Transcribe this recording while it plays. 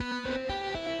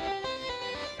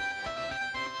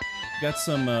got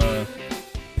some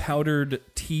powdered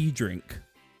tea drink.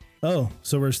 Oh,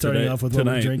 so we're starting off with what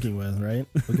we're drinking with, right?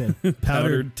 Okay.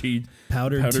 Powdered tea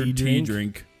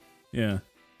drink. Yeah.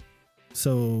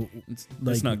 So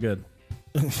it's not good.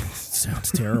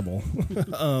 Sounds terrible.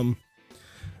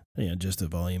 Yeah, just the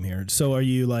volume here. So are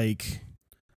you like,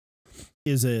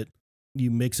 is it, you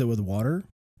mix it with water?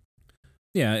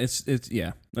 Yeah, it's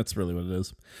that's really what it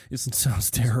is. It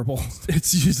sounds terrible.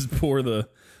 It's just pour the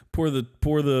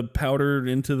powder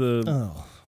into the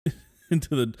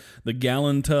into the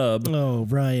gallon tub. Oh,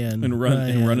 Brian. And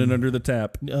run it under the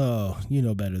tap. Oh, you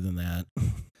know better than that.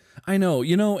 I know.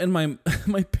 And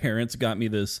my parents got me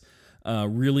this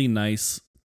really nice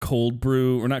cold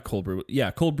brew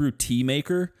tea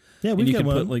maker. Yeah, we've got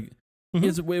one. Put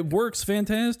it works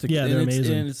fantastic. Yeah, they're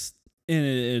amazing.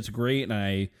 It's great, and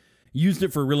I used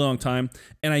it for a really long time,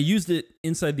 and I used it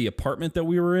inside the apartment that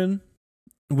we were in,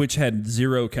 which had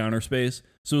zero counter space.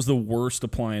 So it was the worst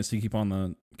appliance to keep on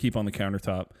the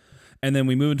countertop. And then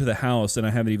we moved into the house, and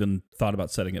I haven't even thought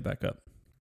about setting it back up.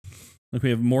 Like, we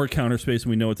have more counter space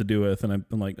and we know what to do with, and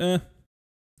I'm like,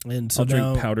 And so I'll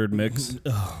drink powdered mix.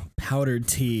 Powdered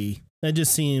tea. That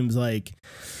just seems like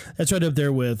that's right up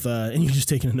there with, and you're just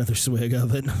taking another swig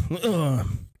of it.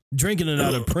 Drinking it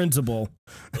out of principle.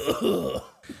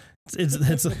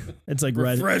 It's like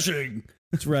refreshing.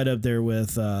 It's right up there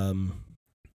with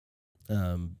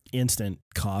instant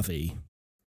coffee.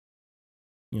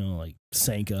 Like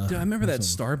Sanka. Dude, I remember that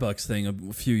Starbucks thing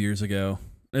a few years ago.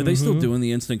 Are they still doing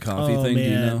the instant coffee thing?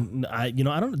 Man. Do you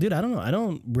know? I don't know. I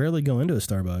don't rarely go into a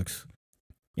Starbucks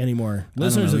anymore.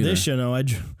 Listeners of this show know I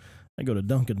go to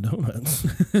Dunkin' Donuts.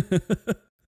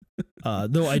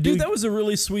 Though I do. Dude, that was a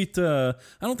really sweet. I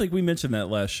don't think we mentioned that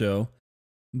last show,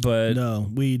 but no,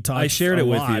 we talked. I shared it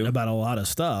with you about a lot of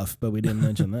stuff, but we didn't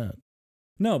mention that.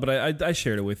 No, but I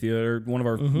shared it with you. Or one of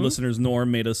our listeners,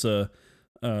 Norm, made us a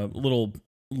little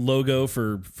logo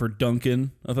for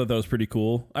Dunkin'. I thought that was pretty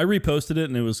cool. I reposted it,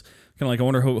 and it was kind of like, I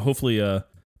wonder, hopefully,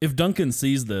 if Dunkin'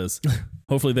 sees this,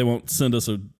 hopefully they won't send us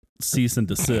a cease and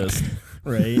desist.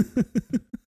 Right.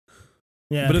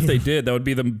 Yeah, but if they did, that would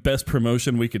be the best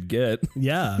promotion we could get.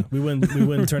 Yeah, we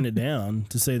wouldn't turn it down,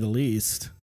 to say the least.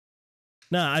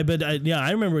 No, I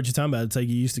remember what you're talking about. It's like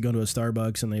you used to go to a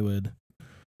Starbucks and they would,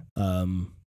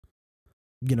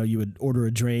 you would order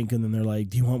a drink and then they're like,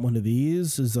 "Do you want one of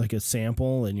these?" Is like a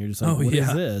sample, and you're just like, "What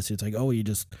is this?" It's like, "Oh, you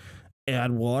just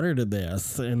add water to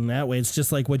this, and that way it's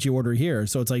just like what you order here."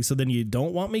 So it's like, so then you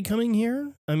don't want me coming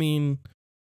here? I mean,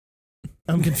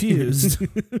 I'm confused.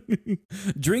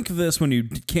 Drink this when you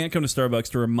can't come to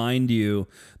Starbucks to remind you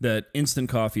that instant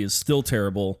coffee is still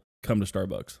terrible. Come to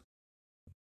Starbucks.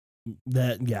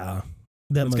 That's got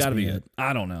to be it.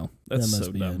 I don't know. That's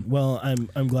so dumb. It. Well,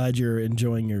 I'm glad you're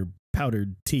enjoying your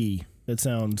powdered tea. That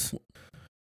sounds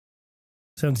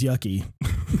yucky.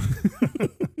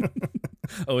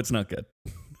 Oh, it's not good.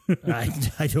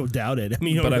 I don't doubt it. I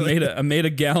mean, but I made a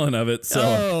gallon of it.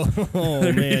 So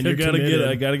man, I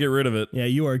gotta get rid of it. Yeah,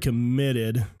 you are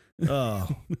committed. Oh,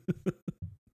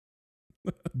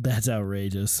 that's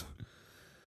outrageous.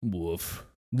 Woof.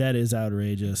 That is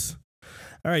outrageous.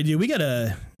 All right, dude, we got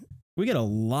a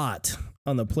lot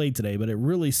on the plate today, but it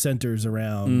really centers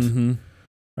around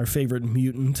our favorite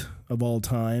mutant of all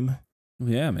time.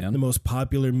 Yeah, man. The most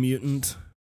popular mutant,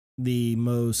 the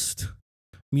most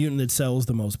mutant that sells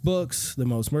the most books, the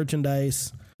most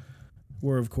merchandise.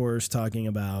 We're, of course, talking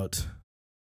about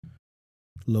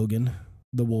Logan,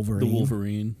 the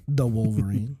Wolverine. The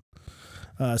Wolverine.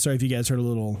 Sorry if you guys heard a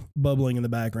little bubbling in the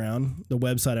background. The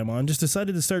website I'm on just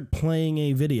decided to start playing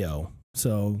a video.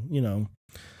 So,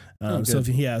 so if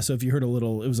you heard a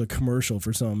little, it was a commercial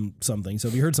for something. So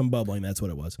if you heard some bubbling, that's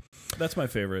what it was. That's my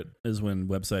favorite, is when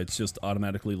websites just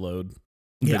automatically load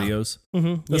videos.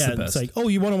 Mm-hmm. That's the best. It's like, oh,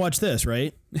 you want to watch this,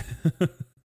 right?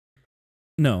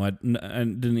 No, I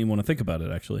didn't even want to think about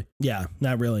it, actually. Yeah,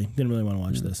 not really. Didn't really want to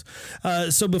watch this.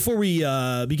 So before we,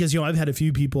 because, I've had a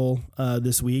few people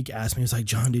this week ask me, it's like,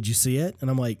 "John, did you see it?" And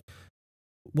I'm like,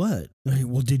 "What?" Like,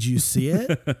 well, did you see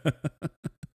it?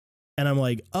 And I'm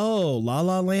like, "Oh, La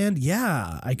La Land?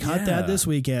 Yeah, I caught that this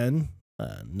weekend."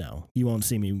 No, you won't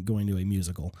see me going to a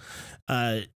musical.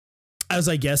 I was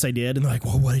like, "Yes, I did." And they're like,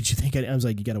 "Well, what did you think?" I was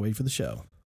like, "You got to wait for the show.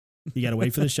 You got to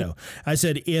wait for the show." I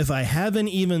said, "If I haven't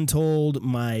even told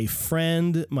my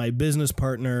friend, my business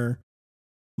partner,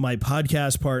 my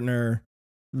podcast partner,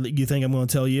 you think I'm going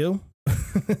to tell you?"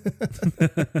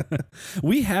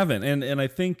 We haven't. And I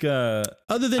think, other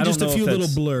than just a few little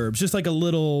blurbs, just like a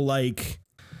little, like,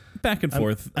 back and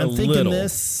forth. I'm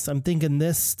thinking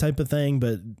this type of thing,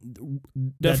 but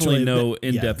definitely no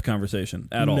in-depth conversation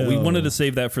at all. We wanted to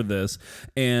save that for this.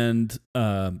 And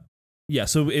Yeah,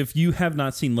 so if you have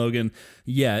not seen Logan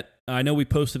yet, I know we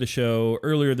posted a show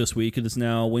earlier this week. It is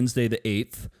now Wednesday the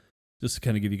 8th. Just to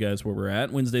kind of give you guys where we're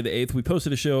at. Wednesday the 8th, we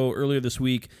posted a show earlier this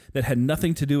week that had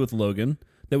nothing to do with Logan.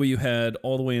 That way you had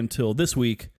all the way until this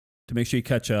week to make sure you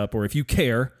catch up, or if you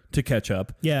care to catch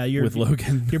up with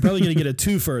Logan. You're probably going to get a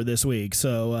twofer this week.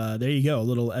 So there you go, a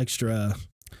little extra.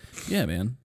 Yeah,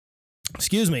 man.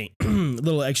 Excuse me, a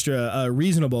little extra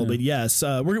reasonable, but yes,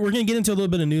 we're going to get into a little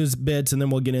bit of news bits, and then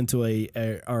we'll get into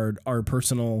our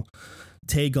personal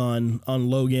take on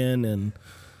Logan and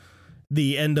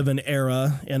the end of an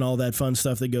era and all that fun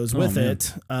stuff that goes with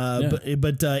it.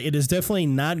 But it is definitely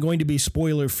not going to be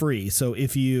spoiler free. So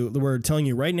we're telling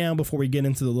you right now before we get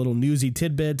into the little newsy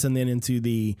tidbits and then into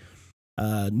the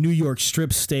New York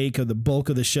strip steak of the bulk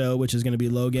of the show, which is going to be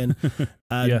Logan.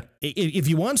 If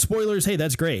you want spoilers, hey,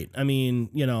 that's great. I mean,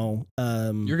 you're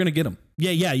going to get them.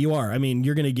 Yeah, you are. I mean,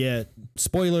 you're going to get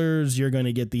spoilers. You're going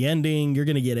to get the ending. You're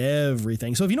going to get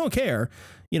everything. So if you don't care,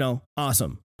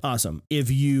 awesome.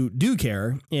 If you do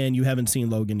care and you haven't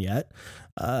seen Logan yet,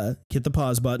 hit the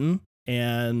pause button.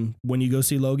 And when you go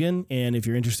see Logan, and if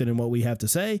you're interested in what we have to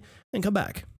say, then come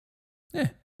back. Yeah,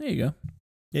 there you go.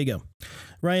 There you go.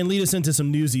 Ryan, lead us into some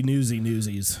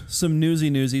newsies. Some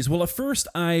newsies. Well, at first,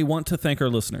 I want to thank our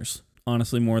listeners,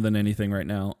 honestly, more than anything right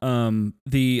now.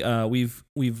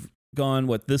 We've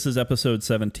gone, this is episode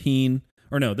 17.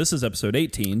 Or no, this is episode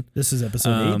 18. This is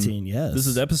episode 18, yes. This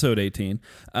is episode 18.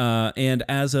 And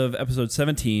as of episode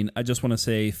 17, I just want to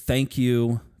say thank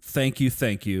you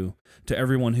to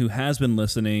everyone who has been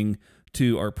listening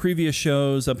to our previous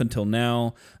shows up until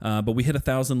now. But we hit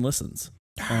 1,000 listens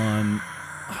on...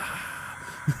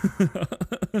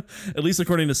 at least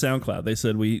according to SoundCloud. They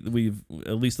said we've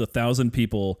at least 1,000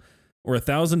 people... or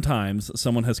 1,000 times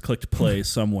someone has clicked play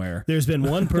somewhere. There's been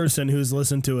one person who's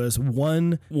listened to us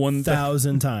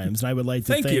 1,000 times, and I would like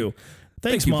to thank you.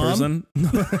 Thanks, thank you, Mom.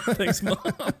 Thanks, Mom.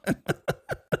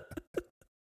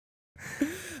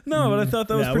 No, but I thought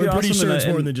that was pretty awesome. We're pretty sure it's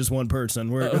more than just one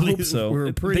person. I hope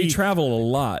so. They travel a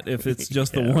lot if it's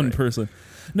just the one person.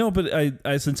 No, but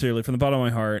I sincerely, from the bottom of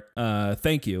my heart,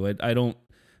 thank you. I don't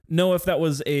know if that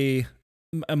was a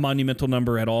monumental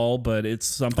number at all, but it's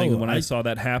something. When I saw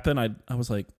that happen, I was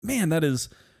like, man, that is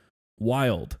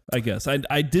wild. I guess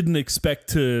I didn't expect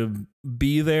to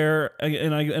be there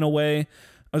in a way.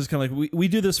 I was kind of like, we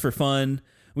do this for fun.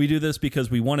 We do this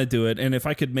because we want to do it. And if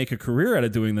I could make a career out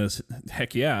of doing this,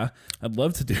 heck yeah, I'd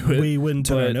love to do it. We wouldn't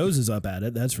turn our noses up at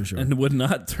it. That's for sure. And would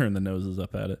not turn the noses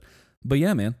up at it. But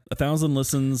yeah, man, 1,000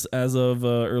 listens as of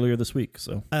earlier this week.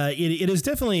 So it is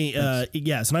definitely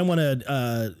yes, and I want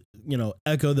to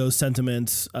echo those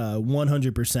sentiments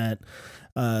 100%.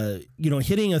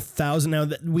 Hitting 1,000 now.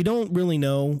 That we don't really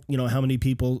know how many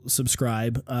people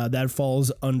subscribe. That falls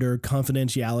under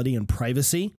confidentiality and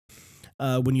privacy.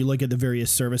 When you look at the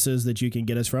various services that you can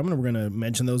get us from, and we're going to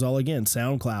mention those all again: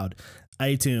 SoundCloud,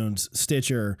 iTunes,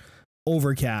 Stitcher,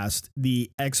 Overcast, the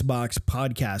Xbox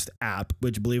podcast app,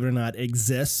 which, believe it or not,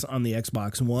 exists on the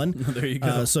Xbox One. There you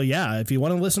go. So yeah, if you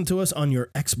want to listen to us on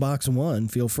your Xbox One,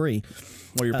 feel free.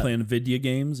 Or you're playing video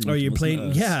games. Or you're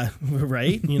playing,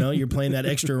 right. You're playing that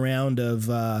extra round of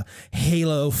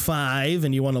Halo 5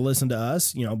 and you want to listen to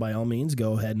us, by all means,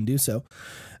 go ahead and do so.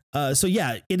 So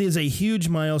yeah, it is a huge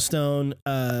milestone.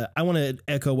 I want to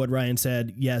echo what Ryan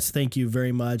said. Yes, thank you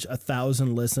very much.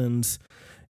 1,000 listens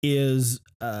is,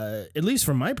 at least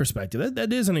from my perspective,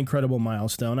 that is an incredible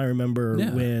milestone. I remember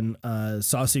when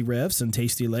Saucy Riffs and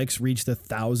Tasty Licks reached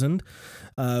 1,000.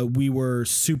 We were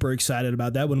super excited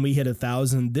about that. When we hit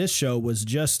 1,000, this show was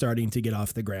just starting to get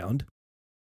off the ground.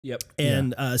 Yep.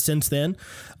 And since then,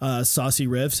 Saucy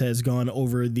Riffs has gone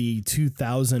over the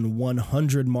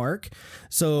 2,100 mark.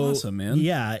 So awesome, man.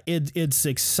 Yeah, it's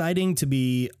exciting to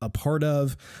be a part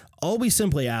of. All we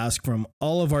simply ask from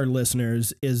all of our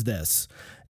listeners is this: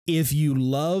 if you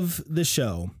love the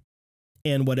show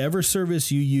and whatever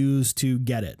service you use to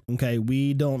get it, okay,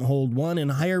 we don't hold one in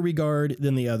higher regard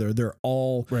than the other. They're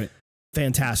all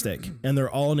fantastic, and they're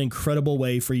all an incredible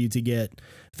way for you to get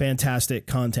fantastic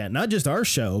content. Not just our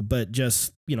show, but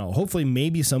just, hopefully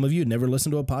maybe some of you never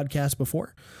listened to a podcast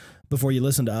before you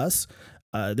listen to us.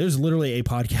 There's literally a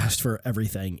podcast for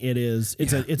everything.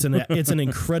 It's an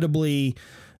incredibly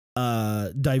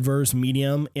diverse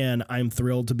medium, and I'm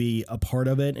thrilled to be a part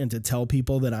of it and to tell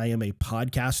people that I am a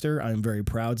podcaster. I'm very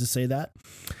proud to say that.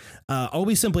 All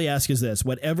we simply ask is this: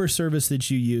 whatever service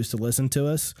that you use to listen to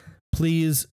us,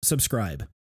 please subscribe.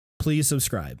 Please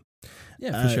subscribe.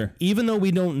 Yeah, for sure. Even though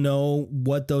we don't know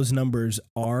what those numbers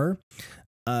are,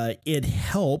 it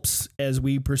helps as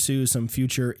we pursue some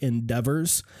future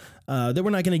endeavors. that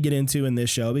we're not going to get into in this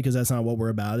show because that's not what we're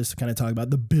about. Is to kind of talk about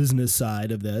the business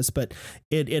side of this, but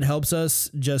it helps us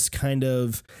just kind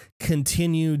of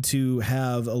continue to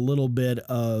have a little bit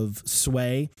of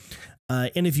sway.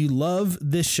 And if you love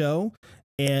this show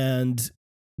and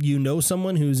you know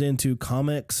someone who's into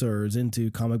comics or is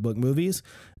into comic book movies,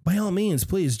 by all means,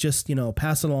 please just,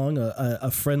 pass along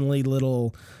a friendly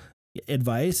little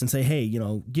advice and say, hey,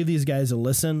 give these guys a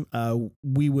listen.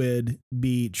 We would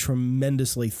be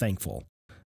tremendously thankful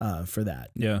for that.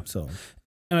 Yeah. So,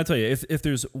 and I tell you, if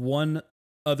there's one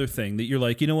other thing that you're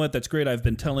like, you know what, that's great. I've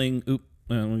been telling.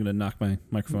 I'm going to knock my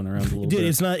microphone around a little bit. Dude,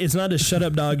 it's not a shut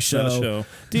up dog show.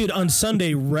 Dude, on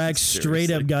Sunday, Rex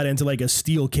straight up got into like a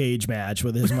steel cage match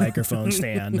with his microphone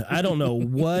stand. I don't know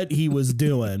what he was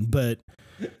doing, but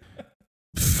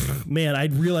man, I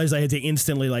realized I had to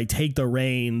instantly like take the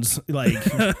reins, like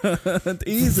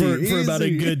easy for about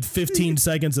a good 15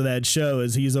 seconds of that show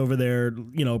as he's over there,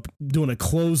 doing a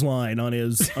clothesline on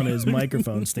his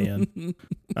microphone stand.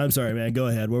 I'm sorry, man. Go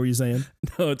ahead. What were you saying?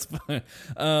 No, it's fine.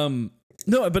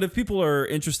 No, but if people are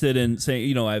interested in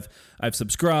saying, I've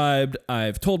subscribed,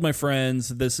 I've told my friends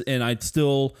this, and I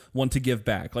still want to give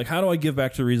back. Like, how do I give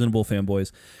back to Reasonable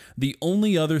Fanboys? The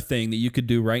only other thing that you could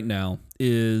do right now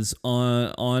is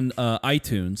on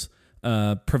iTunes,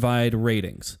 provide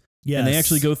ratings. Yes. And they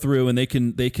actually go through and they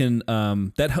can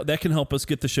that can help us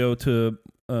get the show to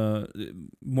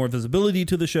more visibility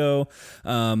to the show,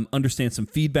 understand some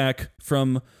feedback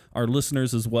from our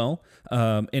listeners as well.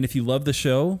 And if you love the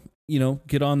show,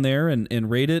 get on there and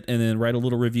rate it and then write a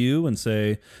little review and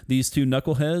say, these two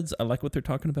knuckleheads, I like what they're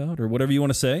talking about, or whatever you want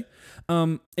to say.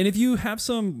 And if you have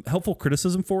some helpful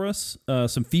criticism for us,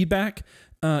 some feedback,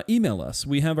 email us.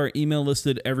 We have our email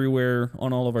listed everywhere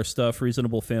on all of our stuff,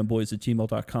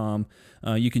 reasonablefanboys@gmail.com.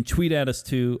 You can tweet at us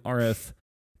to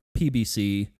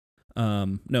RFPBC.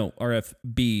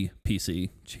 RFBPC.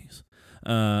 Jeez.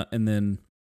 And then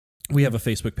we have a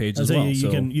Facebook page as well.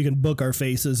 You can book our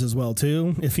faces as well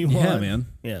too if you want. Yeah, man.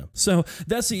 Yeah. So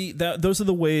those are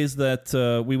the ways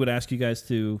that we would ask you guys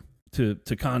to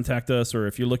contact us, or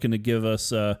if you're looking to give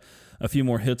us a few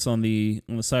more hits on the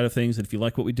side of things, and if you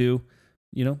like what we do,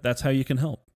 that's how you can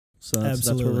help. So that's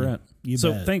where we're at. You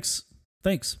so bet. Thanks.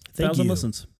 Thank 1,000 you.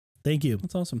 listens. Thank you.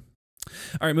 That's awesome.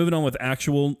 All right, moving on with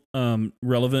actual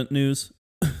relevant news.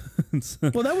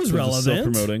 Well, that was relevant.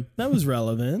 Self-promoting. That was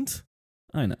relevant.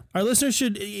 I know. Our listeners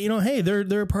should, hey,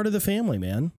 they're a part of the family,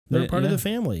 man. They're a part of the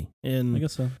family. And I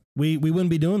guess so. We wouldn't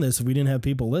be doing this if we didn't have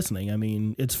people listening. I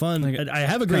mean, it's fun. I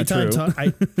have a great time.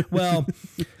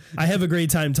 I have a great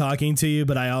time talking to you,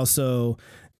 but I also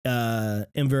am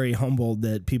very humbled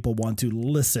that people want to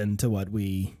listen to what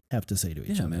we have to say to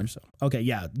each other. Man. So, okay,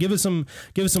 yeah, give us some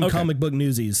comic book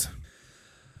newsies.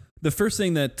 The first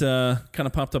thing that kind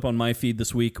of popped up on my feed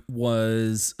this week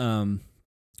was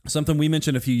something we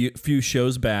mentioned a few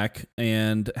shows back,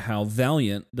 and how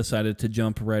Valiant decided to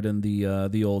jump right in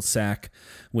the old sack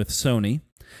with Sony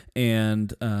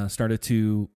and started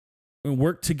to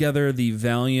work together. The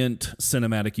Valiant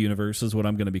Cinematic Universe is what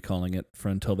I'm going to be calling it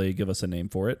until they give us a name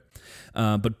for it.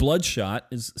 But Bloodshot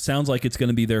sounds like it's going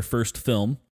to be their first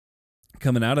film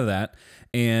coming out of that,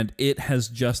 and it has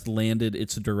just landed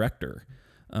its director.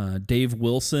 Dave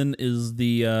Wilson is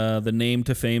the name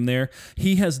to fame there.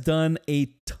 He has done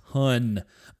a ton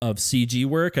of CG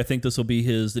work. I think this will be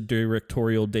his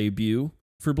directorial debut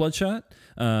for Bloodshot.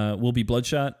 Will be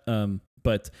Bloodshot.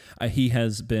 But he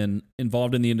has been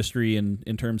involved in the industry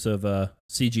in terms of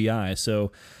CGI.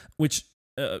 So, which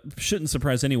shouldn't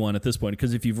surprise anyone at this point,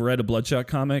 because if you've read a Bloodshot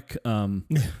comic,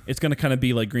 it's going to kind of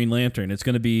be like Green Lantern. It's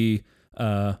going to be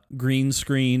green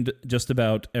screened just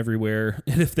about everywhere.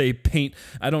 And if they paint,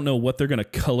 I don't know what they're going to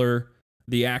color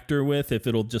the actor with, if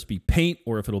it'll just be paint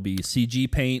or if it'll be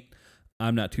CG paint.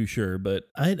 I'm not too sure, but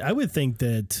I would think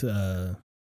that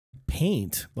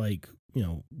paint, like,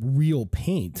 real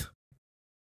paint,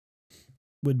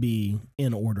 would be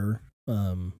in order.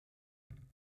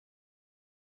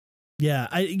 Yeah,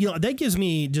 that gives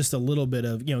me just a little bit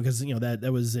of, because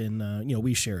that was in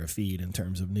we share a feed in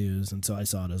terms of news, and so I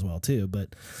saw it as well too.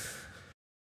 But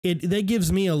that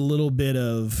gives me a little bit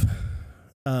of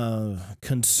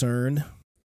concern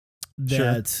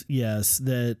that sure. Yes,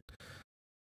 that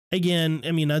again,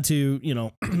 I mean, not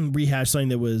to rehash something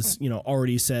that was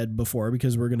already said before,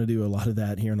 because we're going to do a lot of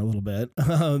that here in a little bit.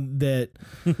 That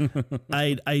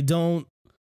I don't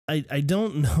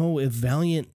know if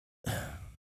Valiant.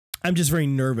 I'm just very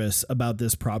nervous about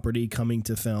this property coming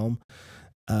to film.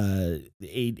 A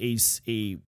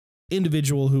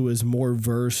individual who is more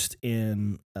versed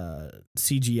in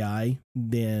CGI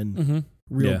than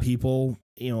real people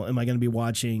am I going to be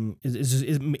watching?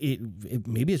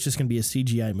 Maybe it's just going to be a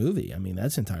CGI movie. I mean,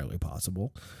 that's entirely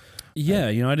possible. Yeah,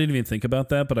 I didn't even think about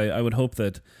that, but I would hope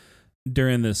that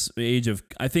during this age of,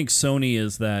 I think Sony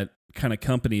is that kind of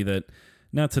company that,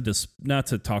 not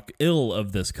to talk ill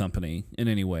of this company in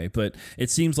any way, but it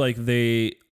seems like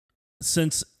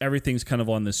since everything's kind of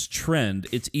on this trend,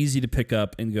 it's easy to pick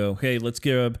up and go, hey, let's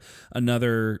grab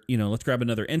another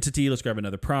entity, let's grab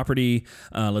another property,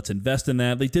 let's invest in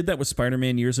that. They did that with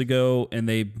Spider-Man years ago, and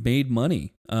they made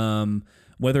money.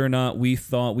 Whether or not we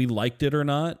thought we liked it or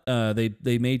not,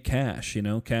 they made cash. They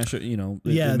made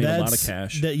a lot of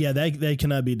cash. That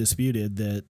cannot be disputed.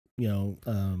 That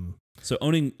So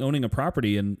owning a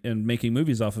property and making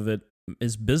movies off of it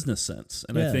is business sense,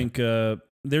 and I think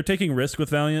they're taking risk with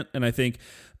Valiant, and I think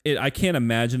I can't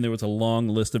imagine there was a long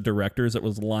list of directors that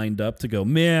was lined up to go,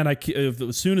 man,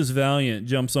 as soon as Valiant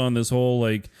jumps on this whole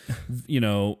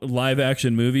live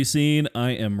action movie scene,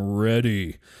 I am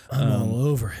ready. I'm all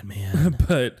over it, man.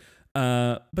 But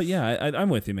yeah, I'm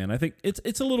with you, man. I think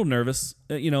it's a little nervous,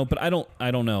 but I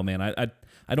don't know, man.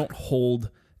 I don't hold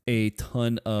a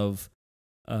ton of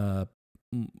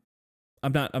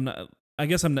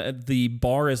the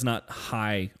bar is not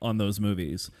high on those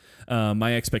movies.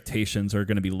 My expectations are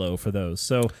going to be low for those.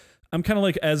 So I'm kind of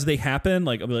like, as they happen,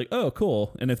 like I'll be like, oh,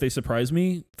 cool. And if they surprise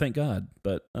me, thank God.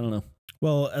 But I don't know.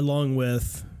 Well, along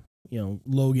with,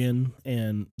 Logan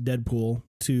and Deadpool,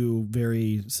 two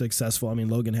very successful. I mean,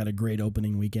 Logan had a great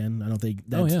opening weekend. I don't think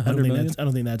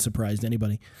that surprised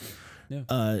anybody. Yeah.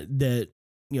 That,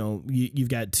 you've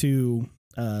got two,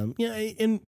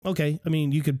 okay. I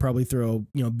mean, you could probably throw,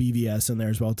 BVS in there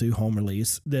as well too, home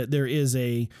release. That there is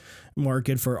a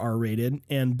market for R-rated,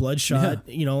 and Bloodshot,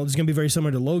 it's going to be very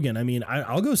similar to Logan. I mean,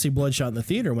 I'll go see Bloodshot in the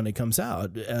theater when it comes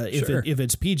out. If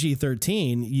it's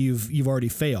PG-13, you've already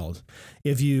failed.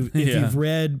 If you've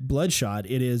read Bloodshot,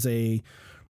 it is a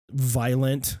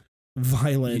violent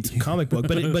comic book,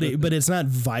 but it's not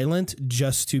violent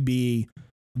just to be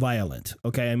violent.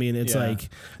 Okay. I mean, it's like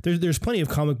there's plenty of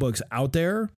comic books out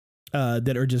there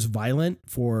that are just violent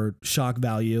for shock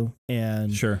value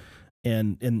and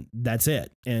and that's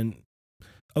it. And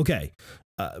okay,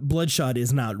 Bloodshot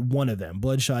is not one of them.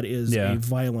 Bloodshot is a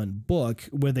violent book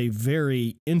with a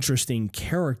very interesting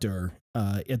character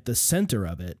at the center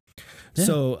of it. Yeah.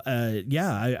 So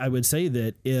I would say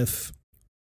that if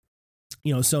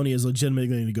Sony is legitimately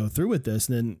going to go through with this,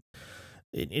 then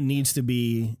it needs to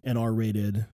be an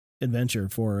R-rated adventure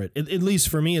for it. At least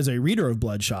for me as a reader of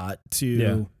Bloodshot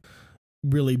to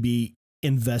really be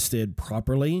invested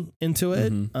properly into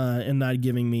it, and not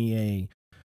giving me a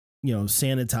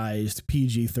sanitized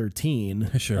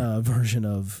PG-13 version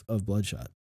of Bloodshot.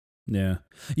 Yeah.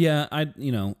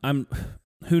 I'm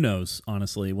who knows,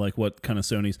 honestly, like what kind of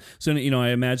Sony, I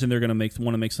imagine they're going to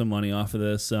want to make some money off of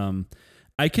this.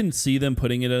 I can see them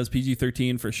putting it as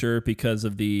PG-13 for sure because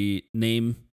of the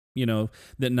name,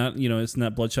 that not, it's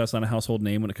not, Bloodshot's not a household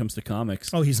name when it comes to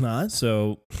comics. Oh, he's not?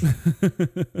 So,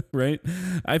 right.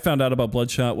 I found out about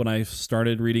Bloodshot when I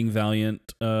started reading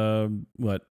Valiant,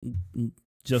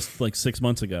 just like 6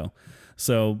 months ago.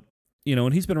 So,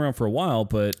 and he's been around for a while,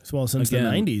 but since the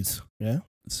 90s. Yeah.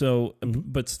 So,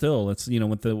 but still, it's,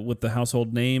 with the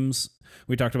household names,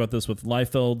 we talked about this with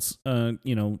Liefeld's,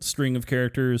 string of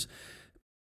characters.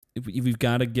 We've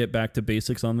got to get back to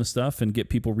basics on this stuff and get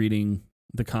people reading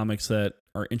the comics that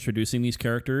are introducing these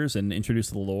characters and introduce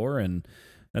the lore. And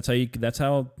that's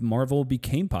how Marvel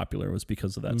became popular, was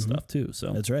because of that stuff too.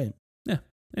 So that's right. Yeah.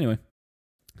 Anyway,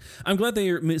 I'm glad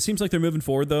it seems like they're moving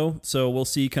forward though. So we'll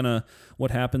see kind of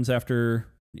what happens after,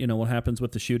 what happens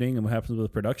with the shooting and what happens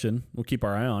with production. We'll keep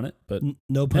our eye on it, but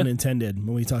no pun intended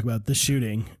when we talk about the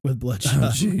shooting with Bloodshot. Oh,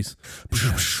 jeez.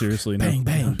 Seriously. Bang,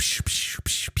 bang.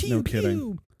 No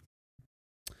kidding.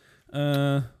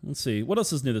 Let's see. What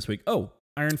else is new this week? Oh,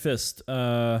 Iron Fist.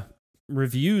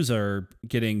 Reviews are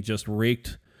getting just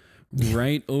raked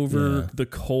right over the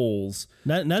coals.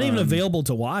 Not even available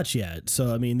to watch yet.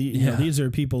 So, I mean, these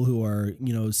are people who are,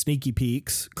 sneaky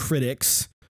peeks, critics,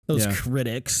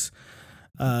 critics.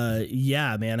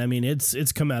 Man, I mean,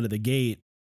 it's come out of the gate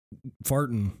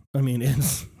farting. I mean,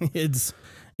 it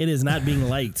is not being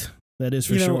liked. That is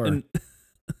for sure. And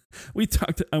we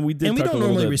talked, and we don't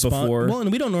normally respond before. Well, and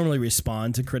we don't normally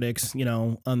respond to critics,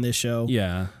 on this show.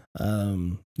 Yeah.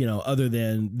 Other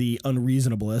than the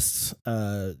unreasonablists.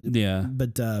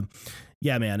 But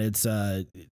man, it's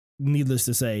needless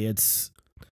to say, it's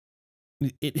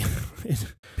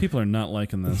people are not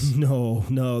liking this.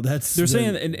 No, they're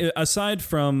saying, and aside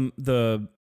from the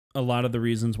a lot of the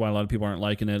reasons why a lot of people aren't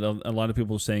liking it. A lot of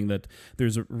people are saying that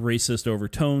there's racist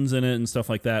overtones in it and stuff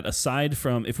like that. Aside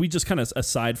from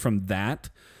that,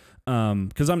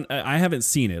 because I haven't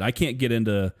seen it, I can't get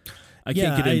into. I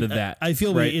can't get into that. I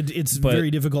feel right? It's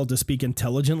very difficult to speak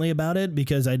intelligently about it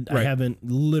because I haven't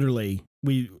literally.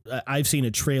 I've seen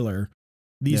a trailer.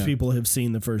 These people have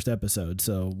seen the first episode,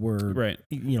 so we're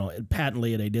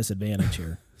patently at a disadvantage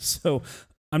here. So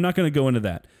I'm not going to go into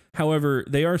that. However,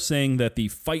 they are saying that the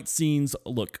fight scenes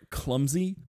look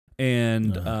clumsy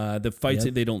and the fights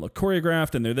they don't look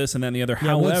choreographed, and they're this and that and the other. Yeah,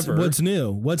 however, what's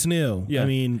new? What's new? Yeah. I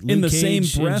mean, Luke in the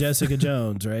Cage same breath, and Jessica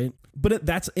Jones, right? But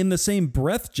that's in the same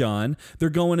breath, John. They're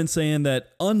going and saying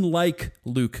that unlike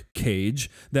Luke Cage,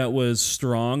 that was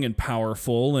strong and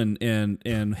powerful and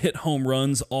hit home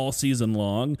runs all season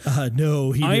long.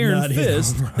 No, he Iron did not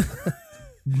Fist. hit home run.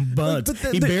 Bunt.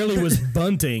 He barely was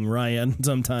bunting, Ryan,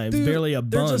 sometimes. Dude, barely a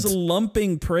bunt. They're just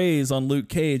lumping praise on Luke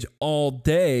Cage all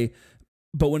day.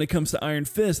 But when it comes to Iron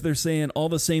Fist, they're saying all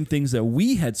the same things that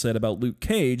we had said about Luke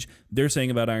Cage, they're saying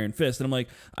about Iron Fist. And I'm like,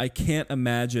 I can't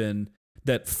imagine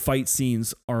that fight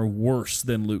scenes are worse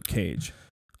than Luke Cage.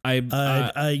 Yeah,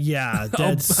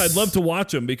 I'd love to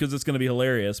watch them because it's going to be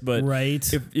hilarious. But right,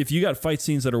 if you got fight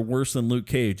scenes that are worse than Luke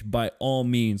Cage, by all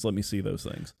means, let me see those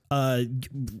things.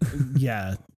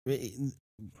 Yeah.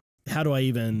 How do I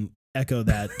even echo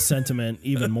that sentiment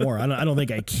even more? I don't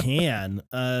think I can.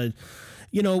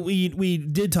 We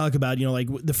did talk about, like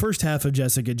the first half of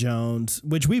Jessica Jones,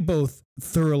 which we both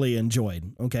thoroughly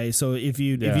enjoyed. Okay. So if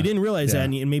you didn't realize that,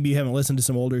 and maybe you haven't listened to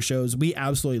some older shows, we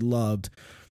absolutely loved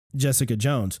Jessica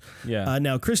Jones. Yeah.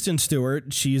 Now Kristen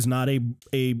Stewart, she's not a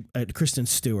Kristen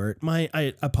Stewart.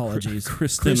 Apologies.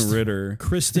 Kristen Ritter.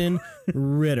 Kristen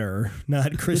Ritter,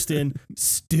 not Kristen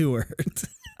Stewart.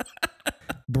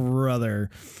 Brother.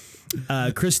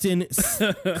 Kristen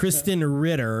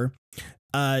Ritter.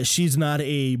 She's not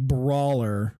a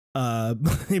brawler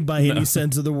by any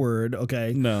sense of the word.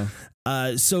 Okay. No.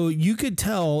 So you could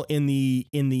tell in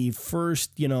the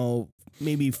first,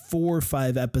 maybe 4 or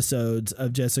 5 episodes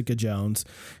of Jessica Jones,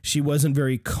 she wasn't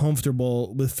very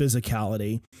comfortable with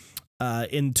physicality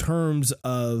in terms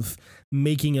of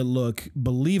making it look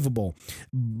believable.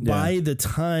 By the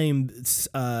time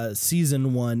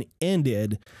season 1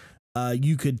 ended,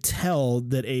 you could tell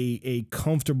that a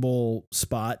comfortable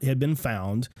spot had been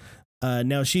found.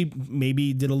 Now she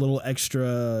maybe did a little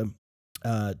extra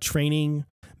training.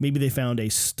 Maybe they found a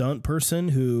stunt person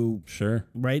who,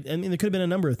 right? I mean, there could have been a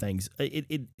number of things.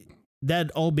 That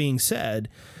all being said,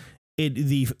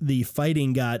 the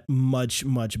fighting got much,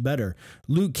 much better.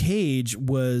 Luke Cage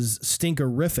was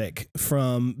stinkerific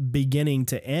from beginning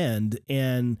to end,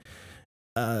 and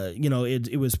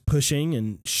it was pushing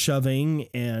and shoving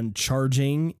and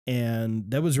charging, and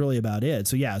that was really about it.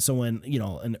 So yeah, so when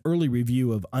an early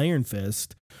review of Iron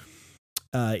Fist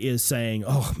is saying,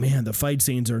 oh man, the fight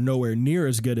scenes are nowhere near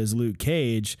as good as Luke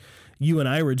Cage, you and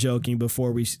I were joking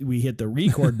before we hit the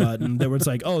record button that was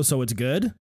like, oh, so it's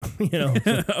good. So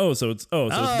it's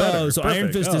better. So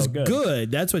Iron Fist is good.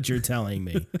 That's what you're telling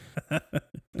me.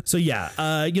 So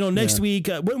yeah, next week.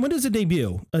 When does it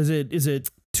debut? Is it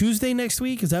Tuesday next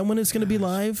week? Is that when it's going to be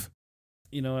live?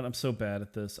 You know what? I'm so bad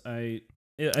at this. I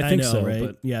think so, right?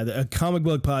 But yeah, a comic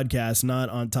book podcast not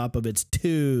on top of its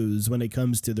twos when it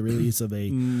comes to the release of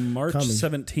a March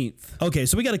 17th. Okay,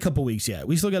 so we got a couple weeks yet.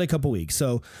 We still got a couple weeks.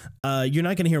 So you're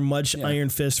not going to hear much Iron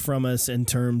Fist from us in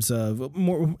terms of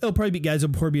more. It'll probably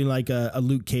be like a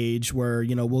Luke Cage where,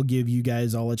 we'll give you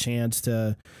guys all a chance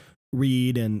to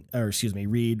read,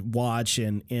 watch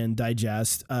and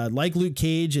digest. Like Luke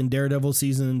Cage and Daredevil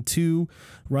season 2,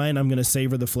 Ryan, I'm going to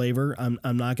savor the flavor. I'm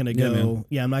not going to go.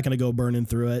 I'm not going to go burning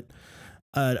through it.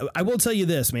 I will tell you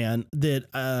this, man, that,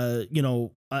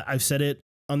 I've said it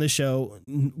on this show,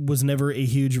 was never a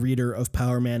huge reader of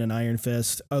Power Man and Iron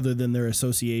Fist other than their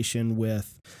association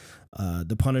with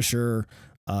the Punisher,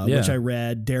 which I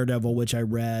read, Daredevil, which I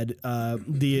read,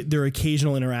 their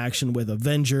occasional interaction with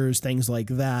Avengers, things like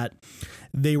that.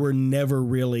 They were never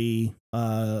really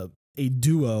a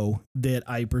duo that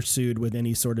I pursued with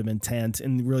any sort of intent.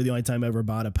 And really the only time I ever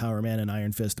bought a Power Man and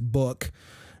Iron Fist book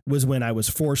was when I was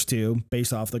forced to,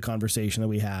 based off the conversation that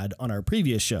we had on our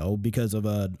previous show, because of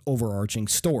an overarching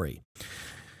story.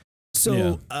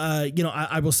 So,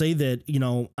 I will say that,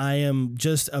 I am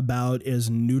just about as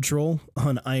neutral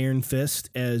on Iron Fist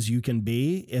as you can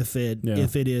be. If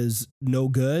it is no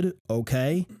good,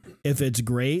 okay. If it's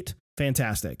great,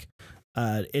 fantastic.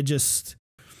 What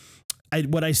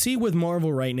I see with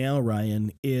Marvel right now,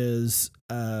 Ryan, is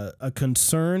a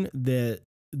concern that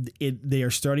they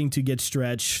are starting to get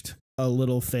stretched a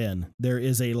little thin. There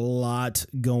is a lot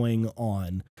going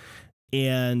on.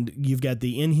 And you've got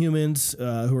the Inhumans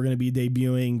who are going to be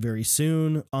debuting very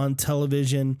soon on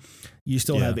television. You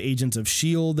still have Agents of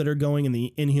S.H.I.E.L.D. that are going, and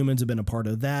the Inhumans have been a part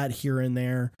of that here and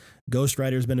there. Ghost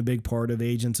Rider's been a big part of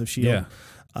Agents of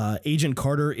S.H.I.E.L.D. Agent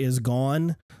Carter is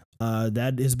gone.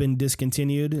 That has been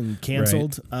discontinued and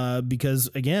canceled because,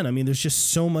 again, I mean, there's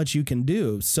just so much you can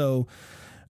do. So,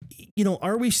 you know,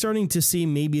 are we starting to see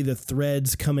maybe the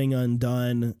threads coming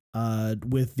undone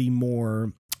with the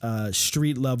more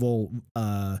street level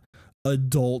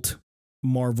adult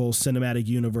Marvel Cinematic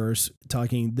Universe,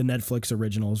 talking the Netflix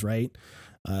originals, right?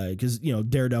 Because, you know,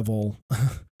 Daredevil,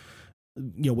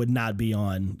 would not be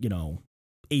on,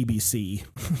 ABC,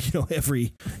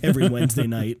 every Wednesday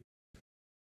night.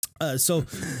 So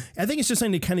I think it's just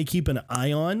something to kind of keep an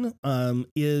eye on.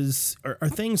 Are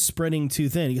things spreading too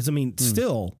thin? Because I mean,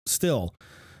 still,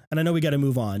 and I know we got to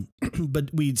move on,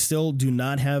 but we still do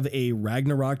not have a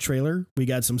Ragnarok trailer. We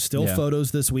got some still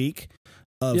photos this week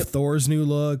of Thor's new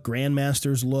look,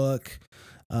 Grandmaster's look,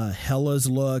 Hela's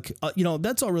look.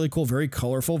 That's all really cool, very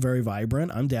colorful, very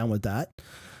vibrant. I'm down with that.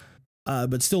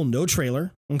 But still no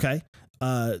trailer. Okay.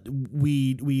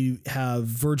 We have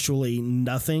virtually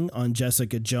nothing on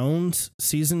Jessica Jones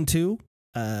season 2.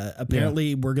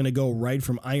 Apparently we're going to go right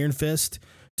from Iron Fist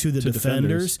to the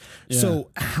Defenders. Yeah. So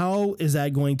how is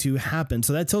that going to happen?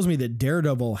 So that tells me that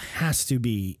Daredevil has to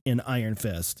be in Iron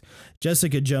Fist.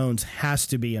 Jessica Jones has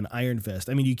to be in Iron Fist.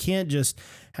 I mean, you can't just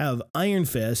have Iron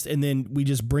Fist and then we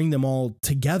just bring them all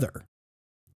together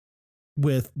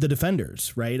with the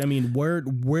Defenders, right? I mean,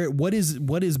 what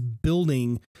is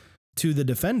building to the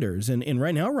Defenders? And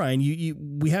right now,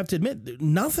 Ryan, we have to admit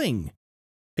nothing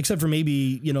except for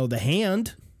maybe, the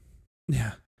Hand.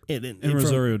 Yeah. And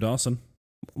Rosario Dawson.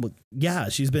 Well, yeah,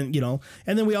 she's been,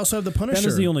 and then we also have the Punisher. That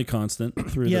is the only constant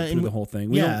through the whole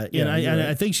thing.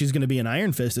 I think she's going to be an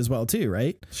Iron Fist as well too,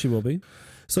 right? She will be.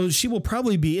 So she will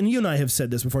probably be, and you and I have said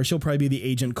this before, she'll probably be the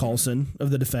Agent Coulson of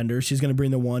the Defenders. She's going to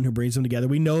bring the one who brings them together.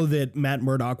 We know that Matt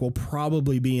Murdock will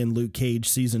probably be in Luke Cage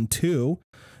season 2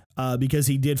 because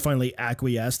he did finally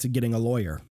acquiesce to getting a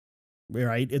lawyer,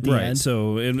 right, at the end.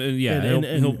 So, If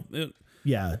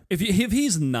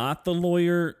he's not the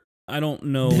lawyer, I don't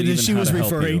know. She was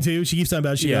referring to. She keeps talking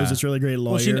about she knows this really great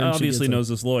lawyer. Well, she obviously knows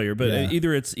this lawyer, but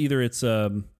either it's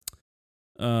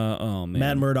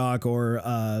Matt Murdock or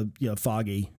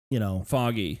Foggy.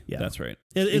 Foggy. Yeah, that's right.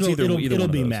 It'll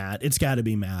be Matt. It's got to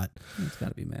be Matt. It's got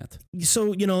to be Matt.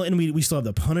 So and we still have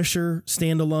the Punisher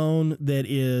standalone that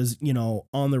is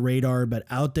on the radar but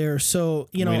out there. So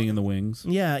waiting in the wings.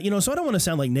 Yeah, so I don't want to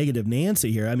sound like negative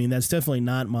Nancy here. I mean, that's definitely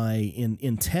not my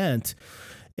intent.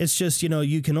 It's just,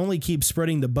 you can only keep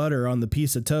spreading the butter on the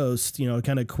piece of toast,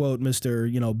 kind of quote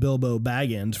Mr. Bilbo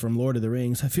Baggins from Lord of the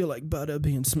Rings. I feel like butter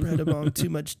being spread among too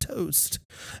much toast.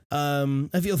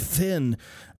 I feel thin.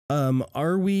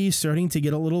 Are we starting to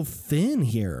get a little thin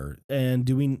here? And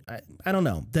I don't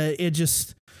know. That it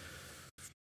just,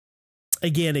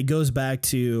 again, it goes back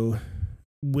to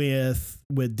with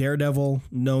Daredevil,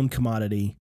 known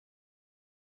commodity.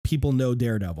 People know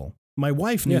Daredevil. My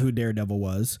wife knew who Daredevil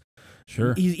was.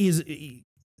 Sure. He's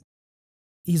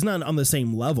not on the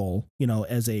same level,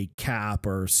 as a Cap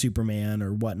or Superman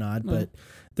or whatnot, but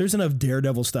there's enough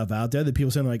Daredevil stuff out there that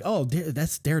people say like, oh,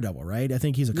 that's Daredevil, right? I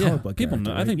think he's a comic book people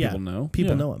character. Know. I think people know.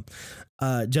 People know him.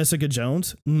 Jessica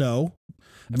Jones, no.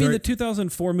 I mean, the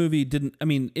 2004 movie didn't. I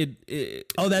mean, it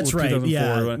oh, that's right.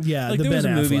 Yeah. Like there was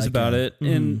movies about it,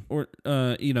 and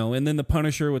and then the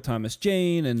Punisher with Thomas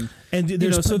Jane, and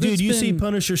there's you see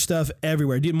Punisher stuff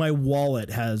everywhere. Dude, my wallet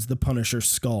has the Punisher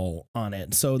skull on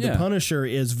it, so the Punisher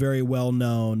is very well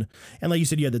known. And like you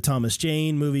said, you had the Thomas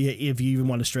Jane movie. If you even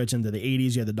want to stretch into the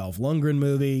 80s, you had the Dolph Lundgren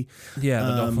movie. Yeah,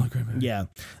 the Dolph Lundgren movie. Yeah.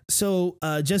 So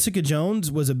Jessica Jones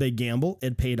was a big gamble.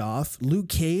 It paid off. Luke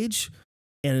Cage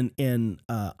and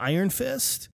Iron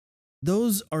Fist,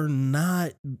 those are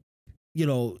not,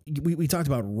 we talked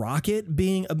about Rocket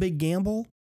being a big gamble,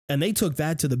 and they took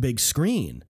that to the big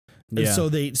screen. And so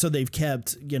they've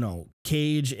kept,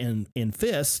 Cage and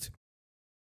Fist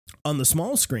on the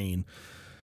small screen.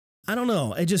 I don't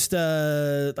know. I just,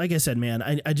 like I said, man,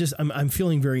 I'm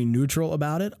feeling very neutral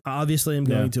about it. Obviously, I'm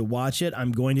going to watch it.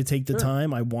 I'm going to take the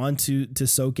time. I want to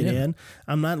soak it in.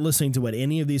 I'm not listening to what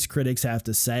any of these critics have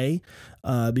to say,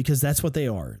 because that's what they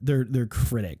are. They're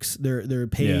critics. They're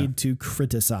paid to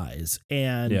criticize.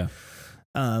 And,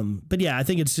 but yeah, I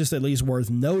think it's just at least worth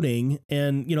noting.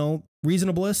 And,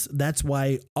 Reasonableness, that's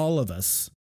why all of us,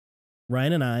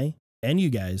 Ryan and I, and you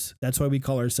guys, that's why we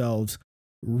call ourselves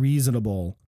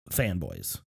reasonable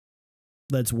fanboys.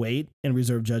 Let's wait and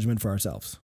reserve judgment for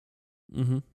ourselves.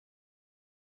 Mm-hmm.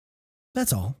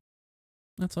 That's all.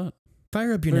 That's it.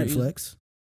 Fire up your Netflix.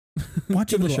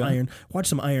 Watch a Give it a little shot. Watch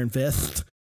some Iron Fist.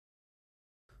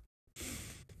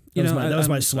 You know, That was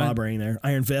my slobbering there.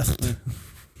 Iron Fist.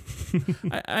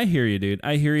 I hear you, dude.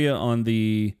 I hear you on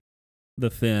the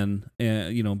thin,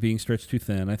 being stretched too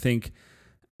thin. I think,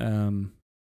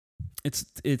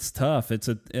 it's tough.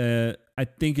 I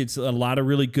think it's a lot of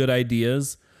really good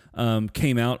ideas,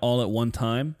 came out all at one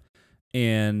time,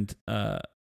 and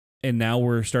now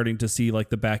we're starting to see like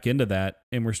the back end of that,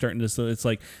 and we're starting to. It's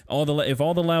like if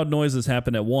all the loud noises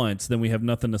happen at once, then we have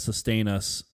nothing to sustain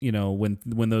us.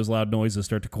 When those loud noises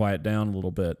start to quiet down a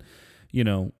little bit.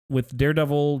 With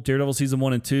Daredevil season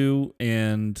 1 and 2,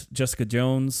 and Jessica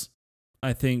Jones,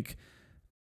 I think,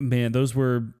 man, those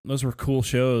were cool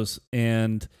shows.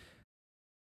 And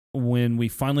when we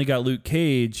finally got Luke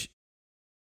Cage,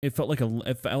 it felt like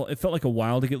a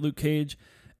while to get Luke Cage,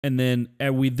 and then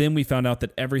we found out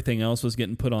that everything else was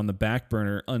getting put on the back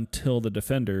burner until the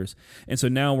Defenders, and so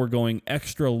now we're going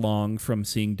extra long from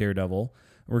seeing Daredevil.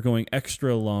 We're going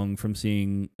extra long from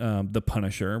seeing the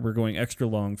Punisher. We're going extra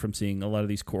long from seeing a lot of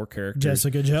these core characters.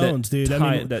 Jessica Jones, dude.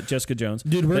 That Jessica Jones.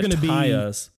 Dude, we're going to be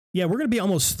us. Yeah, we're going to be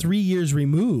almost 3 years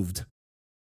removed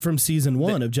from season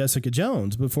 1 of Jessica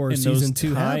Jones before season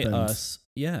 2 happens.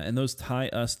 And those tie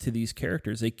us to these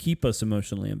characters. They keep us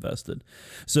emotionally invested.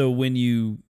 So when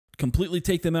you completely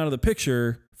take them out of the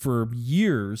picture for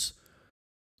years,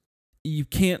 you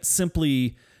can't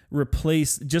simply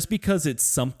replace, just because it's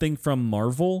something from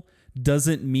Marvel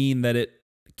doesn't mean that it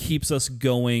keeps us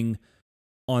going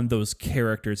on those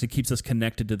characters. It keeps us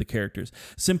connected to the characters.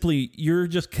 Simply, you're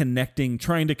just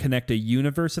trying to connect a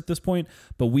universe at this point,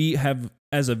 but we have,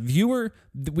 as a viewer,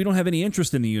 we don't have any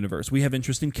interest in the universe. We have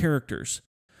interest in characters.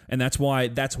 And that's why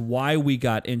we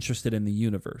got interested in the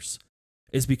universe,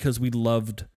 is because we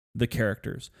loved the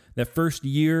characters. That first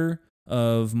year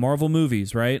of Marvel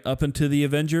movies, right? Up into the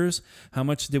Avengers, how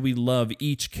much did we love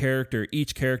each character?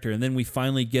 And then we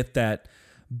finally get that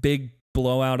big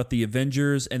blowout at the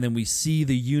Avengers, and then we see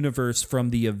the universe from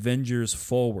the Avengers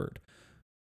forward.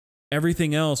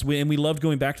 Everything else, we loved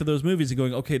going back to those movies and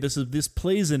going, okay, this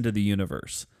plays into the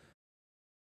universe.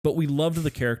 But we loved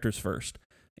the characters first.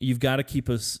 You've got to keep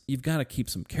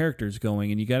some characters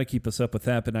going, and you got to keep us up with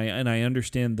that. And I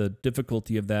understand the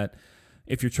difficulty of that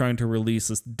if you're trying to release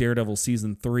this Daredevil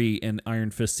season 3 and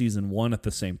Iron Fist season 1 at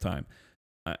the same time.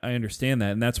 I understand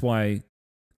that, and that's why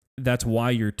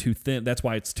you're too thin. That's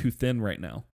why it's too thin right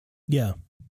now. Yeah.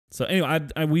 So anyway,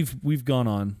 we've gone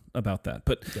on about that,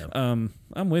 but yeah.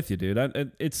 I'm with you, dude.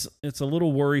 It's a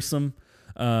little worrisome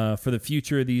for the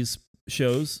future of these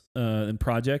shows and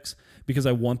projects, because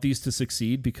I want these to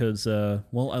succeed, because I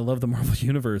love the Marvel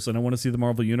Universe and I want to see the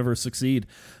Marvel Universe succeed.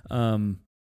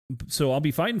 So I'll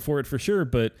be fighting for it for sure.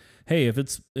 But hey, if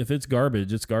it's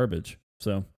garbage, it's garbage.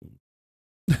 So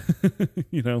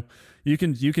you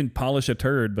can polish a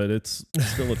turd, but it's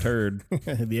still a turd.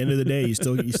 At the end of the day, you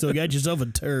still got yourself a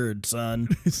turd, son.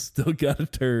 Still got a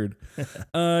turd.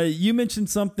 You mentioned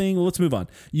something. Well, let's move on.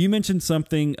 You mentioned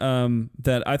something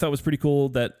that I thought was pretty cool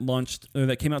that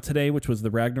came out today, which was the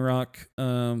Ragnarok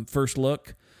first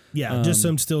look. Yeah, just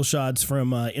some still shots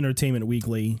from Entertainment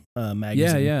Weekly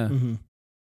magazine. Yeah. Mm-hmm.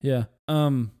 Yeah.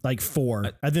 Like 4. I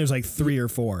think there's like 3 or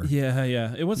 4.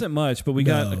 Yeah. It wasn't much, but we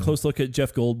got a close look at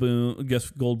Jeff Goldblum.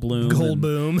 Jeff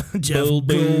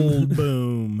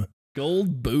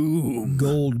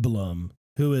Goldblum,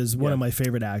 who is one of my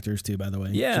favorite actors too, by the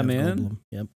way. Yeah, Jeff man. Goldblum.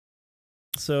 Yep.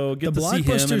 So get the to see him.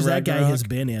 Blockbusters that guy has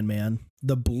been in, man.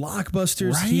 The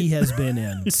blockbusters he has been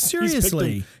in.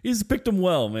 Seriously. He's picked them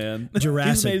well, man.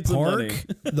 Jurassic Park,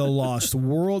 The Lost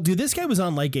World. Dude, this guy was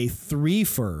on like a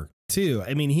 3-fer too.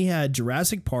 I mean, he had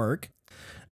Jurassic Park,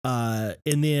 and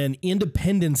then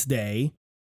Independence Day,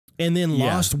 and then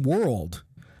Lost World,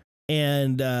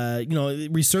 and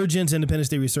Resurgence, Independence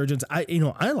Day Resurgence. I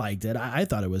liked it. I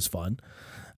thought it was fun.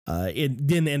 It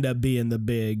didn't end up being the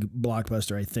big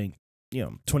blockbuster I think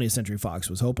 20th Century Fox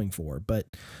was hoping for, but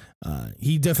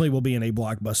he definitely will be in a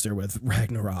blockbuster with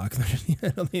Ragnarok.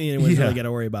 I don't think anyone's really got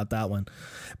to worry about that one.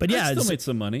 But yeah, it still made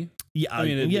some money. Yeah, I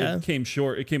mean, it came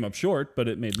short. It came up short, but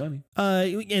it made money.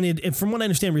 And from what I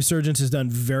understand, Resurgence has done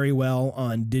very well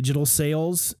on digital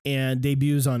sales and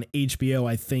debuts on HBO,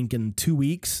 I think, in 2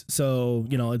 weeks. So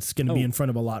it's going to be in front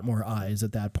of a lot more eyes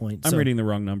at that point. I'm reading the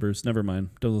wrong numbers. Never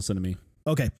mind. Don't listen to me.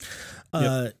 Okay.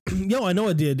 I know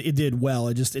it did well.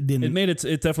 It didn't.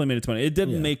 It definitely made its money. It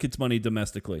didn't make its money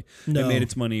domestically. No. It made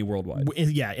its money worldwide.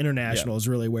 Yeah, international is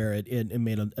really where it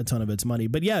made a ton of its money.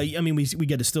 But yeah, I mean, we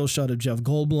get a still shot of Jeff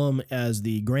Goldblum as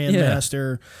the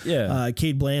Grandmaster. Yeah.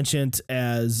 Cate Blanchett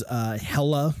as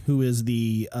Hela, who is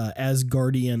the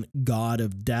Asgardian god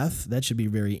of death. That should be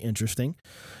very interesting.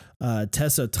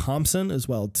 Tessa Thompson as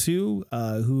well too,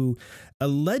 who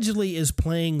allegedly is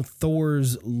playing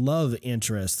Thor's love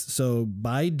interest. So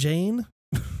by Jane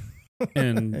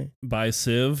and by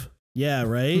Civ. Yeah,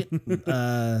 right.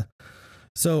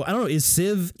 So I don't know. Is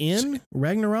Civ in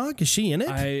Ragnarok? Is she in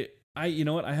it? You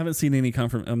know what? I haven't seen any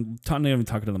I'm not even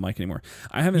talking to the mic anymore.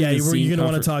 I haven't. Yeah, even you're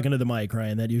gonna want to talk into the mic,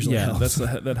 Ryan. That usually helps.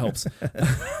 That helps.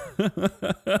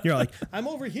 You're like, I'm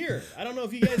over here. I don't know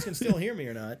if you guys can still hear me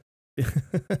or not.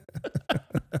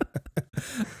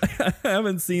 I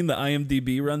haven't seen the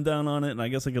IMDb rundown on it, and I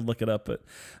guess I could look it up.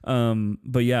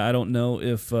 But yeah, I don't know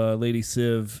if Lady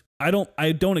Civ. I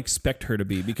don't expect her to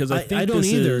be, because I don't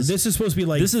either. This is supposed to be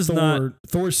like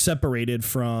Thor's separated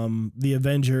from the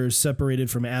Avengers,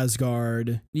 separated from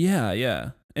Asgard.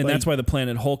 Yeah. And that's why the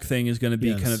Planet Hulk thing is going to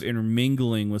be kind of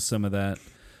intermingling with some of that.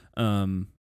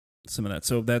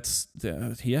 So that's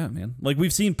man. Like we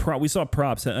saw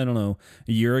props. I don't know,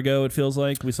 a year ago. It feels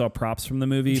like we saw props from the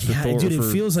movie. For Thor, dude, it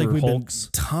feels like we've Hulks.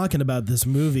 been talking about this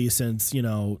movie since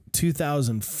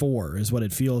 2004 is what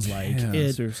it feels like. Yeah,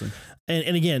 seriously.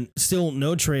 And again, still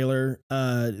no trailer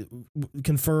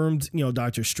confirmed.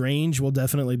 Doctor Strange will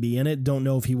definitely be in it. Don't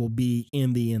know if he will be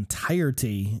in the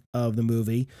entirety of the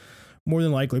movie. More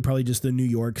than likely, probably just the New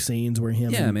York scenes where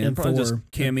him and Thor just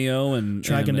cameo and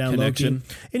tracking down connection.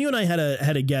 Loki. And you and I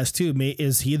had a guess too.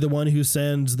 Is he the one who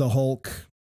sends the Hulk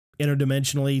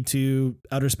interdimensionally to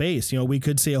outer space? We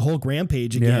could see a Hulk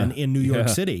rampage again in New York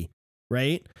City,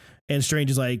 right? And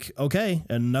Strange is like, okay,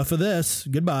 enough of this.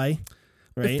 Goodbye.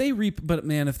 Right? If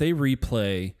they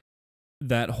replay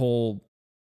that whole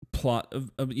plot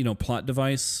plot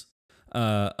device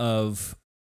of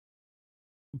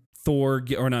Thor,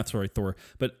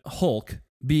 but Hulk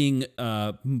being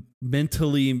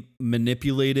mentally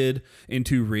manipulated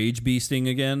into rage beasting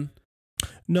again.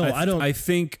 No, I don't. I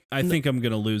think I'm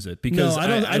gonna lose it, because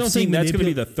I don't think that's gonna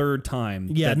be the third time.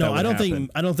 Yeah, I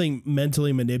don't think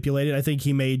mentally manipulated. I think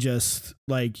he may just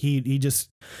he just,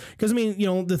 because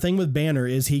the thing with Banner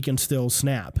is he can still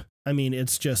snap.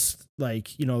 It's just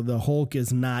the Hulk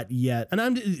is not yet,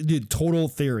 and dude, total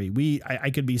theory.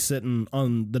 I could be sitting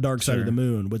on the dark side of the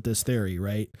moon with this theory,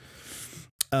 right?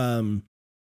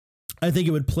 I think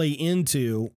it would play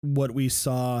into what we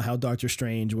saw, how Doctor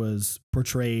Strange was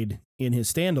portrayed in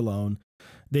his standalone,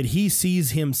 that he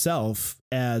sees himself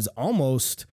as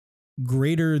almost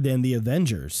greater than the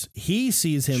Avengers. He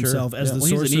sees himself as the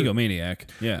sorcerer. He's an egomaniac.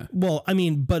 Yeah. Well,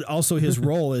 but also his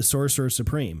role as Sorcerer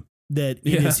Supreme. That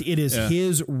it is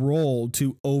his role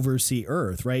to oversee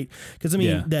Earth, right? Because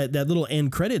that little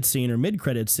end credit scene or mid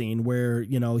credit scene where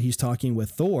he's talking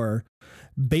with Thor,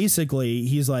 basically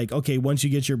he's like, okay, once you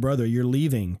get your brother, you're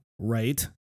leaving, right?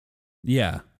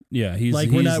 Yeah. He's like,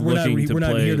 we're not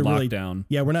here to lockdown.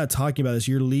 Really, we're not talking about this.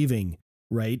 You're leaving,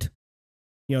 right?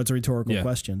 It's a rhetorical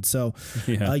question. So,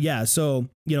 so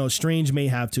Strange may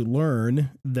have to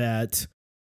learn that.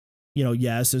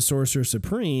 Yes, as Sorcerer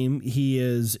Supreme, he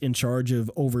is in charge of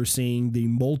overseeing the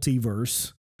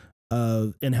multiverse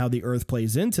and how the Earth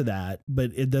plays into that.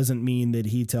 But it doesn't mean that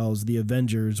he tells the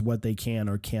Avengers what they can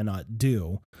or cannot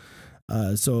do.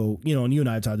 So, and you and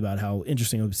I have talked about how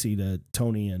interesting it would see the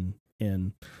Tony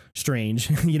and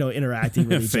Strange, interacting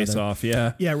with each face other. Off,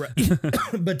 yeah. Yeah, right.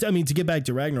 But to get back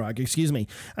to Ragnarok, excuse me.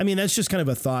 That's just kind of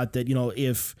a thought that,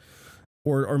 if...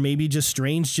 Or maybe just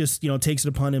Strange just, takes it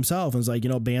upon himself and is like,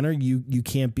 Banner, you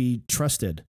can't be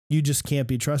trusted. You just can't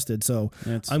be trusted. So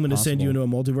I'm going to send you into a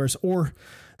multiverse, or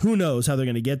who knows how they're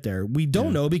going to get there. We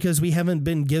don't know, because we haven't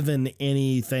been given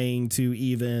anything to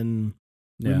even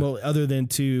other than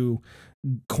two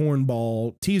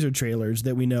cornball teaser trailers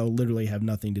that we know literally have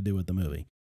nothing to do with the movie.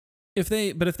 If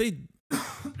they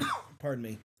pardon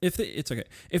me. It's okay.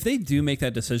 If they do make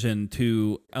that decision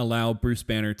to allow Bruce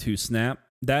Banner to snap,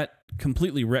 that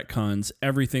completely retcons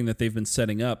everything that they've been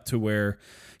setting up to where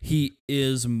he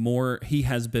has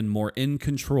been more in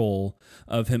control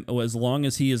of him, as long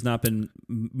as he has not been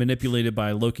manipulated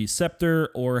by Loki's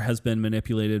scepter or has been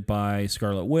manipulated by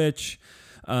Scarlet Witch.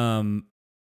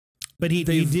 But he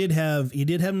did have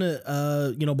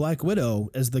Black Widow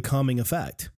as the calming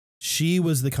effect. She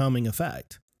was the calming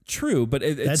effect. True, but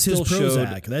that's still his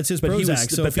Prozac. That's his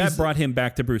Prozac. But that brought him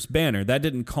back to Bruce Banner. That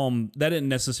didn't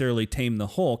necessarily tame the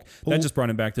Hulk. That just brought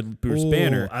him back to Bruce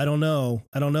Banner. I don't know.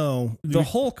 The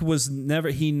Hulk was never.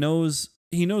 He knows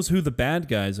who the bad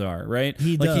guys are, right?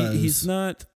 He does. He's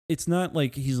not. It's not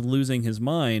like he's losing his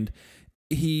mind.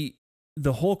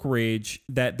 The Hulk rage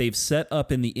that they've set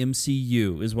up in the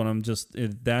MCU is what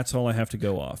that's all I have to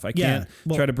go off. I can't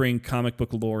try to bring comic book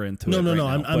lore into it. No,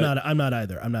 I'm not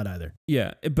either.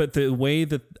 Yeah, but the way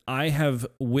that I have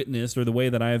witnessed, or the way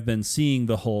that I have been seeing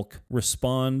the Hulk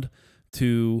respond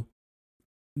to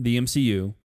the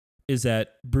MCU is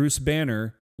that Bruce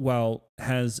Banner, while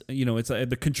has, it's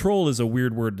the control is a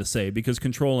weird word to say because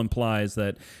control implies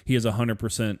that he is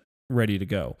 100% ready to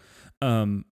go.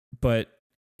 But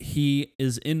he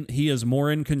is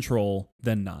more in control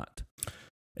than not.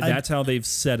 That's how they've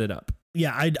set it up.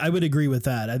 Yeah, I would agree with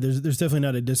that. There's definitely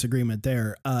not a disagreement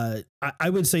there. I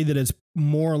would say that it's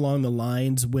more along the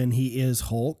lines when he is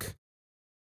Hulk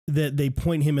that they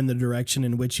point him in the direction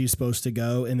in which he's supposed to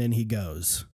go, and then he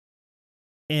goes.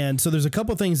 And so there's a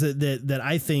couple things that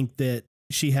I think that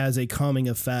she has a calming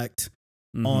effect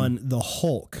on the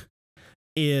Hulk.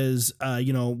 Is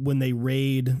when they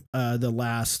raid the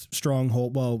last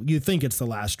stronghold. Well, you think it's the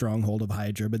last stronghold of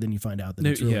Hydra, but then you find out that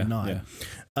it's really not.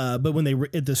 Yeah. But when they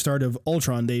at the start of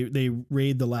Ultron, they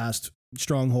raid the last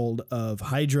stronghold of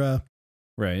Hydra.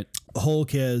 Right.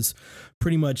 Hulk has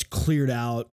pretty much cleared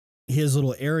out his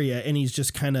little area, and he's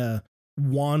just kind of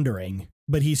wandering.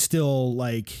 But he's still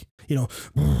like, doing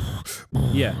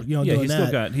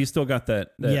he's still got that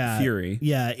fury.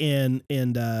 Yeah, and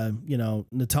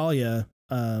Natalia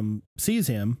sees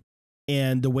him,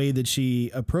 and the way that she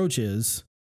approaches,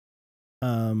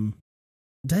 did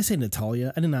I say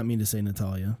Natalia? I did not mean to say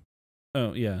Natalia.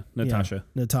 Oh yeah, Natasha.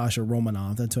 Yeah, Natasha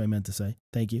Romanoff. That's what I meant to say.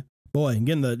 Thank you. Boy, I'm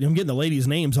getting the ladies'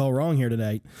 names all wrong here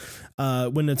tonight.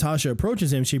 When Natasha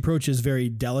approaches him, she approaches very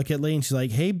delicately, and she's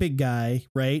like, "Hey, big guy,"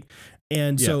 right?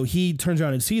 And so he turns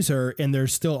around and sees her, and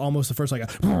there's still almost the first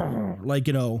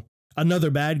another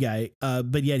bad guy,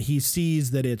 but yet he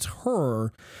sees that it's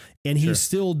her, and he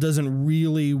still doesn't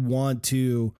really want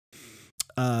to,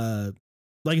 like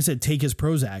I said, take his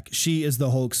Prozac. She is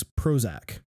the Hulk's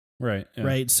Prozac, right? Yeah.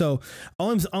 Right. So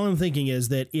all I'm thinking is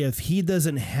that if he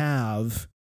doesn't have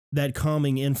that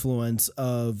calming influence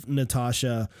of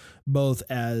Natasha, both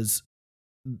as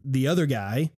the other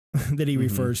guy that he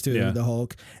refers to, the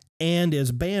Hulk, and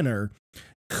as Banner,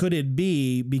 could it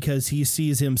be because he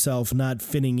sees himself not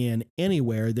fitting in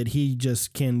anywhere that he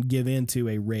just can give into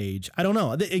a rage? I don't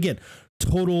know. Again,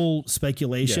 total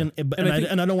speculation, and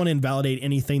I don't want to invalidate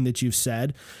anything that you've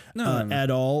said at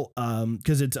all,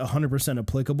 because it's 100%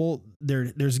 applicable.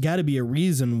 There's got to be a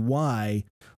reason why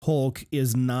Hulk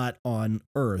is not on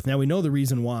Earth. Now we know the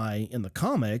reason why in the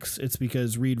comics. It's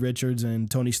because Reed Richards and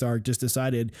Tony Stark just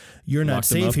decided you're not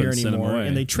safe here anymore,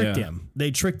 and they tricked him. They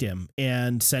tricked him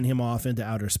and sent him off into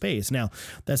outer space. Now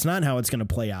that's not how it's going to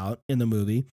play out in the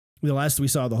movie. The last we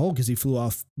saw the Hulk is he flew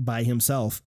off by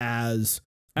himself as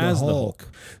the Hulk.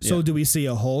 So do we see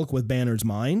a Hulk with Banner's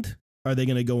mind? Are they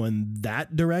going to go in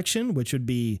that direction, which would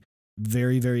be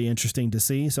very, very interesting to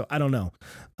see? So I don't know.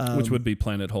 Which would be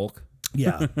Planet Hulk.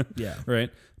 Yeah.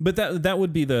 Right. But that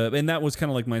would be and that was kind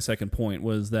of like my second point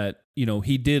was that,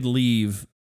 he did leave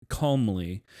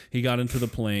calmly. He got into the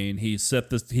plane, he set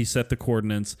the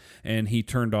coordinates, and he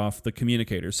turned off the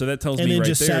communicator. So that tells me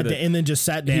right there that and then just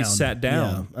sat down. He sat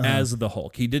down as the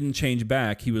Hulk. He didn't change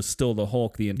back. He was still the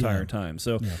Hulk the entire time.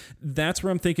 So that's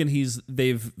where I'm thinking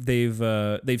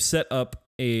they've set up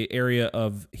a area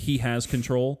of he has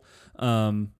control.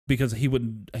 Because he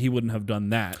wouldn't have done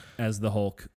that as the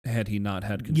Hulk had he not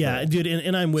had control. Yeah, dude,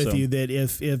 and I'm with you that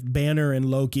if Banner and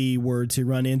Loki were to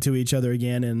run into each other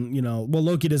again, and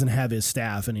Loki doesn't have his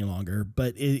staff any longer,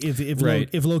 but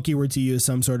if Loki were to use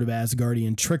some sort of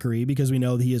Asgardian trickery, because we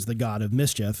know that he is the god of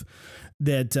mischief,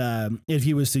 that if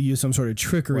he was to use some sort of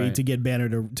trickery to get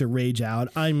Banner to rage out,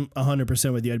 I'm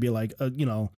 100% with you. I'd be like,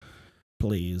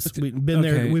 please. We've been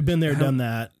there. We've been there, done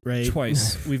that, right?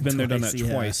 Twice. We've been there, done that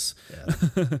twice.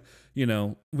 Yeah.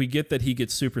 We get that he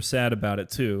gets super sad about it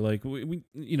too. Like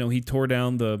he tore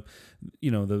down the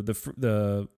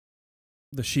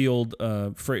Shield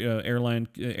freight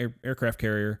aircraft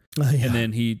carrier, and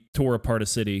then he tore apart a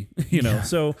city.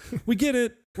 So we get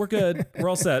it. We're good. We're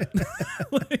all set.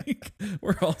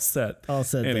 We're all set. All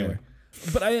set. Anyway. There.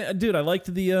 But I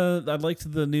liked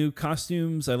the new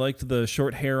costumes. I liked the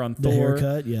short hair on Thor. The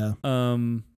haircut, yeah.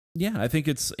 I think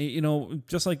it's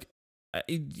just like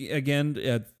again,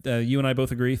 you and I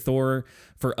both agree. Thor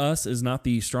for us is not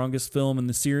the strongest film in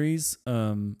the series,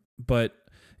 but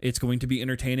it's going to be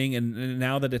entertaining. And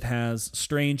now that it has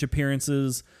Strange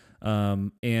appearances,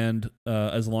 and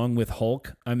as along with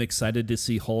Hulk, I'm excited to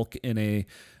see Hulk in a.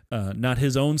 Not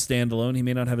his own standalone. He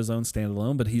may not have his own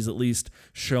standalone, but he's at least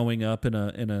showing up in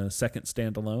a second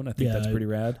standalone. I think that's pretty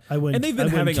rad. And they've been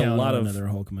having a lot of another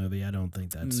Hulk movie. I don't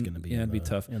think that's going to be. It'd be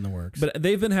tough in the works. But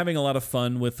they've been having a lot of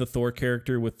fun with the Thor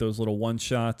character with those little one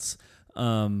shots,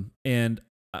 and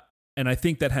I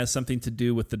think that has something to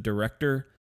do with the director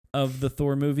of the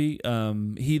Thor movie.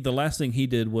 The last thing he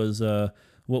did was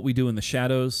What We Do in the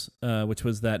Shadows, which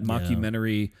was that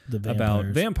mockumentary about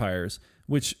vampires,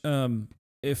 which.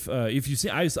 if you see,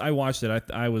 I watched it. I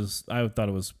thought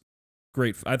it was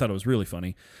great. I thought it was really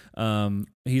funny.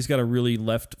 He's got a really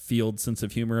left field sense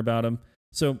of humor about him.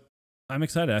 So I'm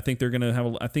excited. I think they're gonna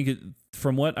have.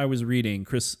 From what I was reading,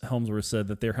 Chris Helmsworth said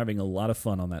that they're having a lot of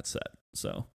fun on that set.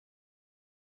 So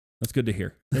that's good to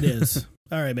hear. It is.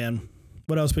 All right, man.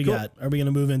 What else we got? Are we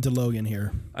gonna move into Logan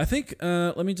here? I think.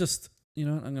 Let me just.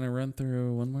 I'm gonna run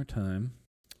through one more time.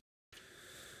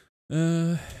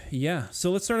 Yeah.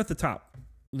 So let's start at the top.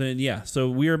 Then so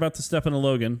we are about to step into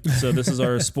Logan. So this is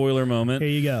our spoiler moment. Here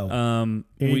you go.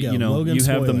 You Logan have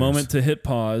spoilers. the moment to hit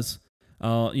pause.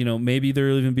 Maybe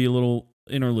there'll even be a little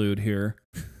interlude here.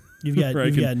 You've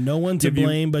got no one to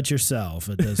blame but yourself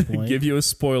at this point. Give you a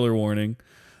spoiler warning.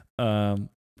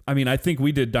 I think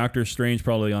we did Doctor Strange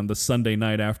probably on the Sunday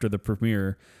night after the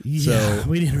premiere. Yeah, so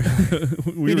we didn't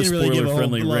really give a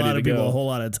lot of people go. a whole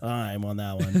lot of time on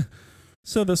that one.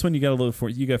 So this one you got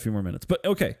a few more minutes. But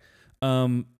okay.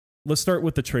 Let's start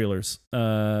with the trailers.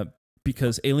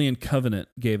 Because Alien Covenant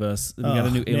gave us we got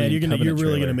a new Alien Covenant you're really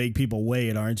trailer. gonna make people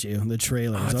wait, aren't you? The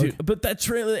trailers. Dude, but that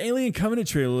trailer, the Alien Covenant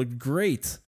trailer looked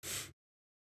great.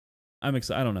 I'm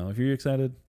excited. I don't know if you're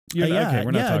excited. Okay,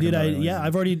 we're not talking about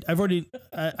Alien.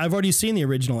 I've already seen the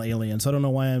original Alien, so I don't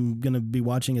know why I'm gonna be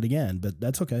watching it again, but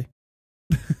that's okay.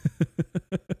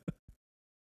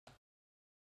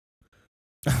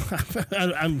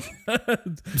 I'm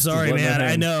sorry, man.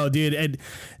 I know, dude.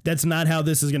 That's not how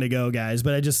this is going to go, guys.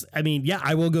 But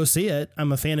I will go see it.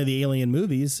 I'm a fan of the Alien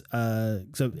movies.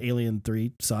 So Alien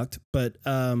 3 sucked, but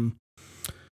I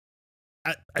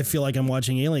feel like I'm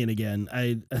watching Alien again.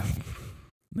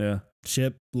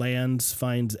 Ship lands,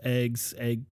 finds eggs,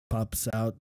 egg pops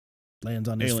out, lands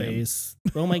on his face.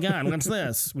 Oh my God, what's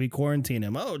this? We quarantine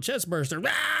him. Oh, chest burster.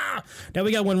 Ah! Now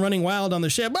we got one running wild on the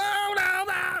ship. Oh, no.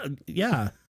 Yeah.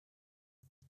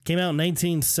 Came out in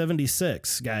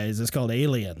 1976, guys. It's called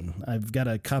Alien. I've got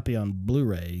a copy on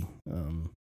Blu-ray.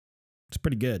 It's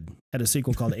pretty good. Had a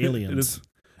sequel called Aliens.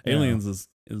 Aliens is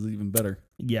even better.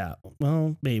 Yeah.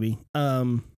 Well, maybe.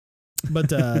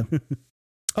 But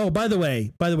oh, by the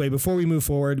way, before we move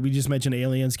forward, we just mentioned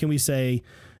Aliens. Can we say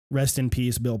rest in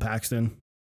peace, Bill Paxton?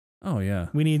 Oh yeah.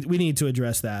 We need to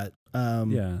address that.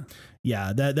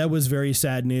 Yeah, that was very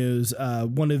sad news.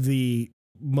 One of the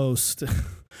most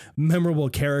memorable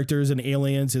characters in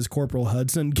Aliens is Corporal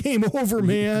Hudson. Game over,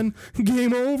 man.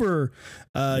 Game over.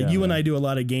 And I do a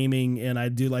lot of gaming, and I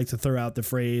do like to throw out the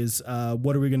phrase,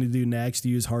 what are we going to do next?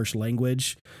 Use harsh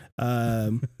language.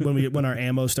 When our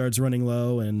ammo starts running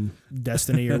low and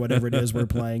Destiny or whatever it is we're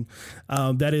playing.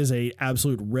 That is a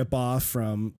absolute ripoff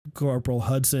from Corporal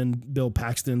Hudson, Bill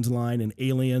Paxton's line in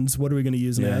Aliens. What are we going to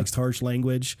use next? Harsh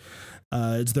language.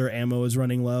 It's their ammo is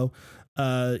running low.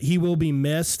 He will be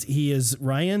missed. He is,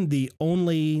 Ryan, the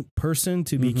only person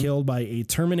to be killed by a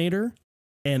Terminator,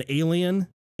 an Alien,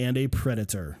 and a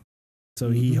Predator.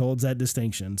 So he holds that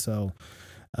distinction. So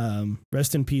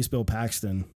rest in peace, Bill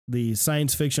Paxton. The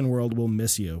science fiction world will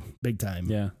miss you big time.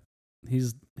 Yeah.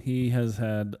 He has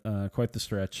had quite the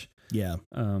stretch. Yeah.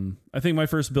 I think my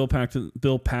first Bill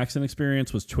Paxton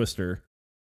experience was Twister.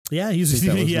 Yeah, you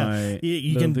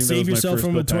can save yourself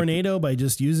from a tornado by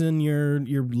just using your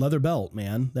leather belt,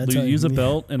 man. Use a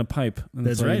belt and a pipe.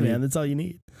 That's right, man. That's all you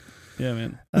need. Yeah,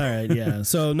 man. All right, yeah.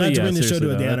 So not to bring the show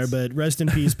to a downer, but rest in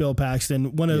peace, Bill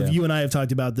Paxton. You and I have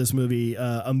talked about this movie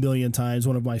a million times.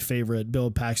 One of my favorite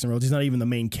Bill Paxton roles. He's not even the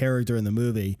main character in the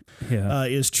movie. Yeah.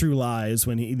 Is True Lies,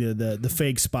 when he the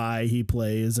fake spy he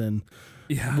plays, and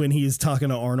when he's talking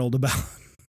to Arnold about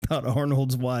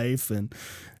Arnold's wife, and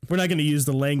we're not going to use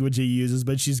the language he uses,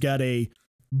 but she's got a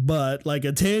butt like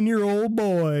a 10-year-old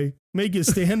boy. Make you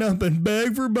stand up and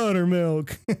beg for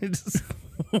buttermilk.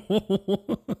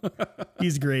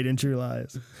 He's great in True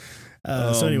Lies.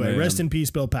 So anyway, rest in peace,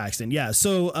 Bill Paxton. Yeah.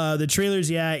 So the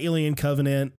trailers, Alien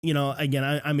Covenant.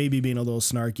 Again, I may be being a little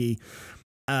snarky.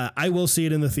 I will see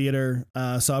it in the theater.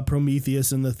 Saw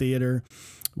Prometheus in the theater.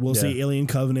 We'll see Alien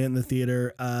Covenant in the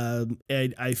theater.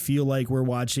 I feel like we're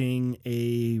watching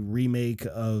a remake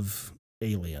of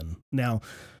Alien. Now,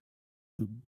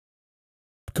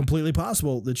 completely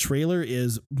possible. The trailer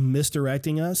is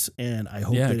misdirecting us, and I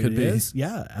hope that it is.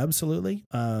 Yeah, absolutely.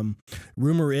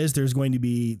 Rumor is there's going to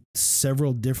be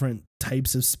several different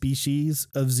types of species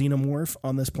of xenomorph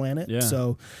on this planet. Yeah.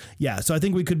 So I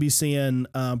think we could be seeing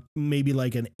maybe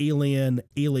like an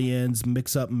aliens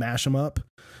mix up, mash them up.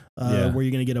 Where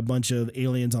you're going to get a bunch of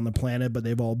aliens on the planet, but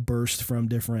they've all burst from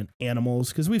different animals.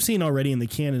 Because we've seen already in the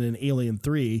canon in Alien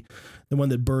 3, the one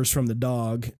that burst from the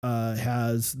dog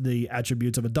has the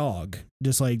attributes of a dog,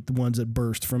 just like the ones that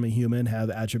burst from a human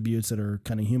have attributes that are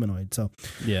kind of humanoid. So,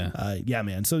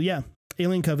 man. So,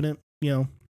 Alien Covenant,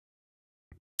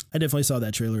 I definitely saw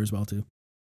that trailer as well too.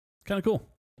 Kind of cool.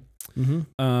 Mm-hmm.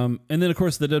 And then of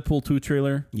course the Deadpool 2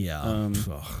 trailer. Yeah.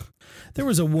 There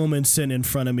was a woman sitting in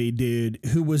front of me, dude,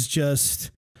 who was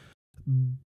just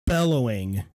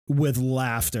bellowing with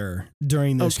laughter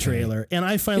during this trailer. And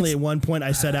I finally, at one point,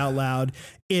 I said out loud,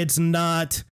 it's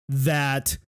not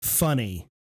that funny.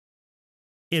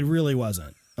 It really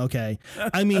wasn't. Okay.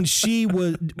 I mean, she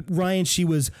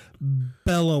was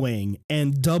bellowing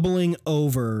and doubling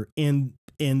over in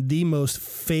the most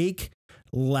fake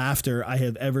laughter I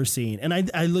have ever seen.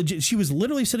 And I legit, she was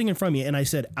literally sitting in front of me and I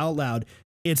said out loud,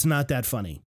 it's not that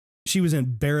funny. She was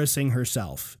embarrassing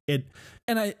herself.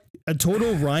 A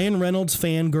total Ryan Reynolds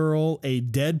fangirl, a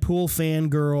Deadpool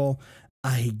fangirl.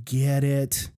 I get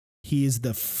it. He's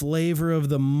the flavor of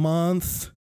the month.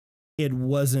 It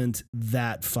wasn't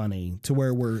that funny to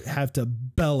where we have to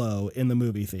bellow in the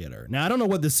movie theater. Now, I don't know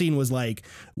what the scene was like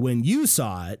when you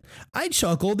saw it. I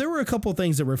chuckled. There were a couple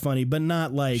things that were funny, but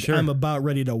not like I'm about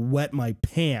ready to wet my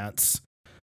pants.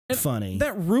 Funny.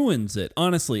 That ruins it,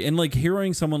 honestly. And like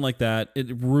hearing someone like that, it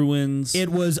ruins. It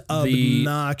was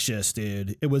obnoxious,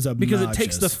 dude. It was obnoxious. Because it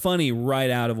takes the funny right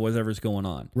out of whatever's going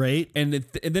on. Right. And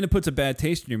then it puts a bad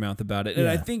taste in your mouth about it. And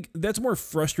I think that's more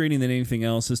frustrating than anything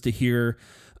else is to hear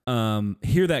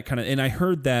that kind of, and I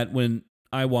heard that when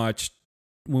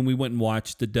we went and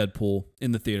watched the Deadpool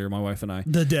in the theater, my wife and I.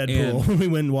 The Deadpool. We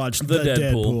went and watched the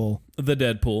Deadpool. The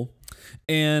Deadpool.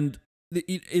 And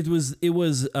it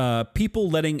was people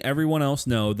letting everyone else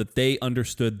know that they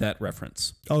understood that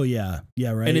reference. Oh yeah.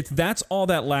 Yeah, right. And that's all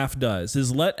that laugh does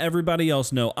is let everybody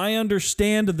else know I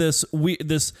understand this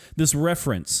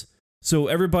reference. So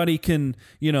everybody can,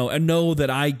 know that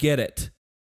I get it.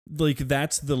 Like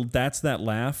that's that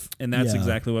laugh, and that's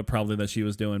exactly what probably that she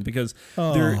was doing because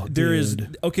there is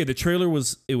the trailer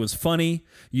was funny,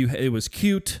 it was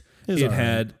cute,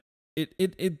 it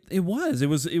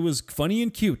was funny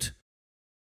and cute.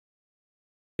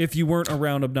 If you weren't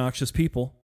around obnoxious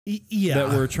people,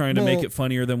 that were trying to make it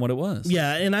funnier than what it was.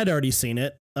 Yeah, and I'd already seen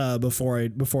it before I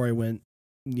went.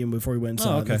 Before we went and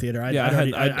saw it in the theater, I'd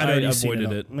already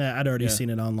avoided it. I'd already seen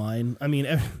it online. I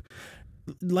mean.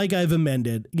 Like I've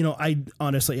amended, I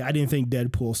honestly, I didn't think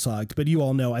Deadpool sucked, but you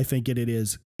all know, I think it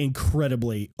is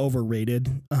incredibly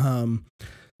overrated.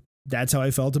 That's how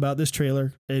I felt about this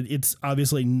trailer. It's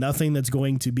obviously nothing that's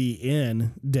going to be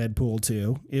in Deadpool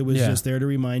 2. It was just there to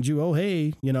remind you, oh,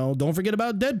 hey, don't forget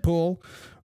about Deadpool.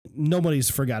 Nobody's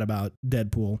forgot about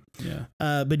Deadpool. Yeah.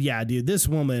 But yeah, dude, this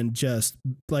woman just,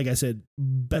 like I said,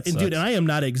 dude, and I am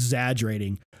not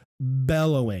exaggerating,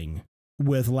 bellowing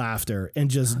with laughter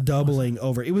and just doubling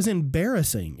over. It was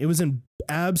embarrassing. It was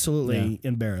absolutely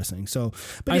embarrassing. So,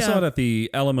 but I saw it at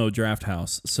the Alamo Draft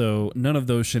House, so none of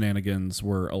those shenanigans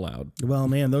were allowed. Well,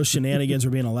 man, those shenanigans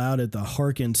were being allowed at the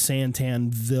Harkins Santan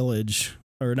Village,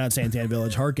 or not Santan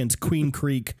Village, Harkins Queen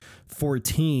Creek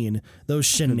 14. Those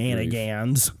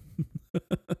shenanigans.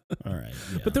 All right.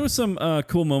 Yeah. But there was some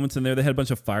cool moments in there. They had a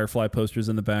bunch of Firefly posters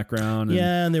in the background.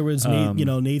 And there was,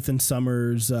 Nathan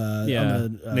Summers.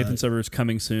 Nathan Summers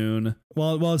coming soon.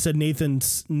 Well, it said it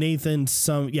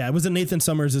wasn't Nathan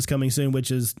Summers is coming soon,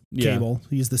 which is Cable.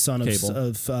 He's the son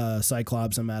of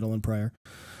Cyclops and Madeline Pryor.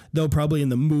 Though probably in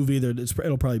the movie,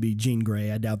 it'll probably be Jean Grey.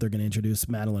 I doubt they're going to introduce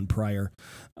Madeline Pryor.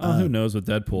 Who knows with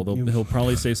Deadpool? He'll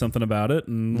probably say something about it,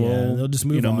 and they'll just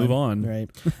move on. Right.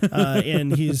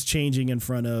 And he's changing in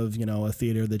front of a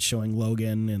theater that's showing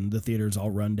Logan, and the theater's all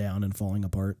run down and falling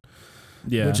apart.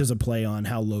 Yeah, which is a play on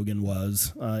how Logan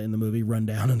was in the movie, run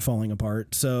down and falling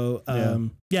apart. So,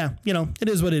 it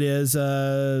is what it is.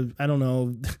 I don't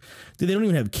know. They don't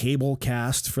even have Cable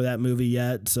cast for that movie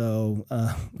yet. So,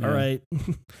 all right.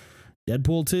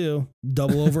 Deadpool 2,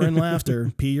 double over in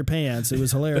laughter, pee your pants. It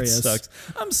was hilarious. That sucks.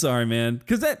 I'm sorry, man,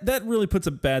 because that really puts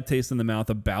a bad taste in the mouth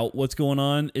about what's going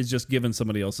on. Is just giving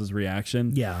somebody else's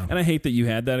reaction. Yeah, and I hate that you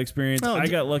had that experience. I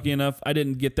got lucky enough. I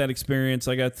didn't get that experience.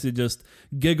 I got to just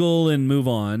giggle and move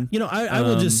on. I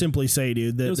will just simply say,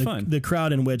 dude, that the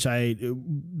crowd in which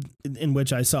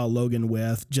I saw Logan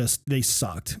with they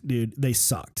sucked, dude. They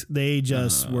sucked. They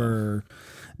just were.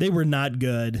 They were not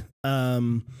good.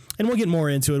 And we'll get more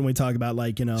into it when we talk about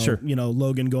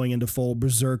Logan going into full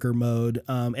berserker mode.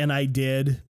 And I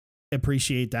did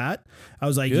appreciate that. I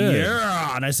was like,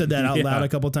 yeah. And I said that out loud a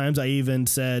couple of times. I even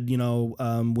said,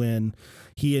 when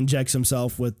he injects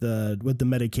himself with the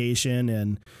medication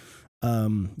and,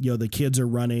 the kids are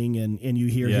running and you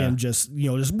hear him just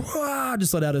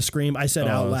let out a scream. I said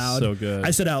out loud, so good.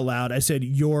 I said out loud,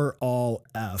 you're all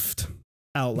effed.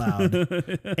 out loud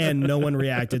and no one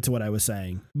reacted to what I was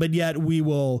saying. But yet we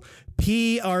will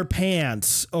pee our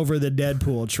pants over the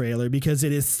Deadpool trailer because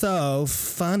it is so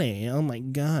funny. Oh my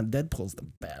God, Deadpool's the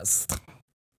best.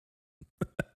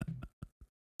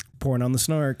 Pouring on the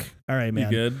snark. All right,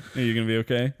 man. You good? Are you going to be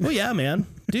okay? Well, yeah, man.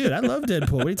 Dude, I love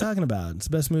Deadpool. What are you talking about? It's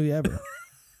the best movie ever.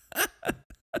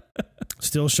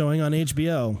 Still showing on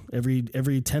HBO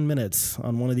every 10 minutes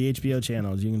on one of the HBO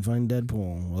channels. You can find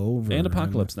Deadpool over and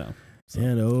Apocalypse now. So.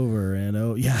 And over and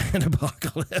over. Yeah, and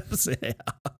Apocalypse. Yeah.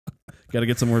 Got to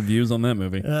get some more views on that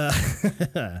movie. All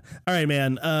right,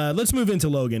 man. Let's move into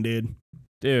Logan,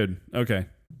 dude. Okay.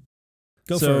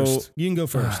 Go first. You can go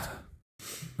first.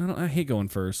 I hate going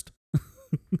first.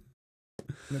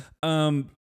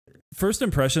 First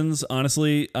impressions,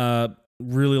 honestly,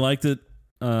 really liked it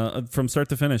from start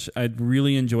to finish. I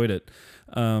really enjoyed it.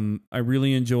 I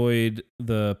really enjoyed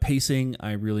the pacing.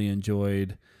 I really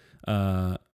enjoyed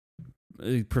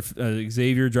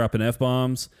Xavier dropping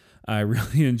F-bombs. I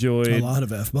really enjoyed a lot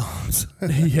of F-bombs.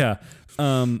 Yeah.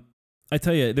 I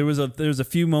tell you, there was a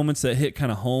few moments that hit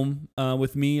kind of home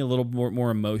with me a little more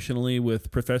emotionally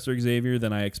with Professor Xavier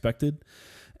than I expected,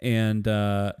 and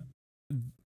the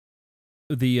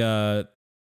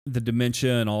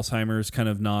dementia and Alzheimer's kind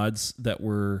of nods that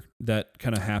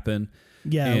kind of happen.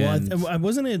 Yeah, and well,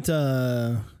 wasn't it?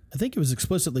 I think it was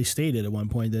explicitly stated at one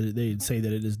point that they'd say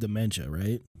that it is dementia,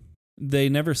 right? They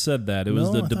never said that. It was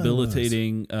the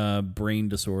debilitating brain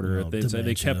disorder. No,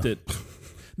 they kept it.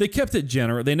 They kept it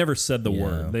general. They never said the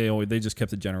word. They just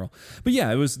kept it general. But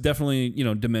yeah, it was definitely,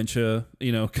 dementia,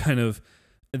 kind of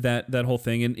that whole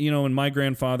thing. And, and my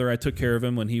grandfather, I took care of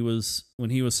him when he was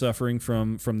suffering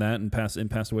from that and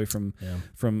passed away from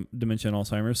dementia and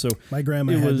Alzheimer's. So my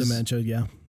grandma had dementia. Yeah.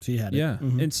 She had it. Yeah.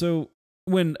 Mm-hmm. And so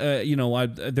when,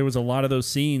 there was a lot of those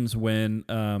scenes when,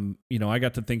 I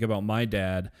got to think about my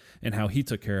dad and how he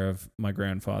took care of my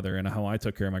grandfather and how I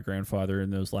took care of my grandfather in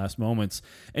those last moments.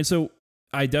 And so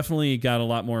I definitely got a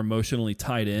lot more emotionally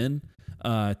tied in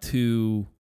to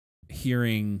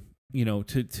hearing,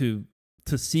 to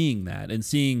seeing that and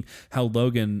seeing how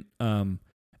Logan,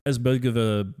 as big of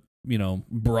a,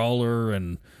 brawler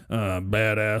and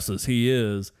badass as he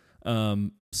is,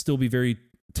 still be very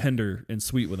tender and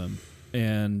sweet with him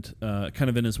and kind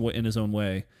of in his own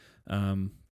way.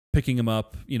 Picking him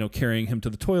up, carrying him to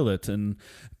the toilet and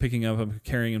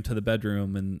carrying him to the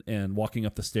bedroom and walking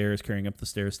up the stairs, carrying up the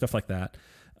stairs, stuff like that.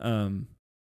 I don't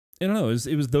know.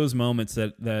 It was those moments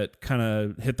that kind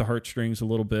of hit the heartstrings a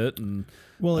little bit. And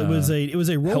it was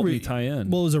a role tie in.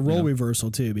 Well, it was a role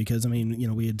reversal too, because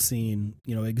we had seen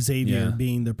Xavier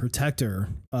being the protector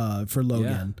for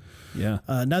Logan. Yeah.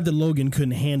 Not that Logan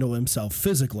couldn't handle himself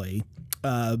physically.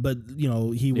 But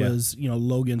he was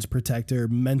Logan's protector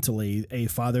mentally, a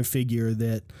father figure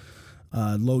that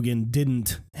Logan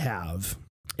didn't have,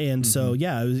 and so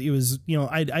it was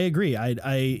I agree.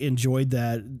 I enjoyed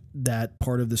that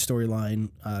part of the storyline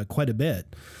quite a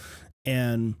bit,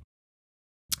 and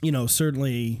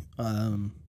certainly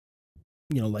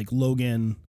like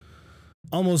Logan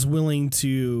almost willing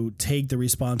to take the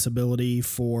responsibility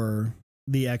for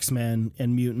the X-Men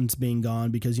and mutants being gone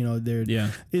because and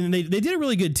they did a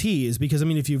really good tease because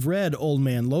if you've read Old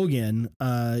Man Logan,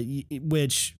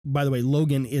 which by the way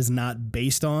Logan is not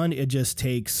based on, it just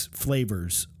takes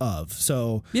flavors of,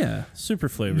 so super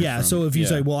flavors so if you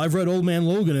say, well, I've read Old Man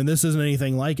Logan and this isn't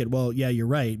anything like it, well, you're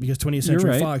right, because 20th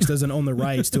Century Fox doesn't own the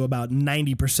rights to about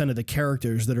 90% of the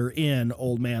characters that are in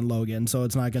Old Man Logan, so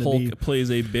it's not going to be. Hulk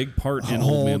plays a big part in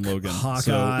Old Man Logan.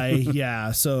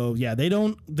 Hawkeye, so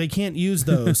they can't use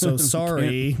those, so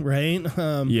sorry, right?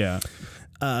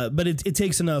 But it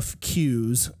takes enough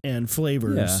cues and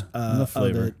flavors of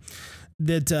it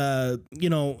that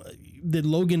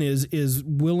Logan is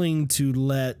willing to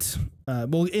let.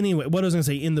 Well, anyway, what I was going to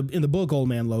say in the book Old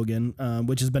Man Logan,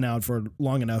 which has been out for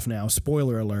long enough now.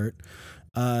 Spoiler alert: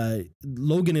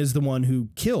 Logan is the one who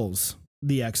kills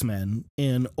the X-Men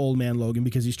in Old Man Logan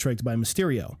because he's tricked by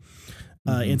Mysterio.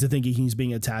 Into thinking he's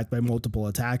being attacked by multiple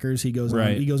attackers. He goes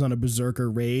on a berserker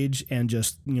rage and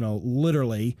just,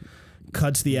 literally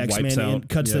cuts the X-Men and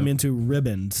cuts them into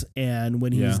ribbons. And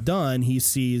when he's done, he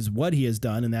sees what he has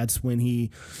done. And that's when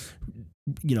he,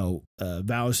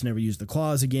 vows to never use the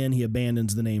claws again. He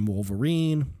abandons the name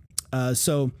Wolverine.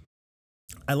 So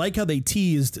I like how they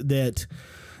teased that,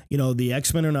 the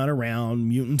X-Men are not around,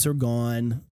 mutants are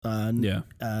gone. And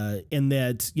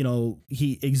that,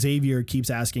 Xavier keeps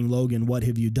asking Logan, what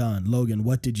have you done? Logan,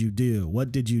 what did you do?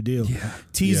 What did you do?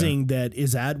 Teasing that,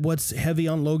 is that what's heavy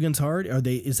on Logan's heart?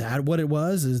 Is that what it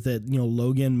was? Is that,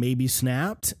 Logan maybe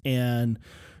snapped and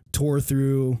tore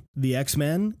through the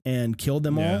X-Men and killed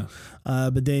them Yeah.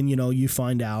 all. But then, you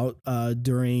find out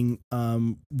during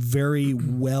very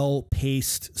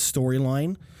well-paced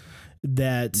storyline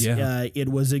that it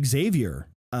was Xavier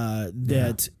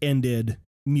that ended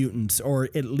mutants, or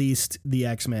at least the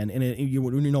X-Men.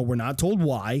 And we're not told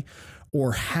why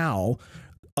or how,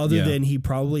 other than he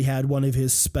probably had one of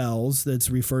his spells that's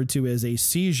referred to as a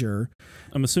seizure.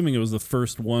 I'm assuming it was the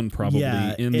first one, probably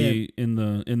in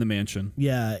the mansion.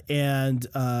 Yeah, and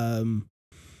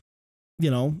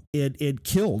it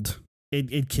killed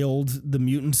the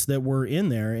mutants that were in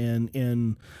there,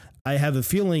 and I have a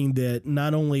feeling that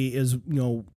not only is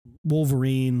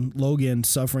Wolverine Logan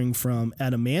suffering from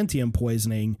adamantium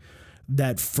poisoning,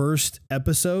 that first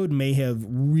episode may have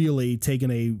really taken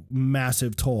a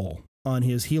massive toll on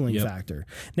his healing factor.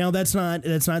 Now that's not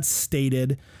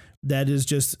stated. That is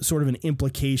just sort of an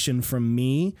implication from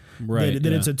me that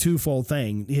it's a twofold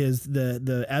thing.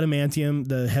 The adamantium,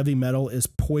 the heavy metal, is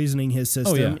poisoning his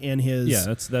system and his. Yeah,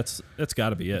 that's got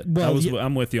to be it. Well,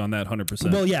 I'm with you on that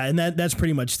 100%. Well, yeah, and that's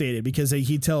pretty much stated, because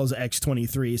he tells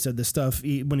X-23, he said the stuff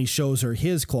when he shows her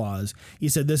his claws, he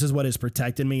said this is what has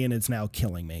protected me and it's now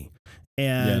killing me.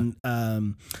 And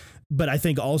but I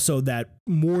think also that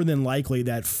more than likely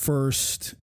that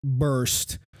first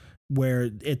burst where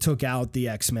it took out the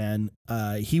X-Men,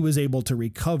 he was able to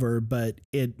recover, but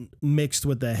it mixed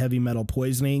with the heavy metal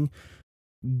poisoning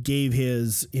gave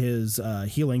his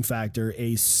healing factor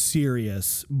a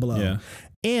serious blow. Yeah.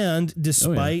 And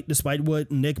despite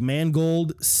what Nick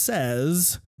Mangold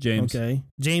says,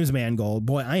 James Mangold,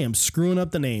 boy, I am screwing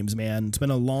up the names, man. It's been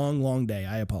a long, long day.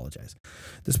 I apologize.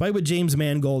 Despite what James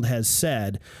Mangold has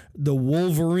said, the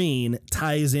Wolverine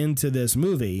ties into this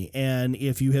movie. And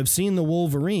if you have seen the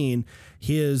Wolverine,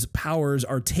 his powers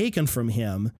are taken from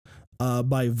him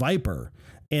by Viper.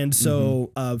 And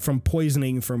so from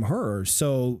poisoning from her.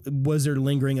 So was there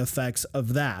lingering effects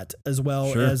of that, as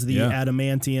well as the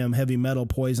adamantium heavy metal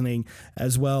poisoning,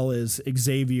 as well as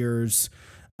Xavier's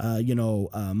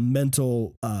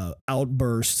mental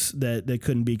outbursts that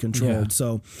couldn't be controlled. Yeah.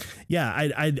 So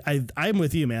I'm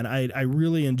with you, man. I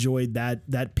really enjoyed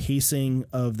that pacing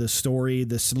of the story,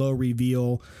 the slow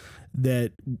reveal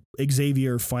that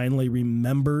Xavier finally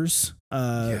remembers,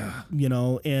 and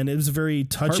it was a very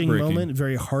touching moment,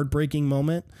 very heartbreaking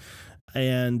moment.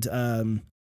 And, and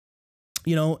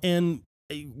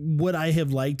would I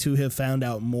have liked to have found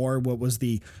out more? What was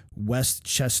the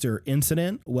Westchester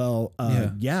incident? Well,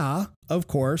 of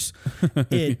course.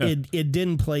 It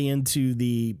didn't play into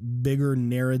the bigger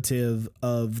narrative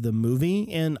of the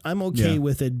movie, and I'm okay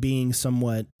with it being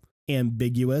somewhat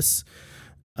ambiguous.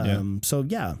 So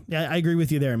I agree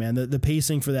with you there, man. The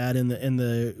pacing for that and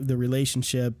the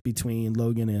relationship between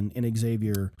Logan and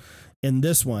Xavier in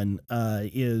this one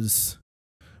was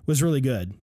really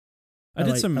good. I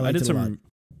did some good,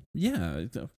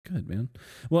 man.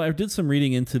 Well, I did some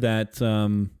reading into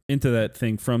that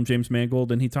thing from James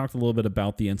Mangold, and he talked a little bit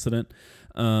about the incident.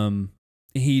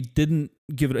 He didn't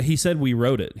give it. He said we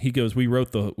wrote it. He goes, we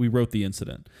wrote the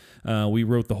incident. We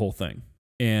wrote the whole thing.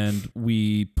 And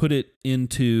we put it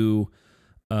into,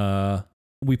 as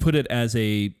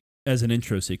an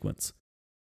intro sequence,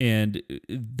 and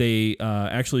they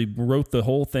actually wrote the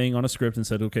whole thing on a script and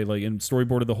said, okay, and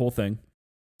storyboarded the whole thing.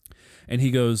 And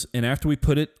he goes, and after we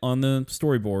put it on the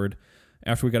storyboard,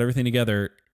 after we got everything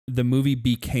together, the movie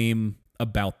became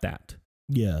about that.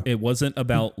 Yeah, it wasn't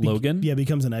about Logan. Yeah, it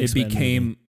becomes an X-Men. It became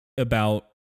movie. About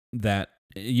that.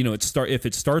 If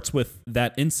it starts with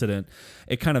that incident,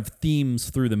 it kind of themes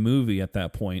through the movie at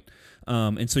that point.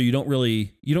 And so you don't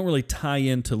really tie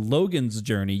into Logan's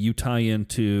journey. You tie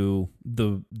into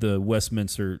the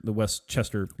Westchester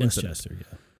incident.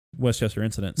 Westchester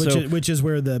incident. Which is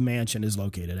where the mansion is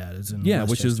located at.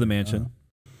 Which is the mansion.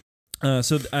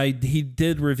 He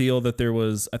did reveal that there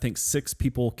was, I think, 6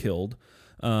 people killed.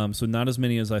 So not as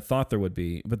many as I thought there would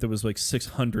be, but there was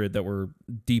 600 that were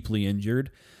deeply injured.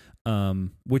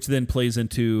 Which then plays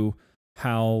into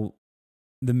how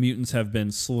the mutants have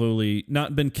been slowly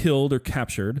not been killed or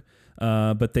captured,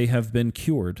 but they have been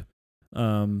cured.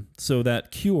 So that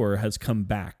cure has come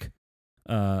back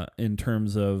in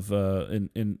terms of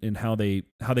in how they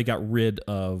got rid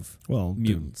of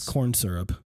mutants. Corn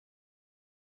syrup.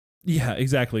 Yeah,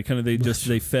 exactly. Kind of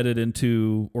they fed it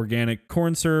into organic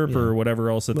corn syrup or whatever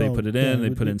else that they put it in.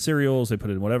 They put in cereals, they put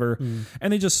in whatever.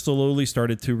 And they just slowly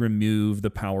started to remove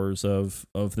the powers of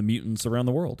the mutants around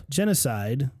the world.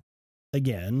 Genocide,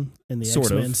 again, in the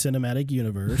X-Men cinematic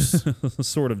universe.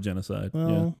 Sort of genocide.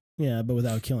 Well, yeah, but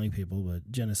without killing people,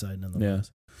 but genocide nonetheless.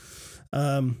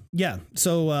 Yeah.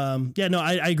 So, no,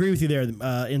 I agree with you there.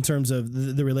 In terms of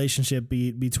the relationship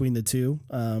between the two,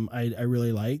 I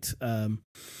really liked,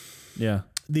 Yeah.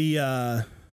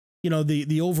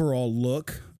 the overall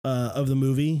look, of the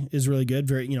movie is really good.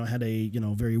 Very, had a,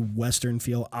 very Western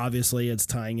feel. Obviously it's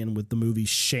tying in with the movie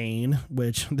Shane,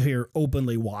 which they're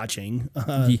openly watching,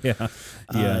 in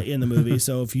the movie.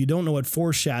 So if you don't know what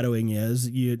foreshadowing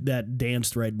is, that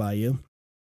danced right by you.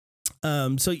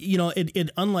 So,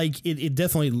 it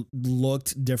definitely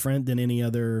looked different than any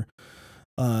other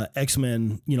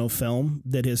X-Men, film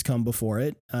that has come before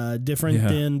it. Different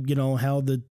than, how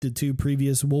the two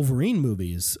previous Wolverine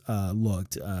movies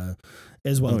looked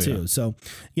as well too. So,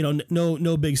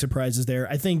 no big surprises there.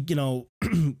 I think, the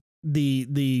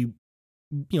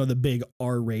big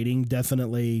R rating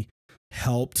definitely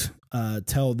helped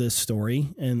tell this story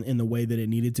in the way that it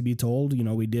needed to be told.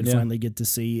 We did finally get to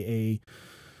see a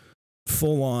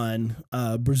full-on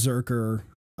berserker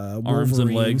arms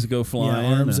and legs go flying.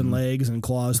 Yeah, arms and legs and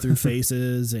claws through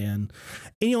faces. And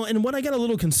what I got a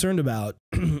little concerned about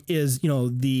is,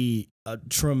 we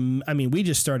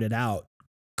just started out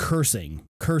cursing.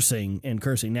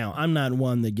 Now, I'm not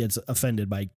one that gets offended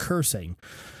by cursing.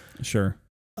 Sure.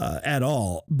 At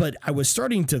all. But I was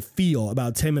starting to feel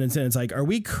about 10 minutes in, it's like, are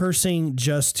we cursing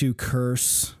just to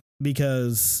curse?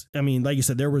 Because, like you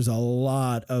said, there was a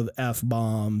lot of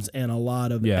F-bombs and a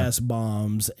lot of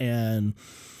S-bombs. And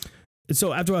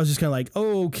so after I was just kind of like,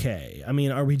 okay,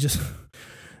 are we just...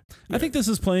 I think this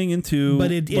is playing into,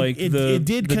 but it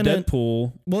did kind of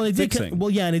Deadpool. Well, it did.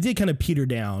 And it did kind of peter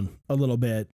down a little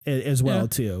bit as well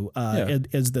too.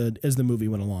 As the movie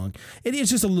went along, it's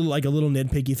just a little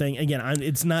nitpicky thing. Again,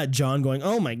 it's not John going,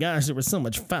 "Oh my gosh, there was so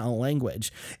much foul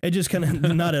language." It just kind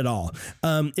of not at all.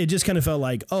 It just kind of felt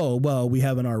like, oh well, we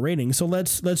have an R rating, so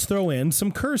let's throw in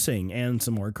some cursing and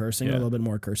some more cursing, a little bit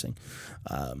more cursing.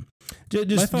 My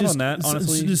thought on that,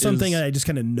 honestly, just something I just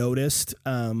kind of noticed.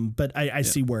 But I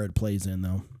see where it plays in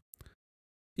though.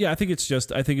 Yeah, I think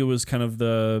it was kind of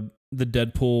the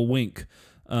Deadpool wink.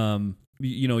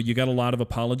 You got a lot of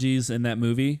apologies in that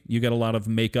movie. You got a lot of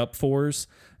make-up fors.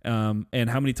 And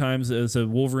how many times has a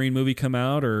Wolverine movie come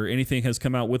out or anything has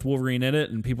come out with Wolverine in it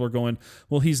and people are going,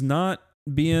 well, he's not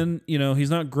being, he's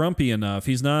not grumpy enough.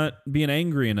 He's not being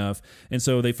angry enough. And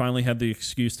so they finally had the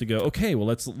excuse to go, okay, well,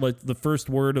 let's the first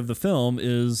word of the film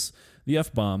is the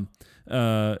F-bomb,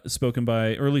 spoken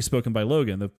by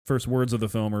Logan. The first words of the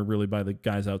film are really by the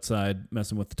guys outside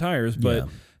messing with the tires. But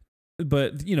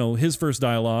his first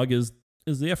dialogue is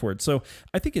the F word. So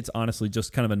I think it's honestly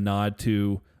just kind of a nod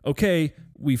to, okay,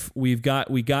 we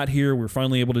got here. We're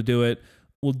finally able to do it.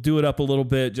 We'll do it up a little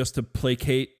bit just to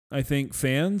placate, I think,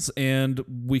 fans, and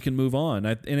we can move on.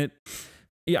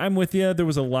 I'm with you. There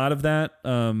was a lot of that.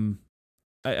 And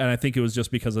I think it was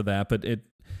just because of that, but it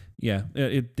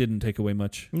didn't take away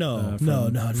much. From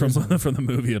the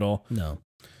movie at all. No.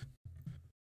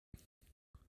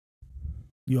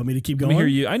 You want me to keep going? Let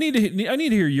me hear you. I need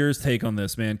to hear yours take on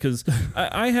this, man, because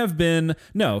I have been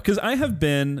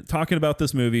talking about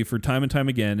this movie for time and time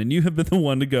again, and you have been the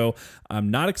one to go, I'm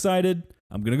not excited.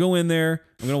 I'm going to go in there.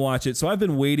 I'm going to watch it. So I've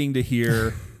been waiting to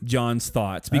hear John's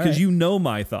thoughts because you know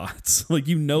my thoughts. Like,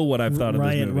 what I've thought of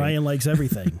this movie. Ryan likes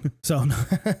everything. So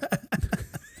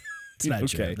it's not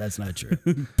true. That's not true.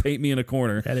 Paint me in a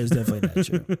corner. That is definitely not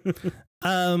true.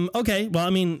 Okay.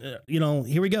 Well,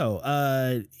 here we go.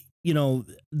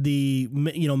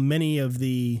 Many of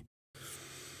the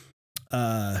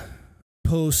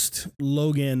post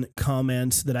Logan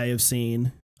comments that I have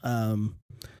seen,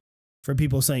 for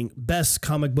people saying best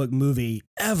comic book movie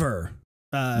ever.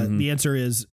 The answer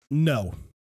is no,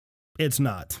 it's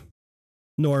not.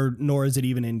 Nor is it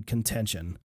even in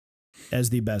contention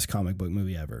as the best comic book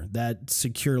movie ever. That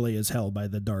securely is held by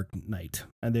The Dark Knight,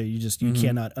 and there you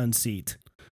cannot unseat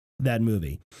that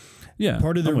movie. Yeah,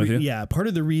 part of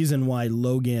the reason why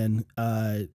Logan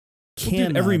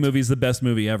every movie is the best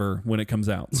movie ever when it comes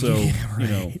out. So I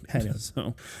know.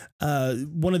 So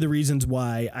one of the reasons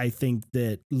why I think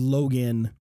that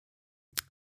Logan,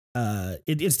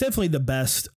 it's definitely the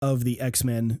best of the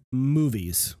X-Men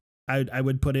movies. I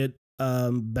would put it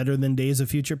better than Days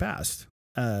of Future Past.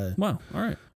 Wow. All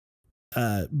right.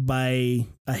 By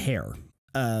a hair.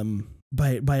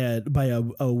 By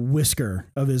a whisker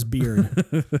of his beard.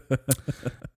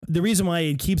 The reason why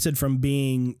it keeps it from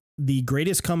being the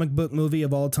greatest comic book movie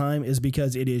of all time is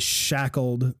because it is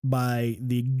shackled by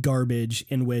the garbage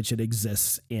in which it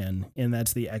exists in, and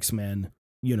that's the X-Men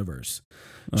universe.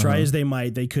 Try as they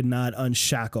might, they could not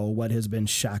unshackle what has been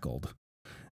shackled.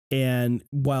 And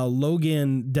while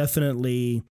Logan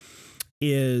definitely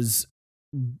is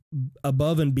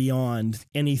above and beyond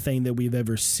anything that we've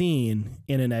ever seen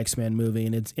in an X-Men movie.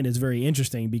 And it's very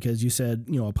interesting because you said,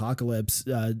 Apocalypse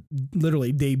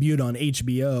literally debuted on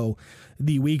HBO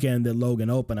the weekend that Logan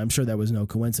opened. I'm sure that was no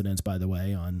coincidence, by the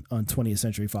way, on 20th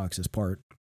Century Fox's part.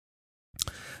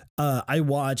 I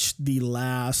watched the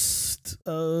last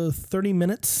 30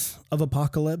 minutes of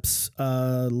Apocalypse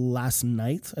last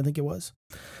night, I think it was.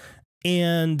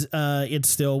 And it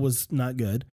still was not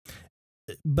good.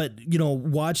 But,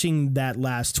 watching that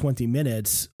last 20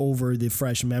 minutes over the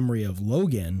fresh memory of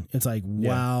Logan, it's like,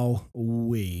 wow,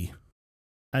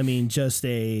 I mean, just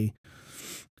a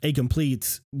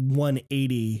complete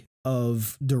 180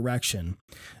 of direction.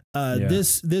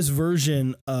 This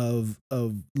version of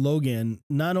Logan,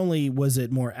 not only was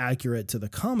it more accurate to the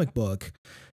comic book,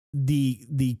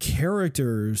 the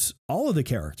characters, all of the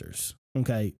characters,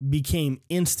 became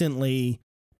instantly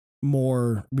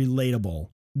more relatable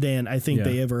than I think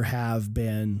they ever have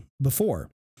been before.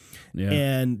 Yeah.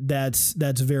 And that's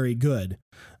very good.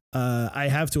 I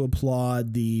have to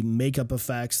applaud the makeup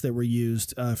effects that were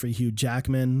used for Hugh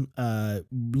Jackman,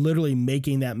 literally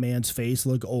making that man's face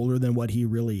look older than what he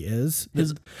really is.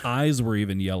 His eyes were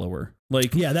even yellower.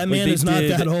 That man is not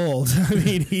that old. I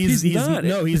mean, he's not.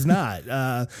 No, he's not.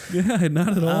 Not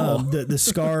at all. The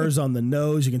scars on the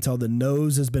nose, you can tell the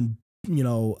nose has been,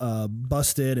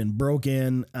 busted and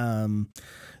broken.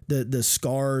 The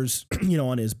scars,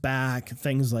 on his back,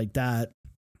 things like that.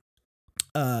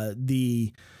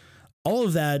 All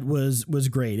of that was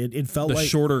great. It felt the like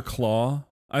shorter claw.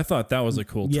 I thought that was a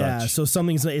cool touch. Yeah, so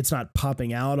it's not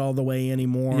popping out all the way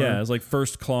anymore. Yeah, it's like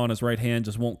first claw in his right hand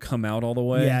just won't come out all the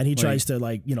way. Yeah, and he tries to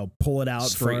pull it out,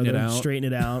 straighten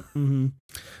it out. Mm-hmm.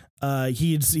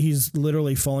 He's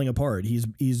literally falling apart.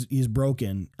 He's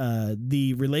broken.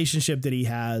 The relationship that he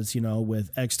has, with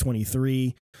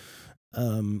X-23.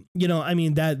 I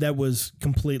mean, that was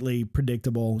completely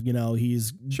predictable.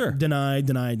 He's deny,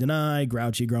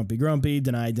 grouchy, grumpy,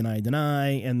 deny.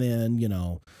 And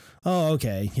then, oh,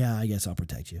 okay. Yeah, I guess I'll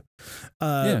protect you.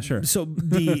 Sure. So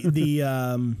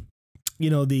the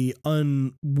the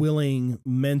unwilling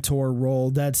mentor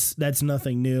role, that's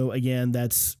nothing new. Again,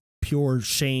 that's pure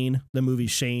Shane, the movie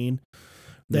Shane.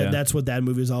 That's what that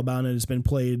movie is all about, and it's been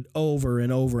played over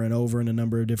and over and over in a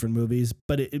number of different movies.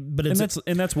 But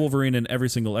that's Wolverine in every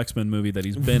single X-Men movie that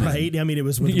he's been right. in. I mean, it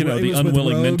was with the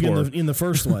unwilling mentor in the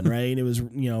first one, right? It was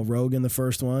Rogue in the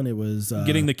first one. It was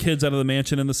getting the kids out of the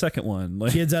mansion in the second one.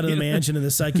 Kids out of the mansion in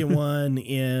the second one.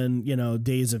 In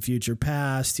Days of Future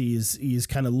Past, he's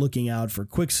kind of looking out for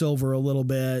Quicksilver a little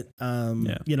bit.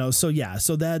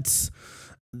 So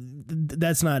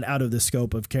that's not out of the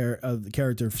scope of the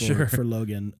character for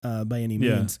Logan by any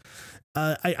means.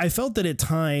 I felt that at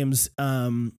times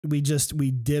we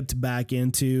dipped back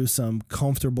into some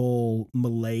comfortable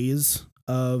malaise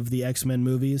of the X-Men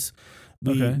movies.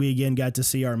 We again got to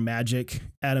see our magic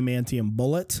adamantium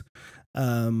bullet,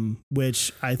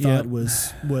 which I thought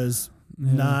was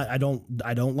not. I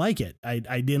don't like it. I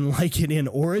didn't like it in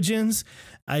Origins.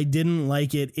 I didn't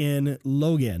like it in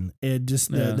Logan. It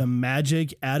just the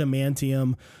magic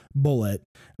adamantium bullet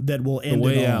that will end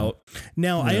it all. Out.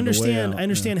 Now I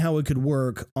understand how it could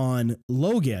work on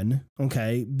Logan,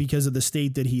 because of the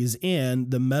state that he's in.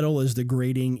 The metal is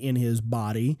degrading in his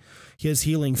body. His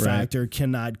healing factor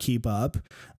cannot keep up.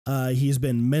 He's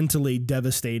been mentally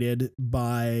devastated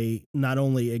by not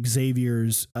only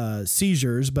Xavier's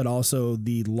seizures, but also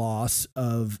the loss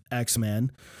of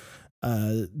X-Men.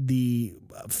 The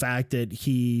fact that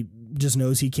he just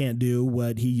knows he can't do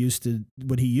what he used to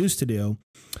do.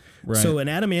 Right. So an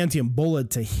adamantium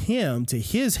bullet to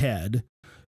his head,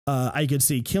 I could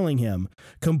see killing him,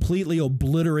 completely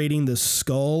obliterating the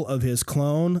skull of his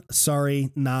clone.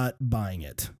 Sorry, not buying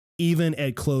it. Even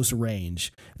at close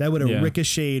range, that would have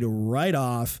ricocheted right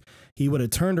off. He would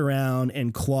have turned around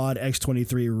and clawed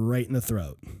X-23 right in the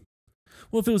throat.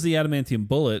 Well, if it was the adamantium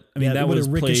bullet, I mean, that was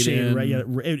played in. Right,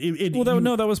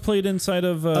 that was played inside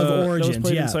of Origins. That was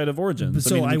played inside of Origins.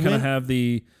 So you kind of have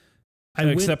the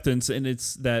acceptance, and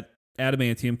it's that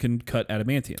adamantium can cut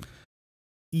adamantium.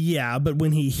 Yeah, but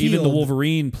when he healed, even the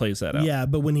Wolverine plays that out. Yeah,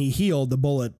 but when he healed, the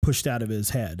bullet pushed out of his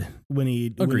head when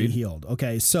he healed.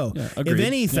 Okay, so if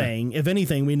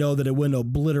anything, we know that it wouldn't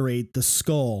obliterate the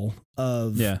skull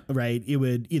of right. It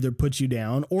would either put you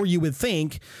down, or you would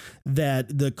think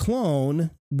that the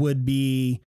clone would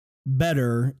be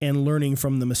better and learning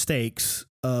from the mistakes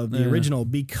of the original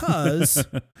because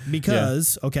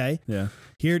here's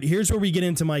where we get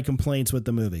into my complaints with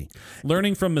the movie.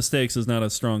 Learning from mistakes is not a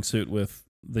strong suit with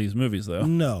these movies, though.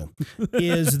 No,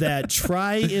 is that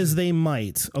try as they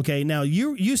might. Okay, now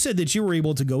you said that you were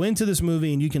able to go into this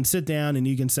movie and you can sit down and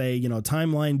you can say,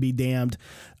 timeline be damned.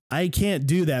 I can't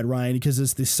do that, Ryan, because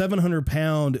it's the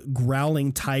 700-pound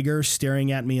growling tiger staring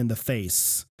at me in the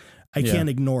face. I can't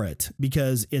ignore it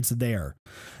because it's there.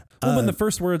 Well, but the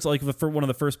first words, like one of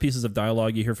the first pieces of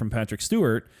dialogue you hear from Patrick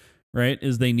Stewart, right,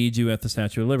 is they need you at the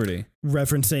Statue of Liberty.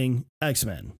 Referencing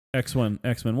X-Men. X-Men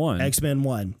 1. X-Men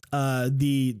 1.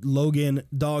 The Logan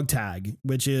dog tag,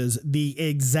 which is the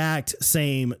exact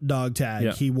same dog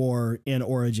tag he wore in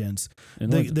Origins.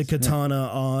 The katana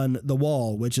on the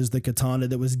wall, which is the katana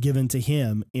that was given to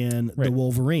him in the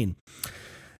Wolverine.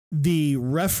 The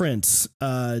reference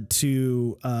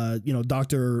to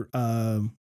Dr.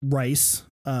 Rice,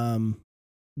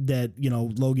 that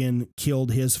Logan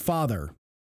killed his father,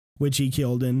 which he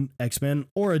killed in X-Men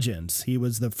Origins. He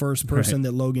was the first person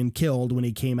that Logan killed when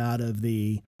he came out of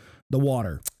the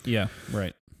water. Yeah,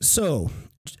 right. So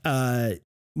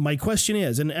my question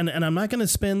is, and I'm not going to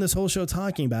spend this whole show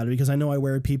talking about it because I know I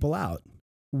wear people out.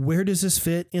 Where does this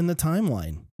fit in the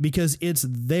timeline? Because it's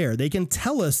there. They can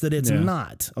tell us that it's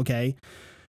not, okay?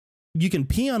 You can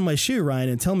pee on my shoe, Ryan,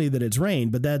 and tell me that it's rain,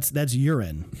 but that's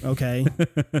urine, okay?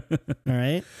 All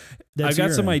right? I've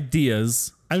got some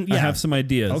ideas. I have some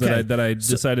ideas that I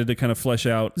decided to kind of flesh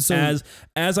out. So,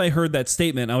 as I heard that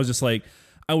statement, I was just like,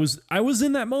 I was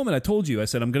in that moment. I told you, I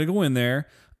said, I'm going to go in there.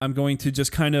 I'm going to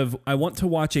just I want to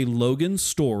watch a Logan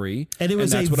story. And it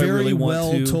was a very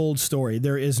well-told story.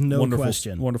 There is no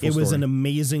question. Wonderful story. It was an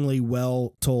amazingly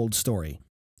well-told story.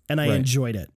 And I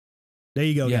enjoyed it. There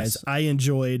you go, guys. I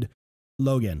enjoyed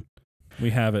Logan.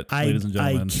 We have it, ladies and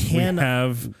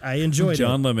gentlemen. I enjoyed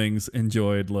John Lemmings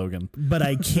enjoyed Logan. But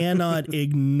I cannot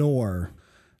ignore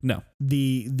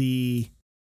the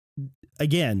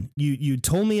again, you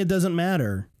told me it doesn't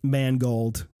matter,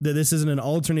 Mangold, that this isn't an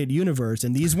alternate universe,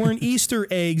 and these weren't Easter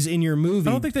eggs in your movie.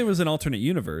 I don't think there was an alternate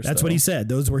universe. That's what he said.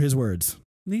 Those were his words.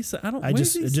 I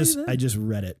just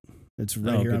read it. It's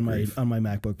right here on my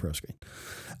MacBook Pro screen.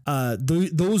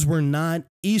 Those were not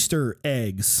Easter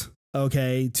eggs.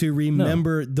 Okay, to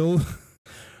remember those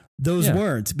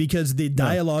weren't, because the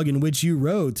dialogue in which you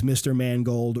wrote, Mr.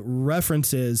 Mangold,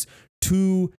 references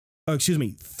 3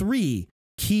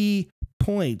 key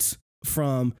points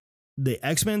from the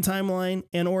X-Men timeline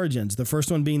and Origins. The first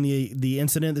one being the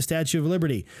incident at the Statue of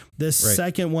Liberty. The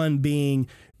second one being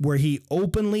where he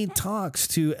openly talks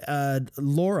to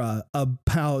Laura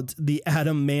about the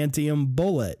adamantium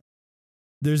bullet.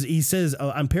 He says,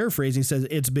 I'm paraphrasing, he says,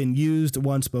 it's been used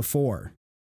once before.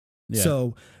 Yeah.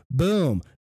 So, boom,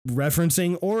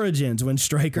 referencing Origins when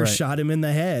Stryker shot him in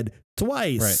the head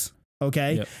twice. Right.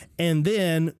 Okay. Yep. And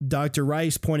then Dr.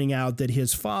 Rice pointing out that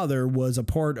his father was a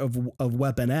part of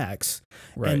Weapon X.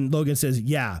 Right. And Logan says,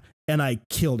 yeah, and I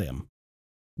killed him,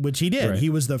 which he did. Right. He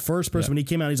was the first person when he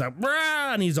came out. He's like,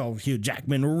 brah, and he's all Hugh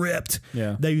Jackman ripped.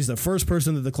 Yeah. That he was the first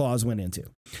person that the claws went into.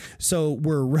 So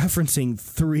we're referencing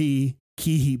 3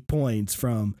 key points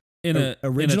from in a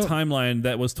timeline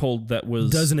that was told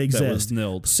doesn't exist. That was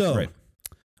nilled. So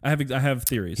I have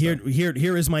theories.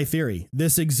 Here is my theory.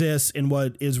 This exists in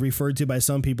what is referred to by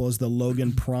some people as the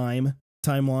Logan Prime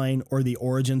timeline or the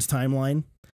Origins timeline.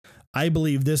 I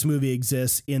believe this movie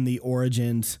exists in the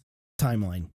Origins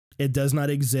timeline. It does not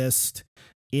exist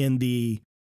in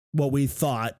what we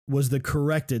thought was the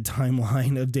corrected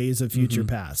timeline of Days of Future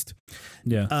Past.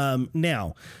 Yeah.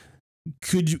 Now,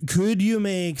 could you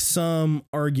make some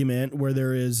argument where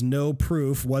there is no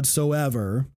proof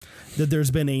whatsoever that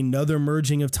there's been another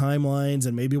merging of timelines,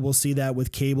 and maybe we'll see that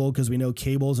with Cable because we know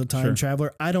Cable's a time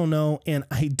traveler? I don't know, and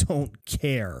I don't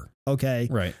care. Okay,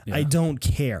 right? Yeah. I don't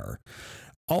care.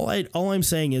 All I'm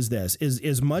saying is this: is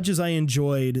as much as I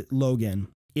enjoyed Logan,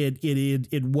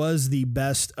 it was the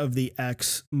best of the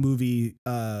X movie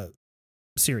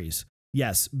series.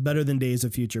 Yes, better than Days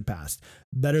of Future Past.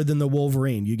 Better than the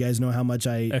Wolverine. You guys know how much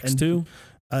I... X2?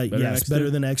 Yes, better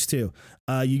than X2.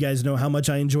 You guys know how much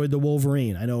I enjoyed the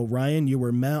Wolverine. I know, Ryan, you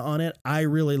were meh on it. I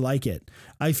really like it.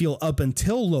 I feel up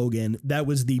until Logan, that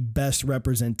was the best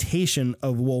representation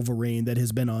of Wolverine that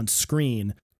has been on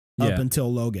screen up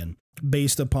until Logan,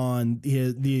 based upon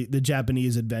the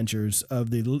Japanese adventures of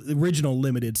the original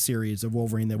limited series of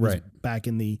Wolverine that was back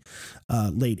in the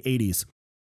late 80s.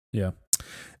 Yeah.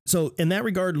 So in that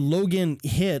regard, Logan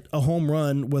hit a home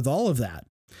run with all of that.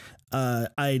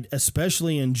 I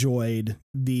especially enjoyed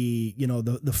the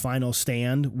final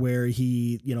stand where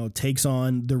he, takes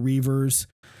on the Reavers.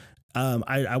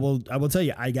 I will tell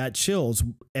you, I got chills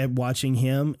at watching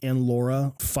him and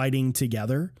Laura fighting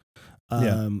together.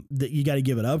 That you got to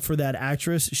give it up for that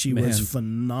actress. She was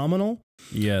phenomenal.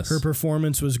 Yes, her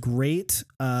performance was great.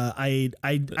 I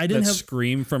didn't have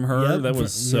scream from her. That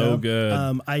was so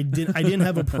good. I didn't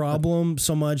have a problem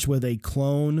so much with a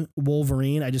clone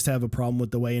Wolverine. I just have a problem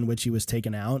with the way in which he was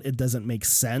taken out. It doesn't make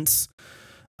sense.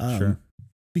 Sure.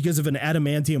 Because of an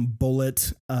adamantium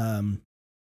bullet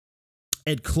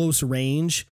at close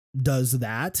range does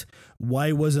that.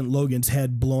 Why wasn't Logan's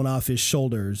head blown off his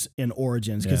shoulders in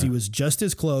Origins? Because he was just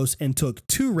as close and took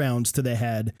 2 rounds to the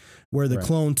head, where the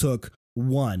clone took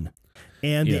 1.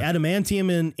 And the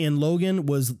adamantium in Logan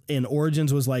was in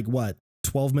Origins was like what,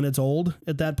 12 minutes old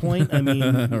at that point. I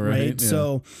mean, right? Yeah.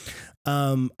 So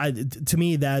to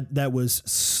me that was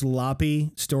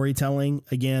sloppy storytelling.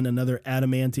 Again, another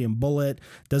adamantium bullet.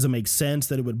 Doesn't make sense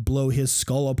that it would blow his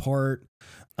skull apart.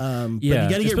 But you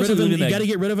got to get rid of him. You got to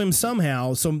get rid of him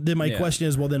somehow. So then my question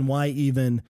is, well, then why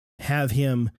even have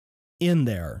him in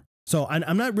there? So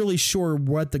I'm not really sure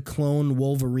what the clone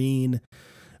Wolverine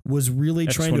was really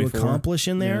trying to accomplish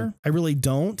in there. I really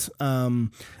don't.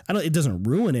 It doesn't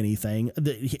ruin anything.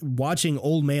 Watching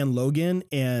old man Logan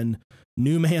and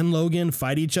new man Logan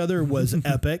fight each other was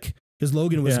epic, because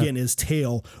Logan was getting his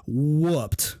tail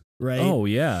whooped. Right. Oh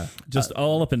yeah, just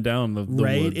all up and down the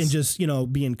right, woods. And just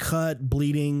being cut,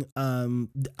 bleeding.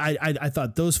 I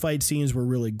thought those fight scenes were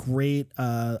really great.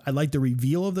 I like the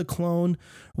reveal of the clone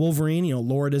Wolverine.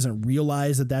 Laura doesn't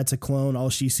realize that that's a clone.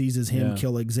 All she sees is him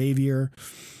kill Xavier.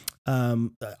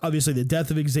 Obviously the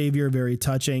death of Xavier, very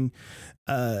touching.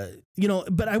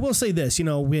 But I will say this.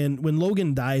 When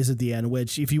Logan dies at the end,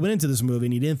 which if you went into this movie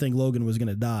and you didn't think Logan was going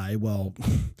to die, well.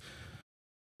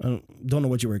 I don't know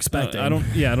what you were expecting. I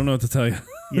don't know what to tell you.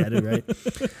 Yeah, dude, right.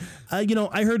 I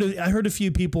heard a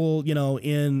few people,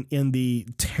 in the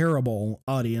terrible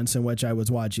audience in which I was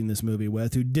watching this movie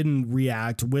with, who didn't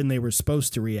react when they were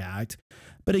supposed to react,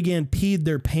 but again, peed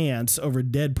their pants over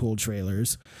Deadpool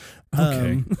trailers.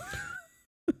 Okay.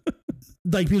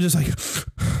 Like people just like,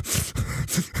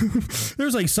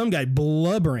 there's like some guy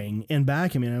blubbering in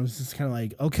back of me, and I was just kind of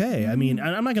like, okay. I mean,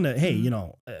 I'm not gonna. Hey,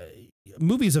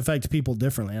 movies affect people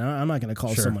differently. I'm not going to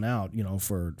call someone out,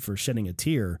 for shedding a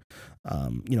tear,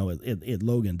 at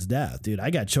Logan's death, dude.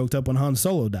 I got choked up when Han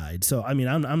Solo died. So, I mean,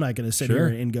 I'm not going to sit here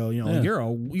and go,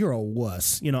 you're a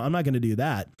wuss. I'm not going to do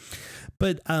that.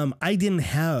 But I didn't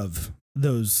have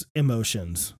those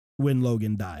emotions when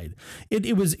Logan died.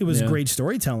 It was great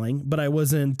storytelling, but I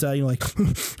wasn't that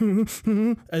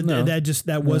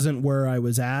wasn't where I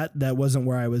was at. That wasn't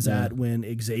where I was at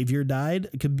when Xavier died,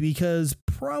 because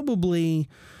probably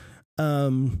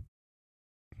for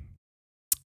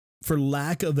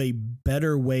lack of a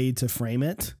better way to frame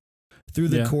it, through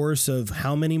the course of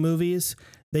how many movies,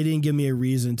 they didn't give me a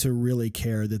reason to really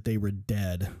care that they were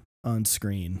dead on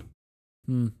screen.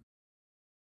 Han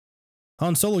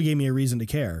Solo gave me a reason to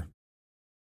care.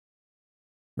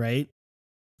 Right?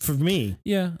 For me.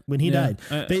 Yeah. When he died.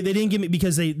 They didn't give me,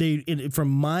 because they from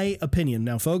my opinion,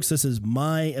 now folks, this is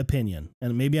my opinion,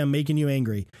 and maybe I'm making you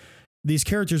angry. These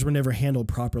characters were never handled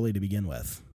properly to begin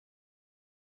with.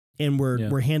 And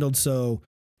were handled so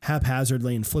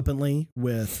haphazardly and flippantly,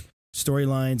 with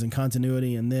storylines and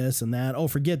continuity and this and that. Oh,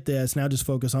 forget this. Now just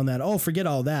focus on that. Oh, forget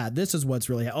all that. This is what's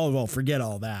really, forget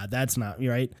all that. That's not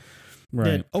right.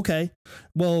 Right. Okay.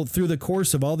 Well, through the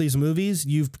course of all these movies,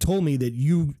 you've told me that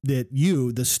you,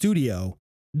 the studio,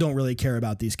 don't really care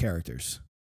about these characters.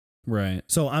 Right.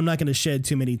 So I'm not going to shed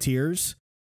too many tears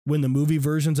when the movie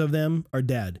versions of them are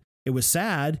dead. It was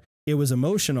sad. It was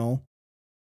emotional.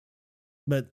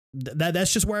 But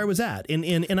that's just where I was at.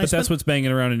 And that's what's banging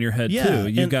around in your head too.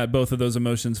 You've got both of those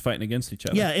emotions fighting against each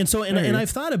other. Yeah. And so, and I've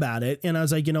thought about it, and I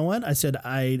was like, you know what? I said,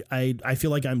 I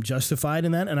feel like I'm justified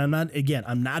in that. And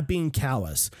I'm not being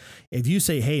callous. If you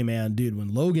say, hey man, dude,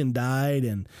 when Logan died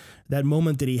and that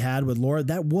moment that he had with Laura,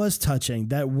 that was touching.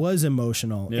 That was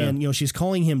emotional. Yeah. And, she's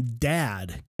calling him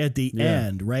dad at the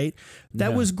end, right?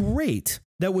 That was great.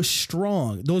 That was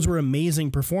strong. Those were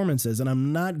amazing performances. And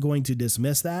I'm not going to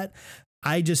dismiss that.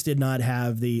 I just did not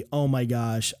have the, oh my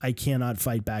gosh, I cannot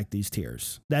fight back these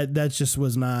tears. That just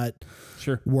was not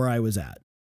where I was at.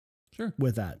 Sure.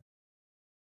 With that.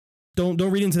 Don't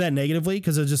read into that negatively,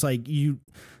 because it's just like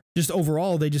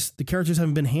overall, the characters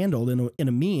haven't been handled in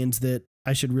a means that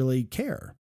I should really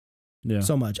care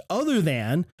so much. Other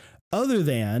than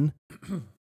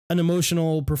an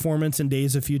emotional performance in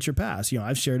Days of Future Past.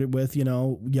 I've shared it with,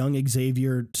 young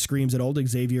Xavier screams at old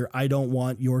Xavier, I don't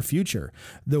want your future.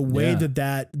 The way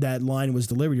that line was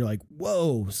delivered, you're like,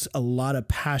 whoa, a lot of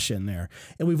passion there.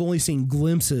 And we've only seen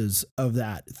glimpses of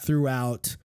that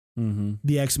throughout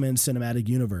the X-Men cinematic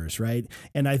universe, right?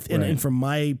 And from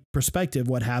my perspective,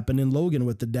 what happened in Logan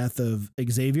with the death of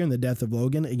Xavier and the death of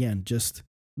Logan, again, just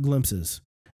glimpses,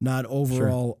 not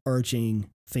overall arching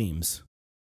themes.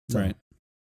 So, right.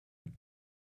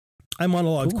 I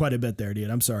monologued quite a bit there, dude.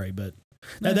 I'm sorry, but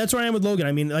that's where I am with Logan.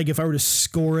 I mean, like if I were to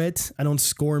score it, I don't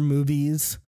score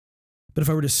movies, but if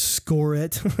I were to score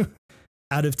it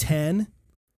out of 10,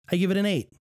 I give it an 8.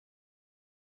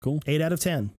 Cool. 8 out of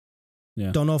 10.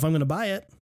 Yeah. Don't know if I'm going to buy it.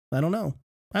 I don't know.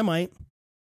 I might,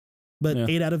 but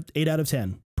 8 out of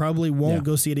 10. Probably won't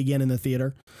go see it again in the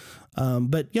theater.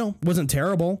 But wasn't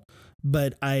terrible.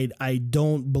 But I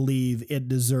don't believe it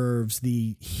deserves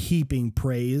the heaping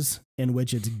praise in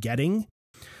which it's getting.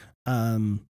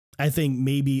 I think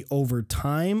maybe over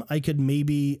time I could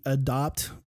maybe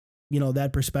adopt,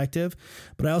 that perspective.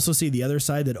 But I also see the other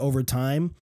side that over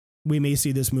time we may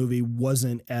see this movie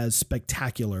wasn't as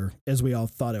spectacular as we all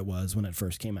thought it was when it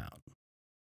first came out.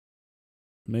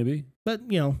 Maybe. But,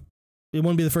 it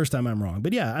wouldn't be the first time I'm wrong.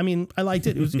 But yeah, I mean, I liked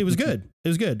it. It was good. It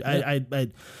was good. Yeah. I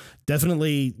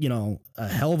definitely, a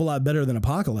hell of a lot better than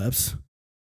Apocalypse.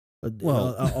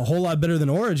 Well, a whole lot better than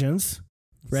Origins.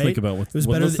 Right?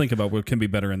 Let's think about what can be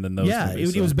better than those. Yeah,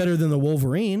 movies, it was better than the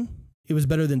Wolverine. It was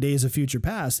better than Days of Future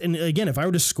Past. And again, if I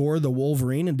were to score the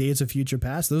Wolverine and Days of Future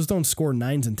Past, those don't score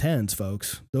 9s and 10s,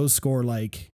 folks. Those score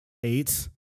like 8s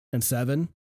and 7.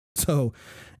 So,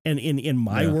 and in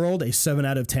my world, a 7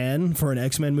 out of 10 for an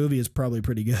X-Men movie is probably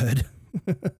pretty good.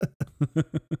 All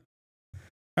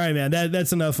right, man.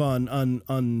 That's enough on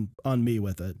me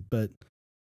with it. But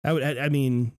I'm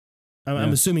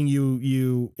assuming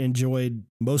you enjoyed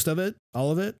most of it,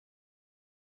 all of it.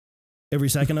 Every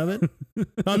second of it. No,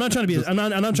 I'm not trying to be. I'm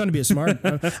not trying to be a smart.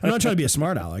 I'm not trying to be a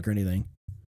smart aleck or anything.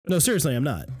 No, seriously, I'm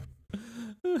not.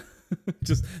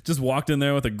 just walked in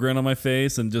there with a grin on my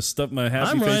face and just stuffed my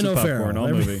happy face Rhino with popcorn all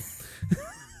movie.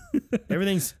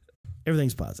 Everything's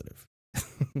positive.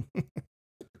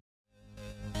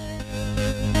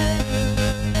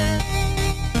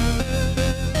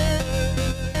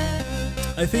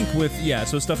 I think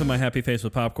so stuffing my happy face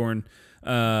with popcorn.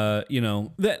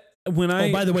 That.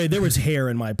 By the way, there was hair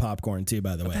in my popcorn too,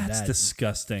 by the way. That's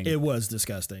disgusting. It was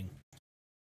disgusting.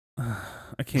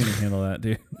 I can't even handle that,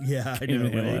 dude. Yeah, I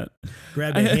know, right?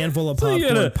 Grabbed a handful of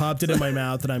popcorn, popped it in my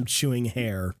mouth, and I'm chewing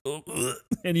hair.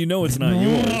 And it's not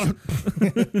yours.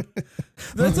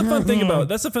 That's a fun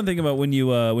thing about when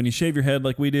you shave your head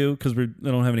like we do, because we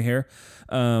don't have any hair.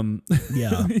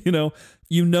 Yeah.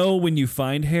 When you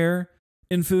find hair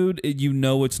in food,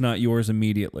 it's not yours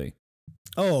immediately.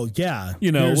 Oh yeah,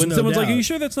 when someone's like, "Are you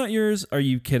sure that's not yours?" Are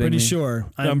you kidding me? Pretty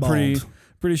sure. I'm bald.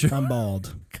 Pretty sure I'm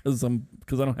bald because I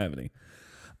don't have any.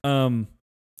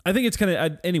 I think it's kind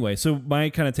of anyway. So my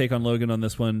kind of take on Logan on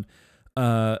this one,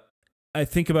 I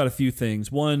think about a few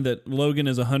things. One, that Logan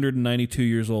is 192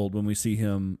 years old when we see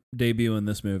him debut in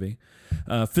this movie.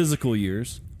 Physical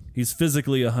years, he's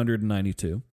physically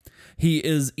 192. He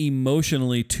is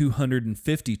emotionally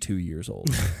 252 years old.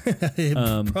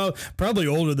 Probably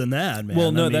older than that, man.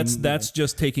 Well, no, that's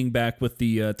just taking back with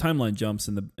the timeline jumps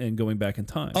and going back in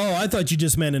time. Oh, I thought you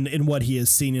just meant in what he has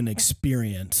seen and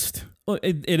experienced. Well,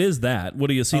 it is that. What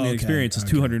he has seen and experienced is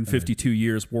 252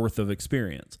 years worth of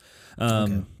experience.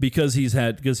 Because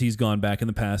he's gone back in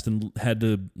the past and had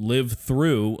to live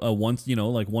through one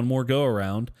more go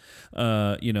around,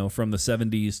 from the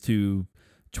 70s to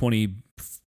 2020,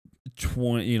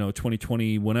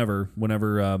 whenever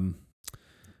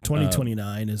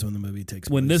 2029 is when the movie takes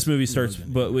place. When this movie starts,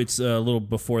 but it's a little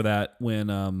before that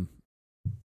when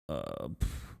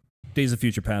Days of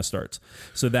Future Past starts.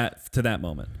 So that to that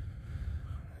moment.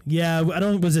 Yeah,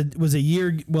 was a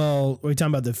year. Well, are we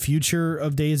talking about the future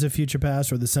of Days of Future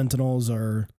Past, or the Sentinels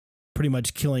are pretty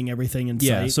much killing everything in sight?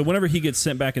 Yeah, so whenever he gets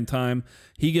sent back in time,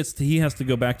 he has to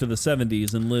go back to the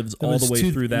 70s and lives all the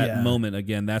way through that moment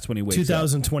again. That's when he wakes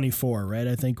 2024, right?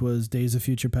 I think was Days of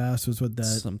Future Past was what that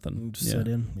something set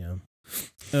in.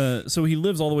 Yeah. So he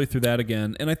lives all the way through that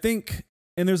again, and I think,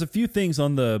 and there's a few things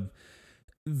on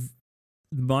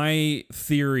my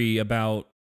theory about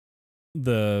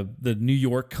the New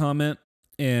York comment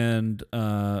and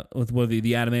with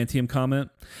the adamantium comment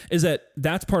is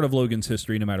that's part of Logan's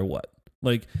history no matter what.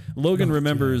 Like Logan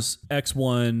remembers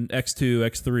X1,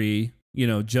 X2,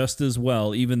 X3, just as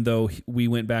well, even though we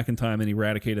went back in time and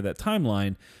eradicated that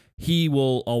timeline. He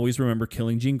will always remember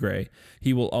killing Jean Grey.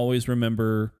 He will always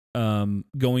remember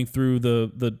going through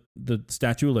the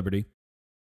Statue of Liberty.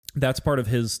 That's part of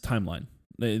his timeline,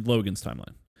 Logan's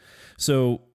timeline.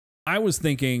 So I was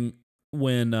thinking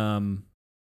when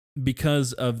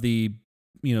because of the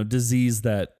disease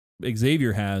that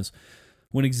Xavier has,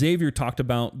 when Xavier talked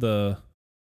about the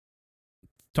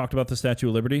talked about the Statue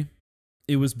of Liberty,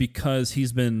 it was because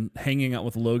he's been hanging out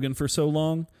with Logan for so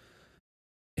long.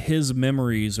 His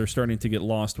memories are starting to get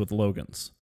lost with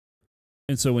Logan's.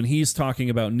 And so when he's talking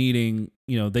about needing,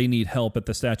 they need help at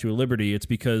the Statue of Liberty, it's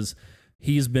because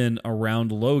he's been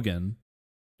around Logan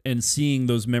and seeing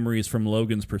those memories from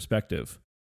Logan's perspective.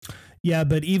 Yeah,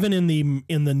 but even in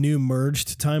the new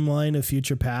merged timeline of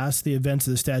Future Past, the events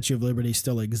of the Statue of Liberty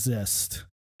still exist.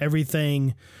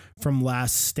 Everything from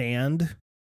Last Stand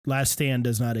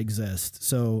does not exist.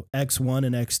 So X1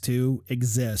 and X2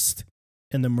 exist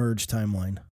in the merged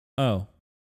timeline. Oh.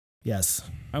 Yes.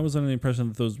 I was under the impression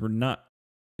that those were not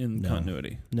in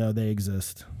continuity. No, they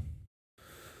exist.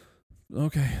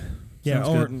 Okay.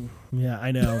 Yeah, yeah,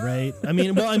 I know, right?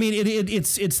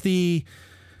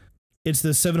 It's the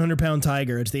 700-pound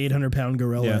tiger. It's the 800-pound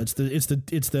gorilla. Yeah. It's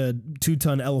the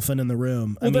 2-ton elephant in the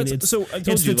room. Well, it's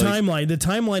the timeline. The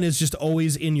timeline is just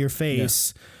always in your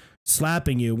face,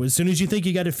 slapping you. As soon as you think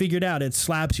you got it figured out, it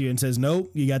slaps you and says,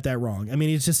 "Nope, you got that wrong." I mean,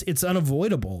 it's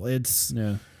unavoidable. It's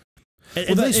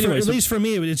At least for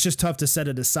me, it's just tough to set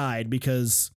it aside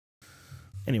because.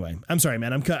 Anyway, I'm sorry,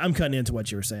 man. I'm cutting into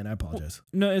what you were saying. I apologize.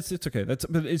 No, it's okay.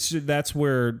 That's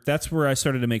where I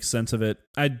started to make sense of it.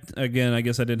 I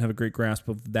guess I didn't have a great grasp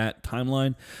of that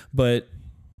timeline, but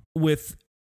with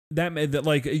that,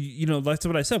 that's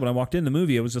what I said when I walked in the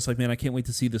movie. I was just like, man, I can't wait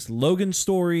to see this Logan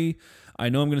story. I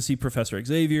know I'm going to see Professor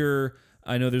Xavier.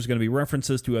 I know there's going to be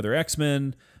references to other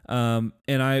X-Men, and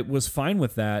I was fine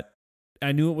with that.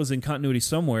 I knew it was in continuity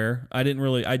somewhere. I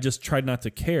just tried not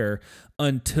to care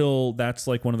until that's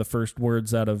like one of the first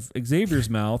words out of Xavier's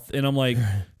mouth. And I'm like,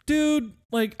 dude,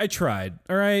 like I tried.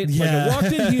 All right. Yeah. Like I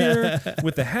walked in here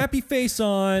with a happy face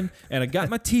on and I got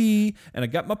my tea and I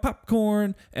got my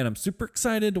popcorn and I'm super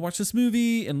excited to watch this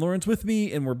movie and Lauren's with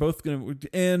me and we're both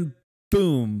and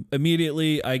boom,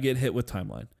 immediately I get hit with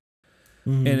timeline.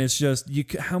 Mm-hmm. And it's just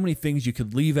how many things you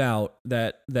could leave out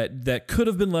that could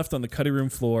have been left on the cutting room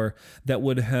floor that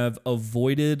would have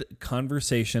avoided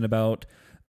conversation about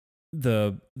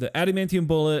the adamantium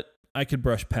bullet. I could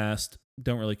brush past,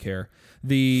 don't really care.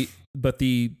 But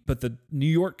the New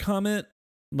York comment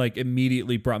like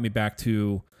immediately brought me back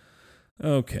to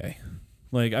okay,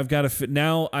 like I've got to fit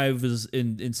now. I was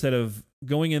instead of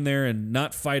going in there and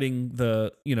not fighting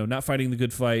the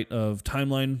good fight of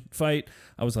timeline fight,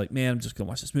 I was like, man, I'm just gonna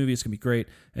watch this movie. It's gonna be great,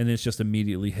 and it's just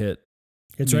immediately hit.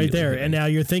 It's right there, and now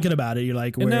you're thinking about it. You're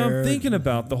like, and now I'm thinking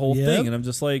about the whole thing, and I'm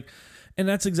just like, and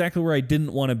that's exactly where I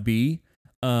didn't want to be,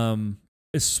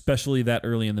 especially that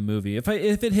early in the movie. If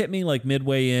it hit me like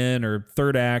midway in or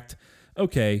third act,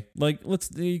 okay, like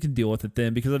you can deal with it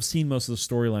then because I've seen most of the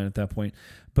storyline at that point.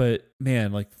 But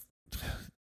man, like,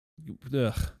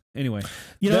 ugh. Anyway,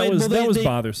 that was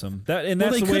bothersome. That's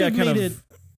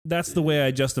the way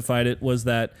I justified it was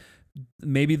that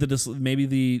maybe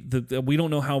we don't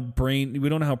know how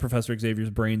Professor Xavier's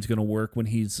brain's going to work when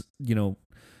he's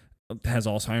has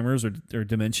Alzheimer's or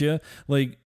dementia.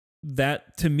 Like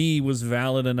that to me was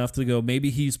valid enough to go. Maybe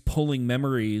he's pulling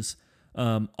memories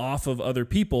off of other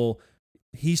people.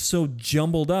 He's so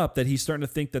jumbled up that he's starting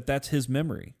to think that that's his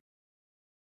memory.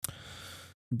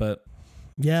 But.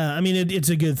 Yeah, I mean, it's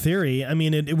a good theory. I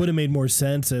mean, it would have made more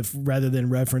sense if rather than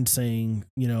referencing,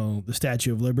 the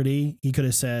Statue of Liberty, he could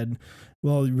have said,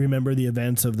 well, remember the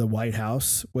events of the White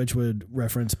House, which would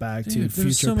reference back to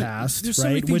Future Past,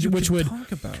 right?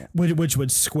 Which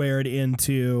would square it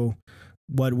into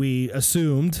what we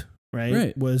assumed,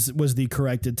 right? Was the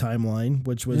corrected timeline,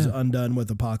 which was undone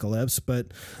with Apocalypse. But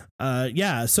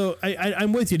so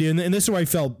I'm with you, dude. And this is where I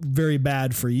felt very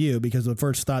bad for you because the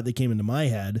first thought that came into my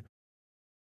head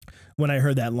when I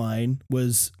heard that line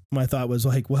my thought was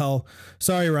like, well,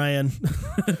 sorry, Ryan.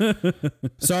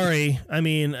 Sorry. I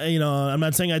mean, I'm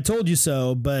not saying I told you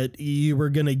so, but you were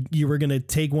going to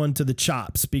take one to the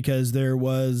chops because there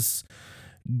was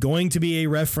going to be a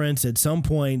reference at some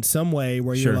point, some way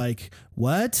where you're like,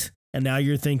 what? And now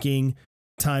you're thinking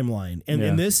timeline.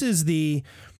 And this is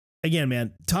again,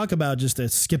 man, talk about just a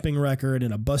skipping record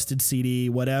and a busted CD,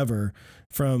 whatever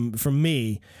from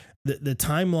me. The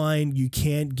timeline, you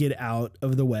can't get out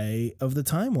of the way of the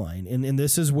timeline. And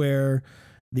this is where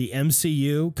the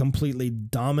MCU completely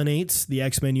dominates the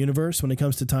X-Men universe when it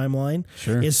comes to timeline.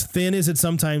 Sure. As thin as it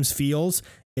sometimes feels,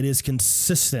 it is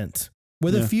consistent.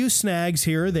 With a few snags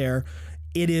here or there,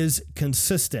 it is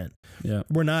consistent. Yeah.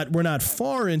 We're not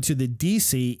far into the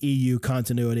DC EU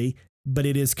continuity, but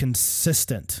it is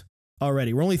consistent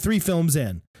already. We're only 3 films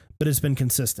in, but it's been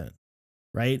consistent.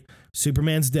 Right?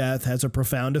 Superman's death has a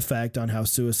profound effect on how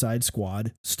Suicide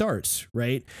Squad starts,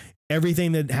 right?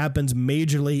 Everything that happens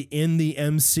majorly in the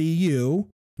MCU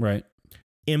right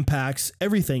impacts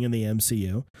everything in the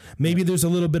MCU. Maybe there's a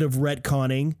little bit of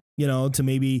retconning, to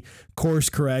maybe course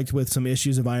correct with some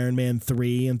issues of Iron Man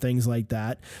 3 and things like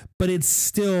that. But it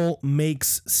still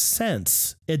makes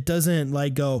sense. It doesn't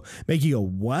make you go,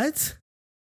 what?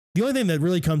 The only thing that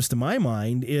really comes to my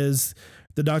mind is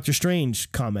the Doctor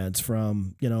Strange comments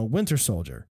from, Winter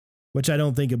Soldier, which I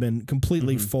don't think have been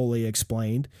completely fully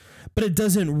explained, but it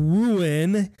doesn't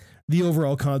ruin the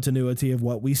overall continuity of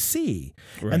what we see.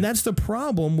 Right. And that's the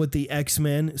problem with the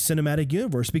X-Men cinematic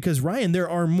universe, because Ryan, there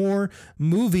are more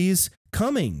movies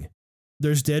coming.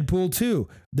 There's Deadpool 2,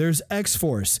 there's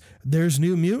X-Force, there's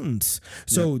New Mutants.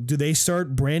 So do they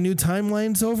start brand new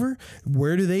timelines over?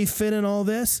 Where do they fit in all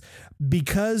this?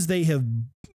 Because they have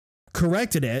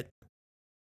corrected it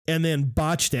and then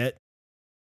botched it.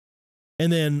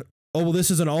 And then, this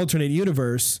is an alternate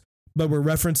universe, but we're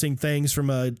referencing things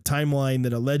from a timeline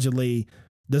that allegedly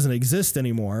doesn't exist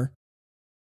anymore.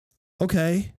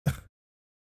 Okay.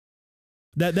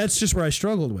 That's just where I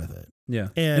struggled with it. Yeah.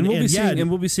 And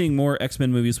we'll be seeing more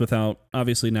X-Men movies without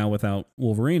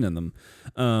Wolverine in them.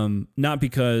 Not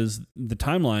because the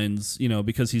timelines,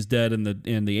 because he's dead in the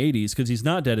 80s, because he's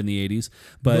not dead in the 80s,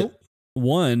 but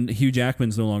one, Hugh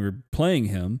Jackman's no longer playing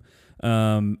him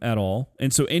at all.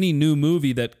 And so any new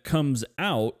movie that comes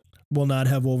out will not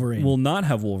have Wolverine. Will not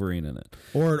have Wolverine in it.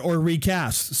 Or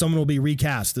recast. Someone will be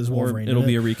recast as Wolverine. Or it'll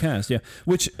be a recast, yeah.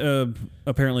 Which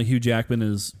apparently Hugh Jackman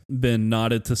has been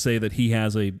nodded to say that he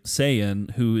has a say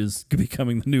in who is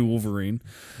becoming the new Wolverine.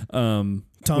 Tom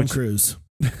Cruise.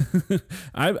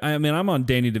 I mean, I'm on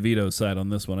Danny DeVito's side on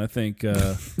this one. I think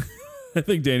I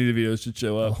think Danny DeVito should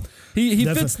show up. He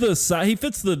fits the size. He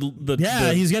fits the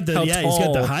he's got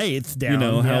the height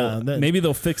down. Maybe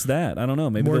they'll fix that. I don't know.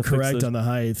 Maybe more they'll correct fix on the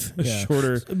height. Yeah.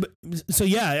 Shorter. So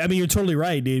I mean, you're totally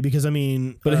right, dude. Because I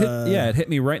mean, but it hit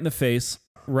me right in the face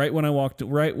right when I walked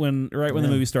right when the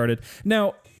movie started.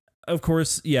 Now, of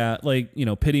course,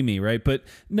 pity me, right? But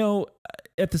no,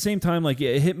 at the same time, it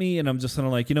hit me, and I'm just kind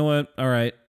of like, you know what? All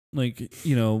right,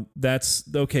 that's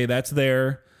okay. That's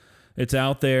there. It's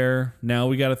out there. Now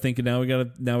we got to think. Now we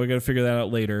got to figure that out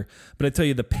later. But I tell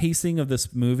you, the pacing of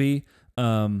this movie,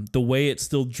 the way it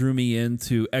still drew me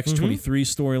into X-23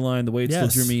 storyline, the way it still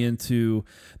drew me into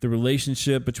the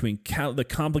relationship between the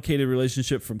complicated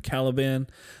relationship from Caliban,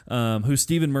 who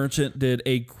Stephen Merchant did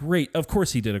a great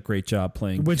job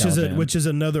playing. Which Caliban. which is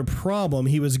another problem.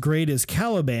 He was great as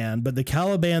Caliban, but the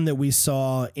Caliban that we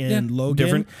saw in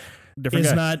Logan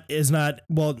is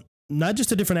not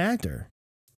just a different actor.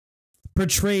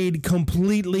 Portrayed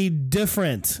completely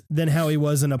different than how he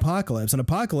was in Apocalypse. In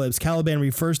Apocalypse, Caliban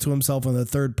refers to himself in the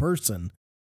third person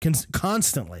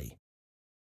constantly.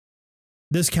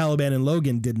 This Caliban in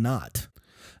Logan did not.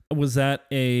 Was that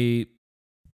I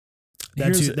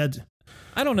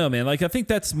don't know, man. I think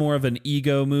that's more of an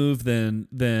ego move than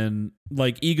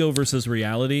ego versus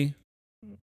reality.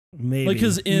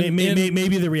 Maybe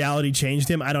maybe the reality changed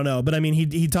him. I don't know, but I mean,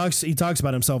 he talks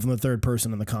about himself in the third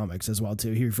person in the comics as well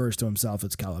too. He refers to himself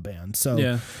as Caliban.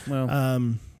 So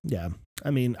I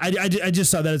mean, I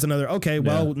just saw that as another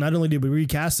not only did we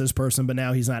recast this person, but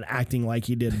now he's not acting like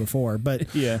he did before. But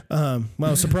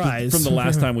surprise from the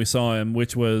last time we saw him,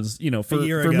 which was for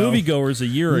moviegoers a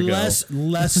year ago,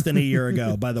 less than a year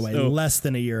ago. By the way, less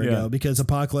than a year ago, because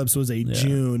Apocalypse was a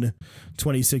June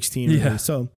 2016 movie.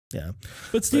 So. Yeah,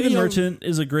 but Stephen Merchant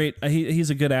is a great. He's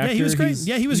a good actor. Yeah, he was great.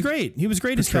 He was great. He was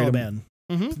great as Caliban.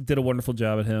 Did a wonderful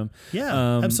job at him.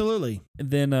 Yeah, absolutely.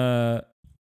 Then I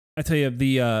tell you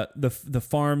the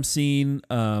farm scene.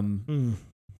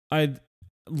 I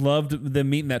loved them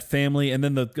meeting that family, and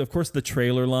then of course the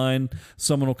trailer line.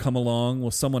 Someone will come along.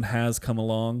 Well, someone has come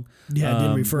along. Yeah, it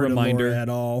didn't refer to Laura at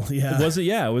all. Yeah, was it?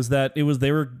 Yeah, it was that. It was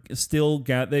they were still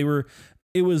they were.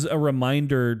 It was a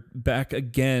reminder back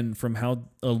again from how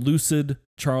a lucid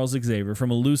Charles Xavier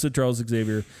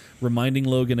reminding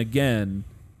Logan again,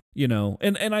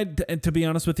 and to be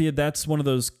honest with you, that's one of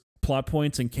those plot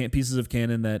points and pieces of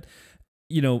canon that,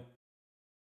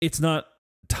 it's not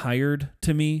tired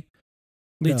to me.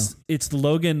 No. It's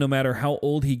Logan, no matter how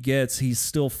old he gets, he's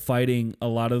still fighting a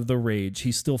lot of the rage.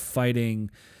 He's still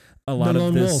fighting a lot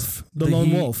of this. The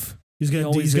lone wolf. He's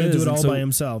going to do it all by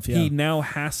himself. Yeah. He now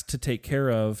has to take care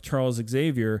of Charles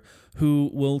Xavier, who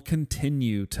will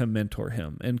continue to mentor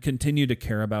him and continue to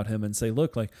care about him and say,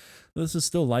 look, this is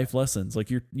still life lessons.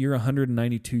 You're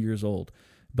 192 years old,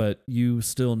 but you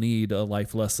still need a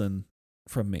life lesson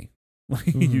from me.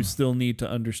 You still need to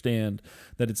understand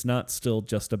that it's not still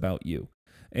just about you.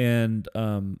 And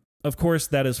of course,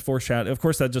 that is foreshadowed. Of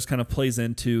course, that just kind of plays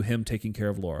into him taking care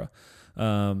of Laura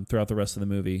throughout the rest of the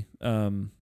movie.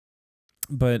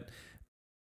 But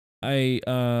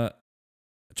I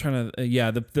trying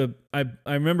to I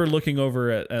remember looking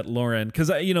over at Lauren because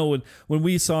when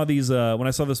we saw these when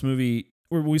I saw this movie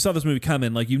when we saw this movie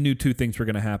coming, like you knew two things were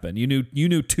going to happen. You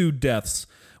knew two deaths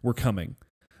were coming.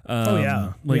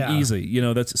 Easy.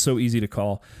 That's so easy to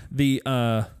call. The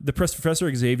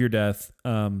Professor Xavier death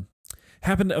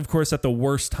happened, of course, at the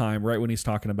worst time, right when he's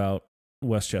talking about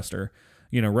Westchester.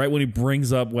 Right when he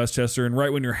brings up Westchester and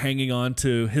right when you're hanging on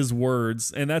to his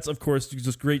words. And that's, of course,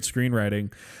 just great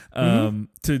screenwriting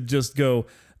to just go,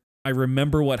 I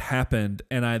remember what happened.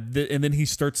 And and then he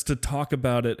starts to talk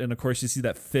about it. And, of course, you see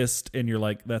that fist and you're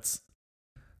like, that's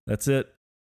it.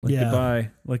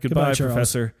 Goodbye. Goodbye,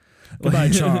 Professor. Goodbye,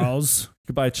 Charles.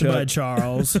 Goodbye, Chuck. Goodbye,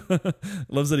 Charles.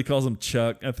 Loves that he calls him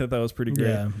Chuck. I thought that was pretty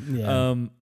great. Yeah.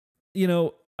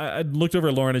 I looked over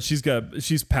at Lauren and she's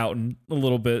pouting a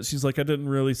little bit. She's like, I didn't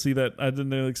really see that. I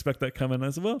didn't really expect that coming. I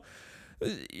said, well,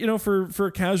 for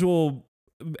a casual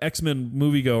X-Men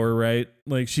moviegoer, right?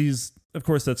 Like of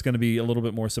course, that's going to be a little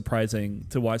bit more surprising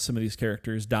to watch some of these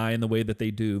characters die in the way that they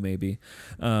do, maybe.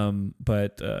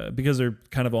 But because they're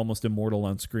kind of almost immortal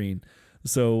on screen.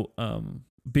 So,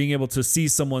 being able to see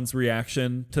someone's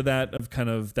reaction to that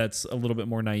that's a little bit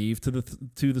more naive to the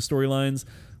storylines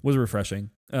was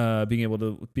refreshing. Being able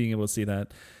to see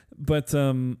that, but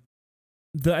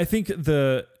I think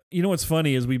what's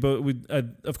funny is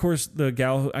of course the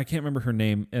gal who, I can't remember her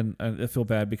name and I feel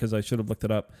bad because I should have looked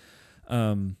it up.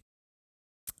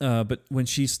 But when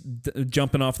she's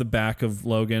jumping off the back of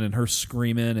Logan and her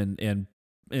screaming and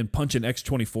punching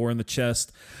X-24 in the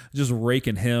chest, just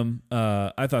raking him.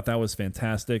 I thought that was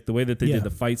fantastic. The way that they did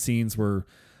the fight scenes were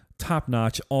top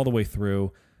notch all the way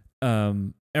through.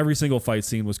 Every single fight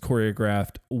scene was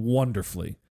choreographed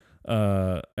wonderfully.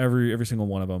 Every single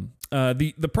one of them.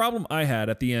 The problem I had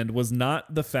at the end was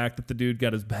not the fact that the dude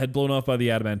got his head blown off by the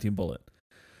adamantium bullet,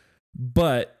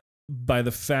 but by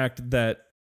the fact that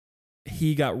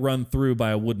he got run through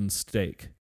by a wooden stake.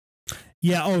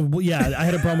 Yeah. Oh, well, yeah. I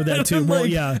had a problem with that too. Well,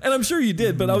 yeah. And I'm sure you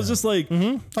did, but I was just like,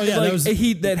 oh yeah,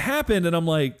 that happened, and I'm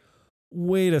like,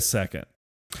 wait a second.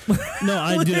 No,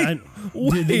 I did.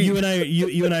 You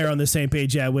and I are on the same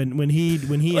page. Yeah. When he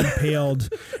impaled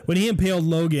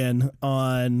Logan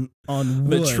on wood,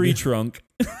 the tree trunk.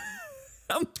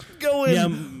 I'm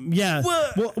going. Yeah.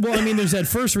 Well, I mean, there's that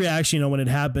first reaction, when it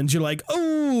happens, you're like,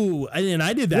 oh, and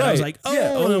I did that. Right. I was like, oh,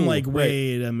 yeah. and I'm like,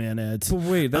 wait a minute. But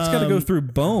wait, that's got to go through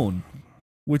bone,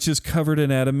 which is covered in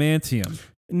adamantium.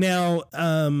 Now,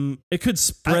 it could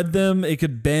spread them. It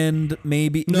could bend,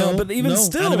 maybe. No, but even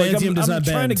still, adamantium does not I'm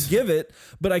trying bend. to give it,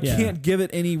 but I can't give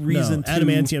it any reason. No,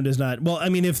 adamantium does not. Well, I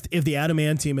mean, if the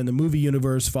adamantium in the movie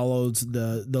universe follows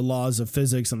the laws of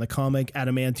physics in the comic,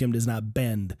 adamantium does not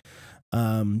bend.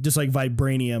 Just like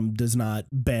vibranium does not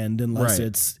bend unless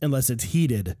it's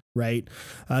heated, right?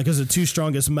 Because the two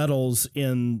strongest metals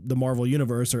in the Marvel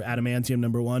universe are adamantium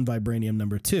number 1, vibranium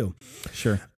number 2.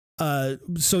 Sure.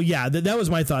 So yeah, that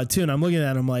was my thought too. And I'm looking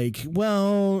at it, I'm like,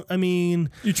 well, I mean,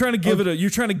 you're trying to give it,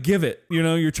 you're trying to give it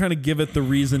the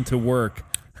reason to work.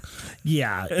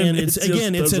 Yeah. And it's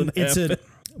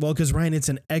because Ryan, it's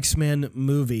an X-Men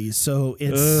movie. So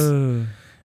it's,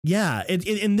 yeah.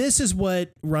 And this is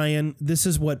what, Ryan,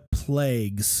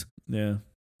 plagues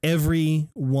every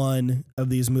one of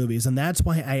these movies. And that's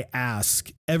why I ask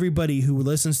everybody who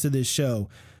listens to this show,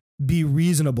 be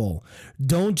reasonable.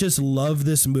 Don't just love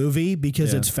this movie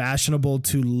because it's fashionable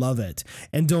to love it.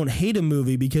 And don't hate a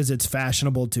movie because it's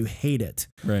fashionable to hate it.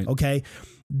 Right. Okay.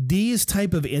 These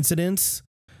type of incidents,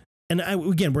 and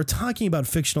again, we're talking about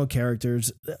fictional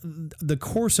characters. The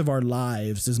course of our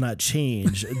lives does not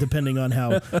change depending on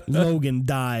how Logan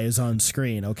dies on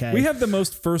screen. Okay. We have the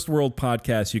most first world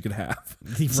podcast you could have.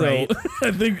 Right. So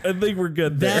I think we're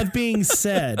good there. That being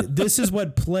said, this is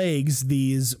what plagues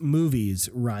these movies,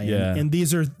 Ryan. Yeah. And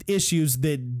these are issues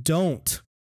that don't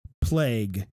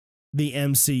plague the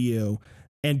MCU.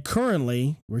 And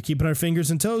currently, we're keeping our fingers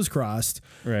and toes crossed.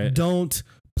 Right. Don't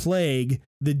plague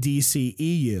the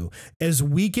DCEU. As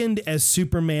weakened as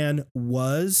Superman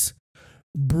was,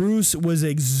 Bruce was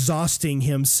exhausting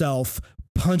himself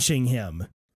punching him.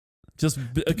 Just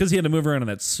because he had to move around in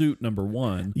that suit, number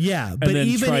one. Yeah, but then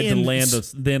even tried to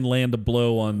land a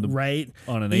blow on an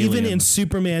alien. Even in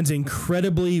Superman's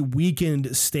incredibly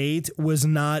weakened state was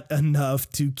not enough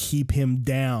to keep him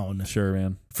down. Sure,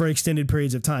 man. For extended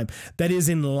periods of time. That is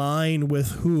in line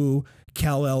with who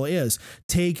Kal-El is.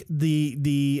 Take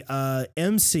the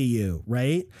MCU,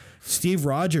 right? Steve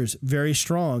Rogers, very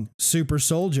strong, super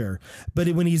soldier. But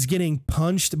when he's getting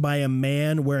punched by a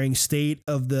man wearing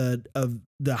the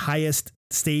highest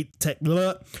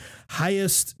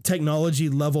highest technology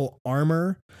level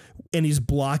armor, and he's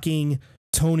blocking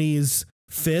Tony's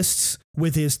fists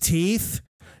with his teeth,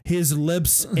 his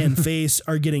lips and face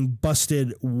are getting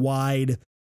busted wide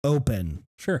open.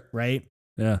 Sure. Right?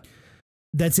 Yeah.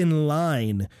 That's in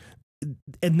line.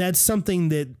 And that's something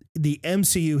that the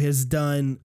MCU has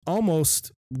done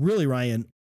almost, really, Ryan,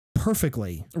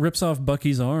 perfectly. Rips off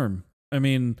Bucky's arm. I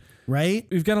mean, right?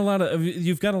 You've got a lot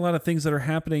of things that are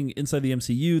happening inside the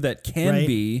MCU that can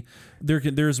be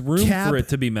there's room for it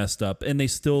to be messed up, and they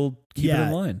still keep it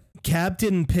in line. Cap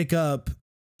didn't pick up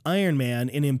Iron Man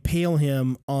and impale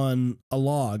him on a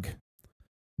log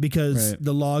because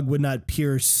the log would not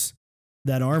pierce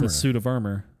that armor. The suit of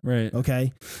armor. Right.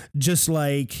 Okay. Just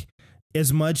like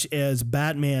as much as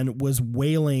Batman was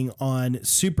wailing on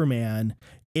Superman,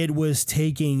 it was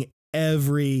taking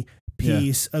every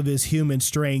piece of his human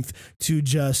strength to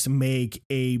just make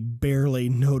a barely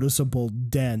noticeable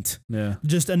dent. Yeah.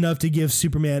 Just enough to give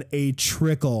Superman a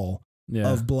trickle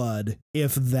of blood,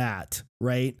 if that,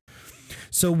 right?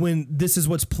 So when this is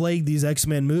what's plagued these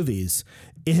X-Men movies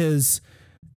is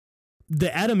the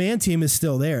adamantium is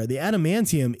still there. The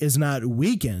adamantium is not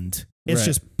weakened. It's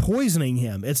just poisoning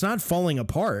him. It's not falling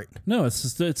apart. No,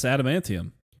 it's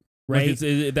adamantium. Right.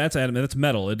 Like that's adamant. That's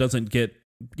metal. It doesn't get,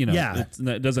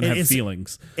 it doesn't have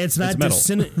feelings. It's not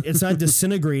it's not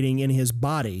disintegrating in his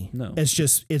body. No. It's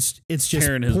just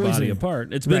tearing his body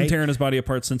apart. It's been tearing his body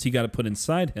apart since he got it put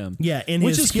inside him. Yeah,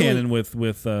 which is canon with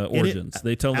Origins.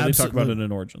 They talk about it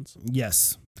in Origins.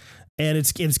 Yes. And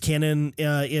it's canon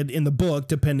in the book,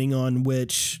 depending on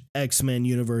which X-Men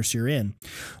universe you're in.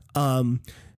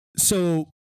 So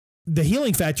the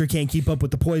healing factor can't keep up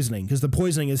with the poisoning because the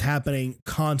poisoning is happening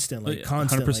constantly.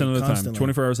 100% of the time,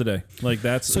 24 hours a day. Like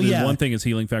that's one thing his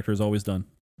healing factor is always done.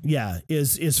 Yeah,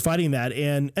 is fighting that.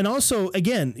 And also,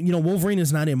 again, Wolverine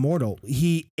is not immortal.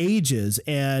 He ages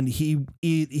and he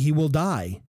will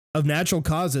die. Of natural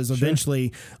causes,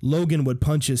 eventually Logan would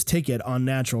punch his ticket on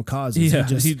natural causes. Yeah,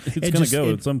 it's going to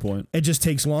go at some point. It just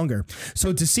takes longer.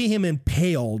 So to see him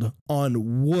impaled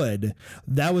on wood,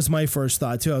 that was my first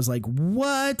thought too. I was like,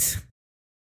 what?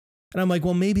 And I'm like,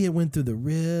 well, maybe it went through the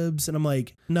ribs. And I'm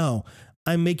like, no,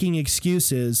 I'm making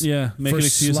excuses. Yeah, making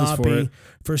excuses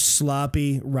for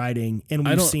sloppy writing. And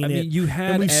we've seen it. You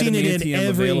had adamantium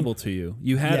available to you.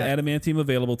 You had adamantium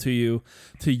available to you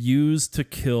to use to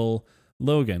kill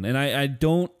Logan. And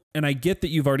I get that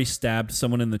you've already stabbed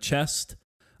someone in the chest,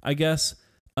 I guess.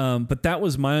 But that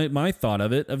was my thought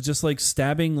of it, of just like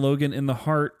stabbing Logan in the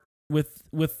heart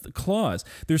with claws.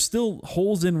 There's still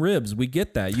holes in ribs. We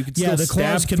get that. You could still the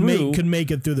claws stab could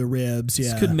make it through the ribs.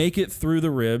 Yeah, could make it through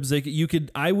the ribs. Like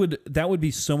that would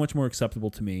be so much more acceptable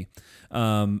to me.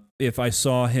 If I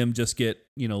saw him just get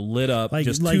lit up,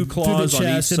 just two claws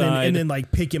on each side, and then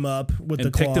like pick him up with the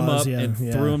claws, picked him up and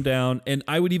threw him down. And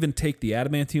I would even take the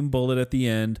adamantium bullet at the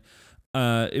end.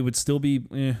 It would still be,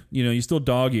 you still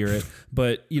dog ear it,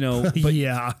 but but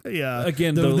yeah.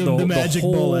 Again, the magic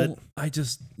whole, bullet. I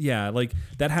just, like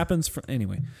that happens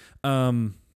anyway.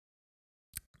 I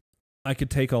could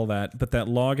take all that, but that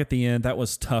log at the end, that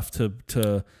was tough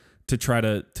to try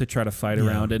to fight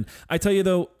around. And I tell you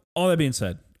though, all that being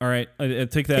said, all right, I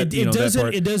take that.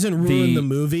 It doesn't ruin the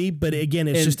movie, but again,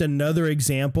 it's just another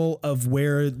example of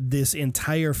where this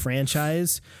entire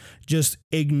franchise just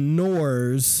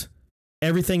ignores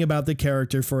everything about the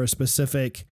character for a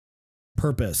specific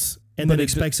purpose, and then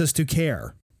expects us to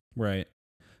care. Right.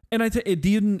 And it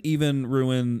didn't even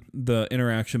ruin the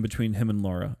interaction between him and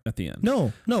Laura at the end.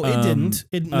 No, it didn't.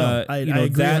 I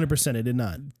agree 100%. It did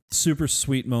not. Super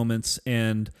sweet moments,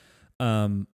 and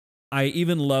I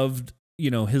even loved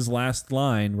his last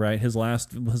line. Right, his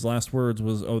last words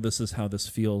was, "Oh, this is how this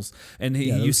feels," and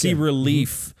you see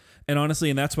relief. Mm-hmm. And honestly,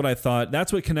 and that's what I thought.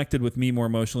 That's what connected with me more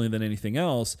emotionally than anything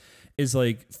else. Is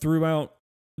like throughout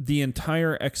the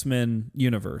entire X-Men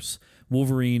universe,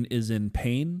 Wolverine is in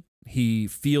pain. He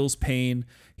feels pain.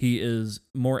 He is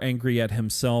more angry at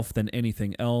himself than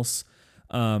anything else.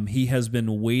 He has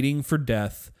been waiting for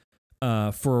death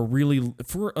for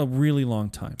a really long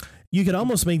time. You could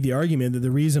almost make the argument that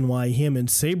the reason why him and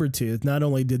Sabretooth, not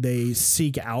only did they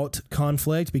seek out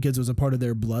conflict because it was a part of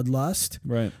their bloodlust,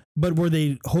 right? But were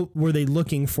they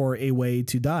looking for a way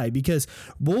to die? Because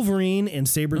Wolverine and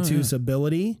Sabretooth's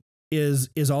ability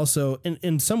is also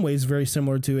in some ways very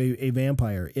similar to a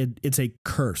vampire. It's a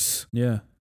curse. Yeah.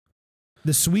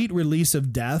 The sweet release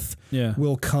of death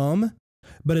will come,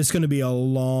 but it's going to be a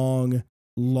long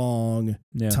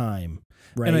time.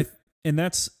 Right. And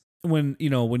that's when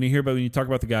you talk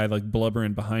about the guy like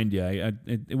blubbering behind you,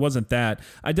 it wasn't that.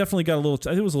 I definitely got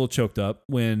I was a little choked up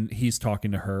when he's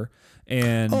talking to her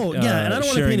and and I don't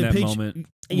want to paint a picture.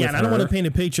 Yeah, and I don't want to paint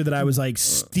a picture that I was like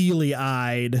steely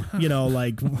eyed,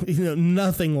 like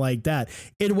nothing like that.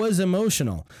 It was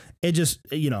emotional. It just,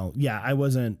 I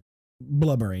wasn't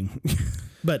blubbering,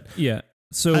 but yeah.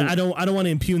 So I don't want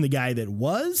to impugn the guy that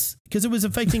was, because it was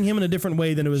affecting him in a different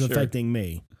way than it was Sure. affecting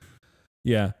me.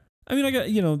 Yeah. I mean, I got,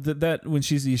 that when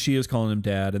she is calling him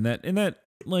dad and that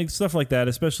like stuff like that,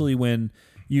 especially when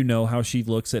how she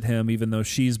looks at him, even though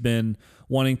she's been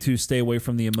wanting to stay away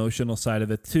from the emotional side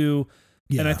of it too.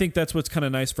 Yeah. And I think that's what's kind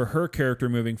of nice for her character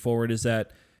moving forward is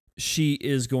that she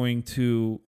is going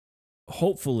to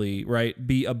hopefully, right,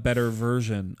 be a better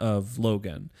version of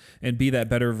Logan and be that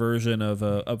better version of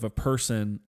a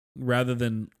person rather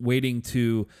than waiting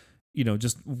to,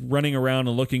 just running around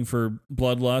and looking for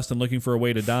bloodlust and looking for a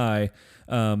way to die.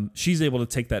 She's able to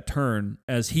take that turn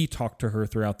as he talked to her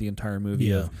throughout the entire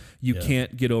movie of you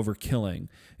can't get over killing.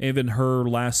 Even her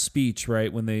last speech,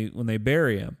 right, when they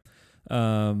bury him,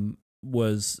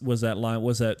 was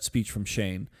that speech from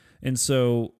Shane. And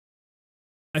so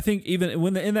I think even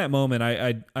when in that moment,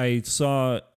 I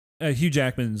saw Hugh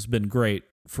Jackman's been great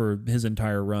for his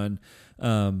entire run.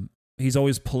 He's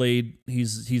always played.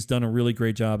 He's done a really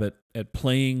great job at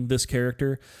playing this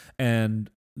character. And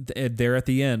there at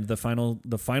the end, the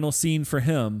final scene for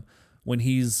him when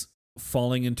he's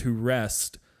falling into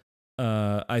rest.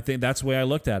 I think that's the way I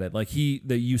looked at it. Like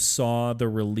that you saw the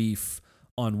relief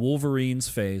on Wolverine's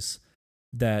face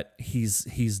that he's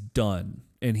done.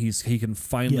 And he can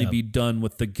finally be done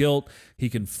with the guilt. He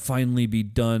can finally be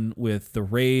done with the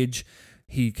rage.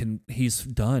 He's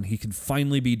done. He can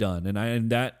finally be done. And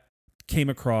that came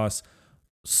across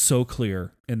so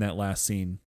clear in that last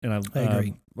scene. And I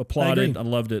agree. Applauded. I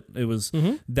loved it. It was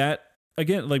that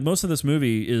again, like most of this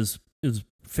movie is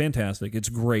fantastic. It's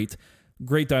great.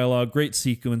 Great dialogue, great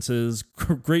sequences,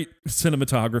 great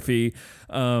cinematography.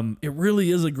 It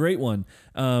really is a great one.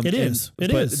 It is.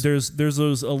 There's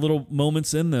those little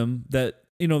moments in them that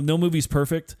no movie's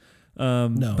perfect.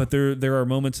 No. But there are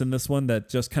moments in this one that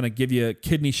just kind of give you a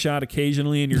kidney shot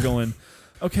occasionally, and you're going,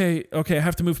 okay, I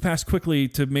have to move past quickly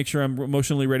to make sure I'm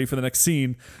emotionally ready for the next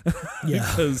scene.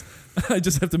 Because I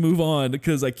just have to move on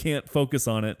because I can't focus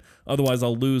on it. Otherwise,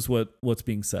 I'll lose what's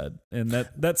being said, and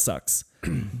that sucks.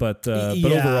 But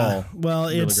overall, well,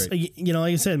 really it's great.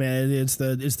 Like I said, man, it's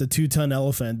the 2-ton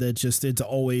elephant that it's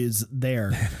always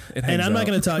there. And I'm not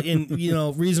going to talk in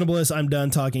reasonableness. I'm done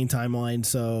talking timeline.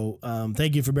 So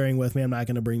thank you for bearing with me. I'm not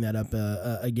going to bring that up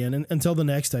again until the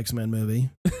next X-Men movie.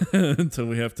 until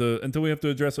we have to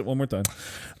address it one more time.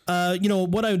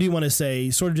 What I do want to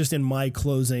say, sort of just in my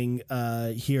closing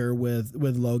here with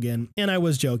Logan, and I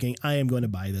was joking. I am going to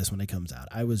buy this when it comes out.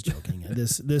 I was joking.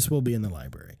 This will be in the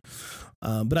library.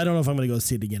 But I don't know if I'm going to go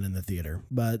see it again in the theater,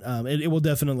 but it will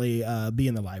definitely be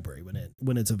in the library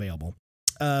when it's available.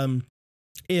 I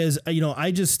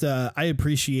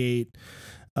appreciate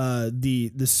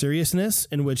the seriousness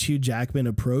in which Hugh Jackman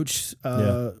approached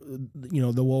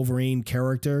the Wolverine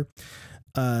character.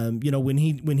 When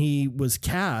he was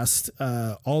cast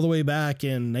all the way back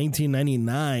in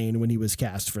 1999 when he was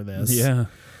cast for this. He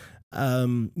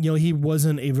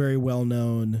wasn't a very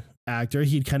well-known actor.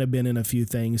 He'd kind of been in a few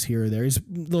things here or there. He's a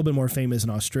little bit more famous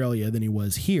in Australia than he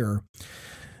was here.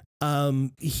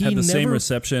 He had the same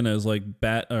reception as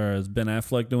as Ben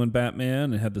Affleck doing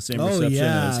Batman, and had the same reception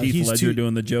as Heath Ledger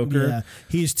doing the Joker. Yeah,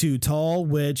 he's too tall,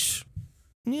 which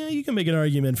you can make an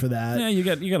argument for that. Yeah, you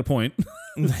got a point.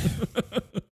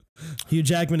 Hugh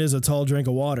Jackman is a tall drink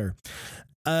of water.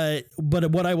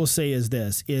 But what I will say is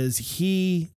this: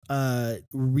 he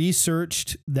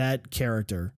researched that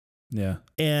character. Yeah.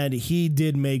 And he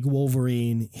did make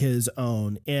Wolverine his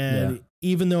own. And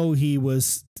even though we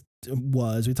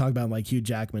talk about like Hugh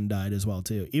Jackman died as well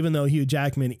too. Even though Hugh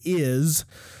Jackman is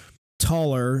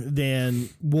taller than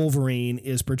Wolverine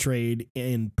is portrayed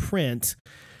in print,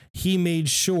 he made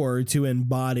sure to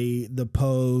embody the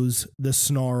pose, the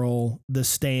snarl, the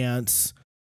stance,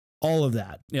 all of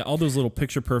that. Yeah, all those little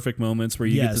picture perfect moments where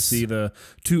you get to see the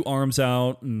two arms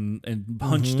out and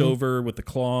hunched over with the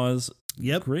claws.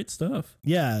 Yep. Great stuff.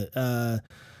 Yeah.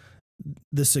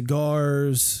 The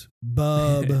cigars,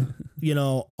 bub,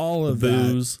 all of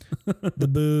booze. The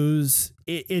booze.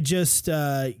 It just,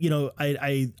 I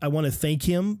want to thank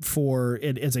him for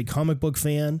it as a comic book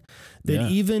fan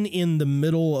that even in the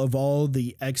middle of all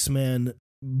the X-Men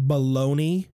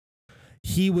baloney,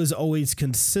 he was always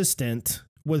consistent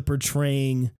with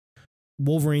portraying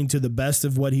Wolverine to the best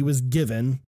of what he was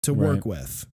given to work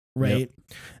with. right?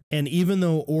 Yep. And even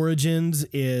though Origins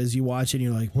is, you watch it and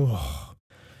you're like, whoa,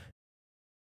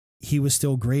 he was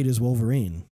still great as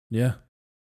Wolverine. Yeah.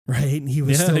 Right? He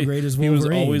was still great as Wolverine. He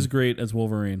was always great as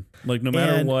Wolverine. Like no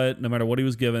matter what he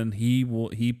was given,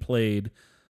 he played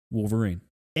Wolverine.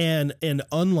 And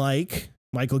unlike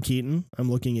Michael Keaton, I'm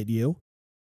looking at you,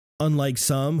 unlike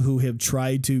some who have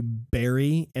tried to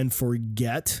bury and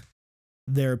forget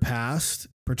their past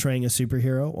portraying a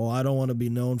superhero, well, I don't want to be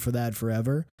known for that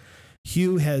forever.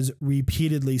 Hugh has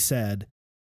repeatedly said,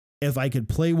 if I could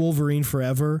play Wolverine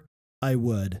forever, I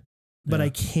would. But I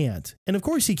can't. And of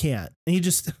course he can't. And he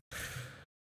just,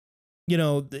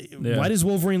 why does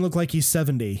Wolverine look like he's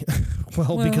 70?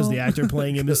 well, because the actor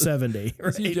playing him is 70.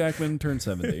 Right? Hugh Jackman turned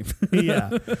 70.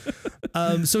 yeah.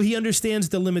 So he understands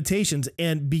the limitations,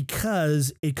 and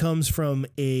because it comes from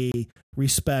a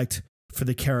respect for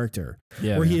the character,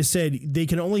 where he has said, they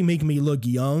can only make me look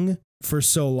young for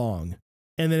so long.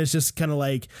 And then it's just kind of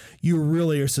like, you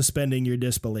really are suspending your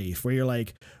disbelief, where you're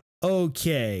like,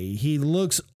 okay, he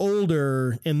looks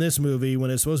older in this movie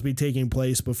when it's supposed to be taking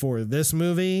place before this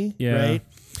movie, right?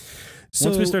 So,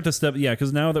 once we start to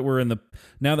because now that we're in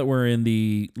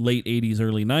the late 80s,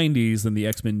 early 90s, and the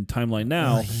X-Men timeline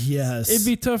now, yes, it'd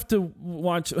be tough to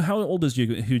watch. How old is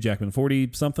Hugh Jackman?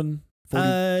 40 something? 40,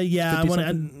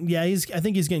 I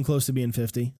think he's getting close to being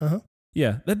 50.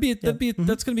 Yeah, that's going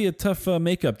to be a tough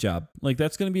makeup job. Like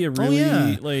that's going to be a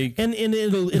really and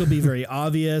it'll be very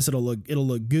obvious. It'll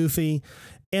look goofy.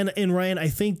 And Ryan, I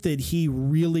think that he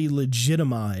really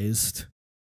legitimized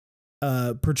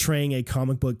portraying a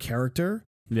comic book character.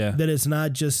 Yeah. That it's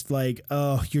not just like,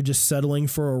 oh, you're just settling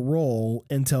for a role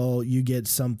until you get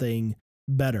something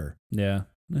better. Yeah.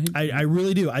 I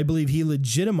really do. I believe he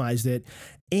legitimized it,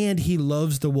 and he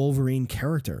loves the Wolverine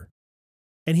character.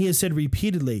 And he has said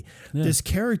repeatedly, this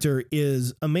character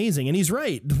is amazing. And he's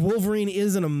right. Wolverine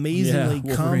is an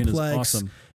amazingly complex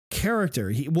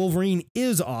character. Wolverine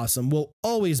is awesome, will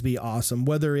always be awesome,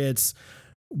 whether it's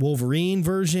Wolverine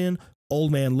version,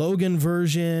 Old Man Logan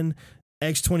version,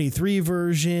 X-23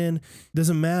 version,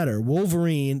 doesn't matter.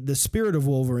 Wolverine, the spirit of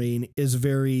Wolverine is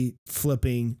very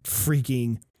freaking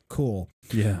cool.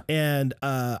 Yeah. And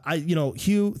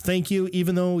Hugh, thank you.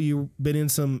 Even though you've been in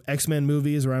some X-Men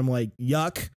movies where I'm like,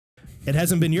 yuck, it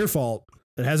hasn't been your fault.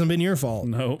 It hasn't been your fault.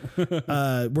 No.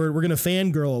 We're gonna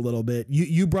fangirl a little bit.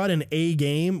 You brought an A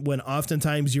game when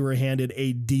oftentimes you were handed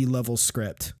a D level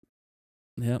script.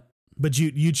 Yep. But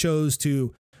you chose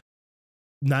to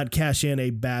not cash in a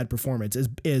bad performance.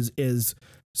 As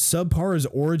subpar as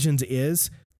Origins is,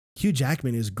 Hugh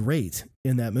Jackman is great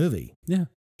in that movie. Yeah.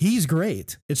 He's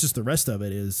great. It's just the rest of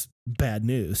it is bad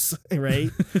news, right?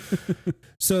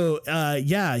 So,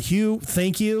 Hugh,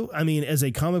 thank you. I mean, as a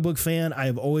comic book fan, I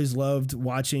have always loved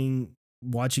watching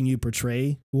you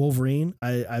portray Wolverine.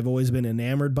 I've always been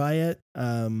enamored by it.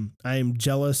 I am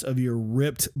jealous of your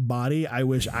ripped body. I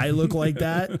wish I looked like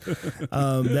that.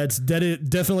 That's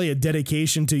definitely a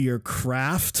dedication to your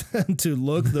craft to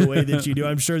look the way that you do.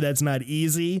 I'm sure that's not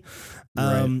easy.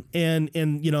 Right.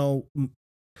 And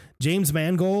James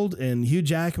Mangold and Hugh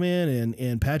Jackman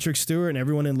and Patrick Stewart and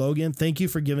everyone in Logan, thank you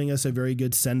for giving us a very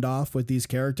good send-off with these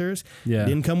characters. Yeah.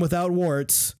 Didn't come without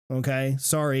warts, okay?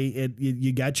 Sorry,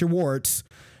 you got your warts,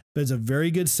 but it's a very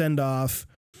good send-off.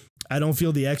 I don't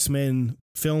feel the X-Men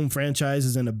film franchise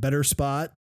is in a better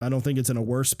spot. I don't think it's in a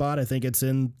worse spot. I think it's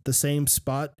in the same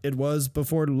spot it was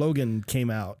before Logan came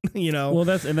out, Well,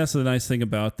 that's the nice thing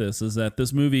about this is that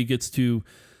this movie gets to,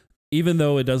 even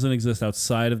though it doesn't exist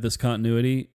outside of this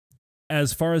continuity,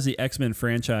 as far as the X-Men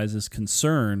franchise is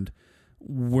concerned,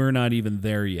 we're not even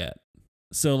there yet.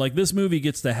 So like this movie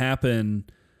gets to happen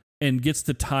and gets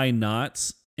to tie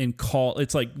knots and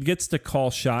gets to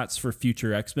call shots for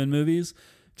future X-Men movies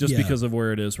just because of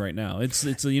where it is right now. It's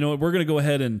we're going to go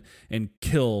ahead and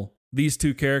kill these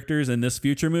two characters in this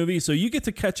future movie. So you get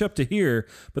to catch up to here,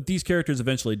 but these characters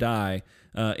eventually die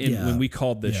when we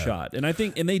called this shot. And I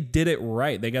think, and they did it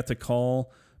right. They got to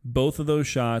call both of those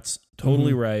shots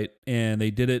totally right, and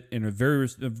they did it in a very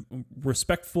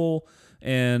respectful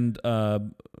and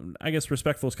I guess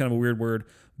respectful is kind of a weird word,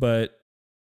 but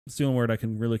it's the only word I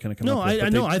can really kind of come up with. I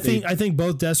know. I think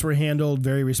both deaths were handled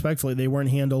very respectfully. They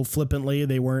weren't handled flippantly.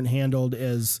 They weren't handled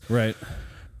as right.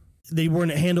 they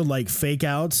weren't handled like fake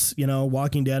outs.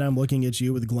 Walking Dead, I'm looking at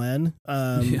you with Glenn.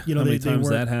 How many times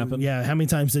that happened? Yeah, how many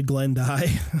times did Glenn die?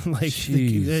 Like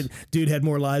the dude had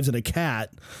more lives than a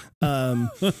cat.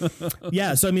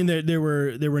 Yeah, so I mean, there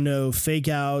were no fake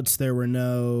outs. There were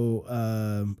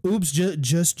no oops,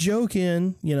 just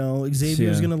joking.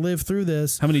 Xavier's gonna live through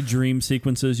this. How many dream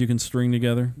sequences you can string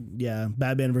together? Yeah,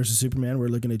 Batman versus Superman. We're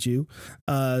looking at you.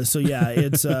 So yeah,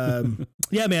 it's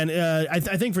yeah, man. I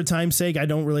think for time's sake, I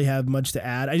don't really have much to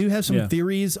add. I do have some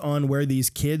theories on where these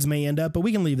kids may end up, but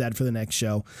we can leave that for the next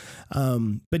show.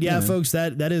 But yeah, folks,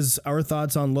 that is our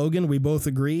thoughts on Logan. We both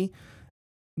agree.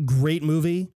 Great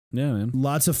movie. Yeah, man.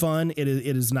 Lots of fun. It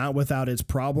is not without its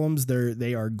problems.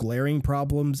 They are glaring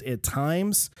problems at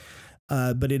times.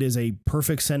 But it is a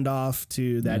perfect send off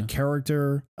to that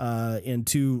character and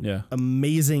to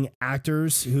amazing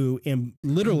actors who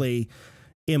literally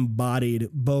embodied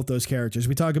both those characters.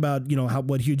 We talk about,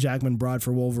 what Hugh Jackman brought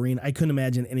for Wolverine. I couldn't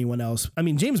imagine anyone else. I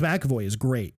mean, James McAvoy is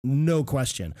great. No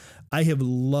question. I have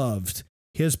loved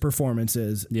his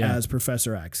performances as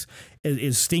Professor X.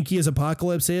 As stinky as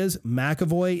Apocalypse is,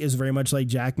 McAvoy is very much like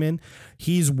Jackman.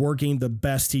 He's working the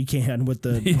best he can with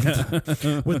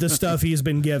the with the stuff he's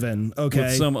been given. Okay,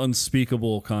 with some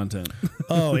unspeakable content.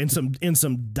 Oh, in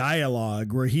some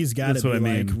dialogue where he's got to be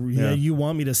like, you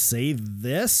want me to say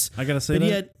this? I gotta say but that.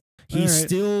 Yet he's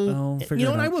still.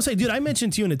 And I will say, dude, I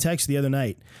mentioned to you in a text the other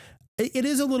night. It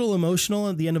is a little emotional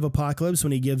at the end of Apocalypse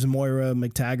when he gives Moira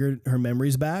McTaggart her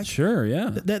memories back. Sure, yeah.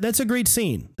 That's a great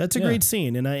scene. That's a great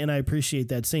scene, and I appreciate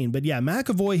that scene. But yeah,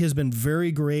 McAvoy has been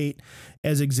very great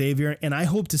as Xavier, and I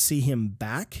hope to see him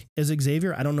back as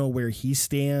Xavier. I don't know where he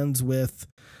stands with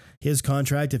his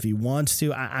contract, if he wants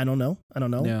to. I don't know.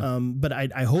 Yeah. But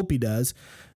I hope he does.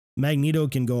 Magneto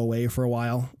can go away for a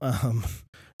while.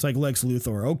 It's like Lex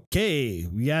Luthor. Okay,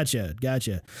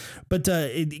 gotcha. But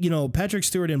Patrick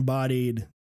Stewart embodied,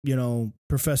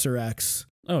 Professor X.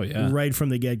 Oh yeah, right from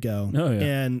the get go. Oh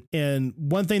yeah. And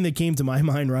one thing that came to my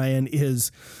mind, Ryan,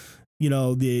 is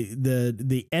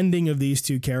the ending of these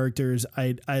two characters.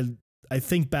 I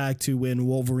think back to when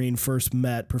Wolverine first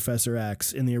met Professor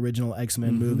X in the original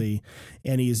X-Men movie,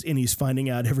 and he's finding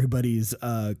out everybody's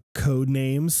code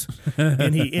names,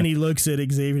 and he looks at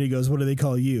Xavier and he goes, "What do they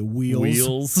call you?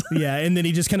 Wheels?" Yeah, and then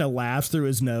he just kind of laughs through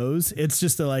his nose. It's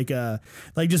just like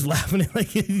just laughing at like,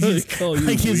 they call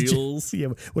you Wheels. Yeah,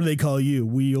 what do they call you?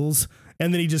 Wheels?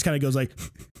 And then he just kind of goes like.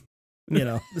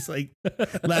 Just like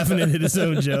laughing at his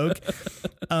own joke.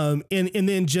 And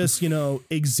then just,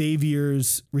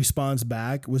 Xavier's response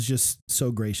back was just so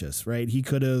gracious, right? He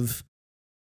could have,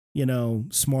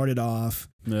 smarted off.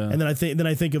 Yeah. And then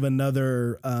I think of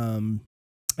another,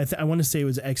 I want to say it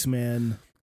was X-Men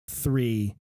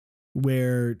 3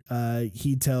 where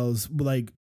he tells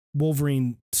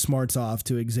Wolverine smarts off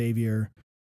to Xavier.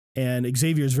 And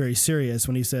Xavier is very serious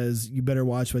when he says, "You better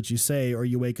watch what you say or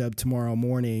you wake up tomorrow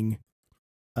morning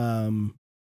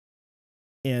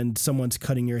and someone's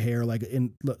cutting your hair like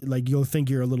you'll think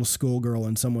you're a little schoolgirl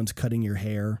and someone's cutting your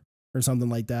hair," or something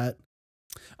like that.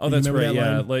 Oh, that's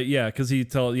right. Yeah, because he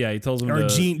tells him. Or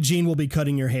Jean will be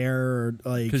cutting your hair, or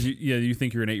like because you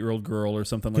think you're an 8-year-old girl or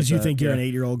something like that. Because you think you're an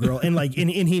 8-year-old girl, and and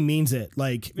he means it.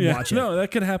 Like watch it. No,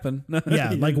 that could happen.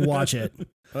 Yeah, like watch it.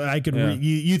 I could. Yeah.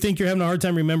 You think you're having a hard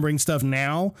time remembering stuff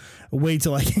now? Wait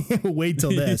till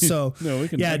this. So no, we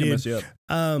can. Yeah, dude. Mess you up.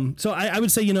 So I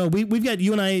would say we've got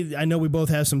you and I know we both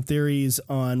have some theories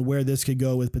on where this could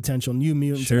go with potential New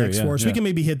Mutants and X-Force. We can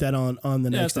maybe hit that on the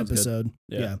next episode.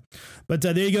 Yeah. But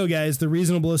there you go, guys. The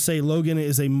reasonable to say Logan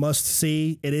is a must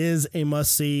see. It is a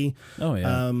must see. Oh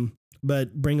yeah.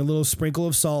 But bring a little sprinkle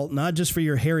of salt, not just for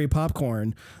your hairy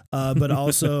popcorn, but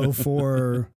also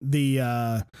for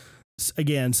the.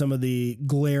 Again, some of the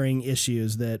glaring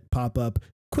issues that pop up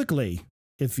quickly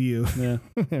if you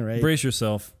right? Brace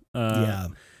yourself. It's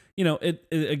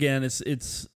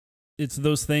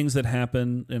those things that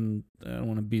happen, and I don't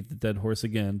want to beat the dead horse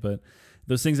again, but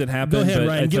those things that happen. Go ahead,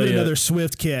 Ryan. Give it another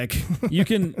swift kick. You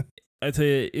can. I tell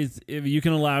you, if you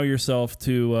can allow yourself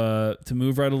to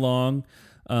move right along.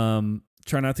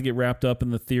 Try not to get wrapped up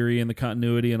in the theory and the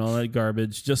continuity and all that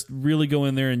garbage. Just really go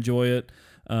in there, enjoy it.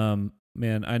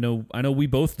 Man, I know we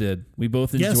both did. We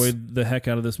both enjoyed the heck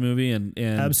out of this movie, and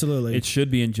absolutely, it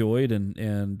should be enjoyed.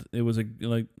 And it was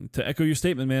to echo your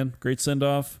statement, man. Great send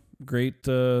off, great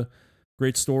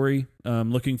story.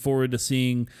 Looking forward to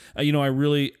seeing. As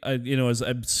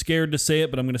I'm scared to say it,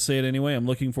 but I'm going to say it anyway. I'm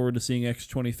looking forward to seeing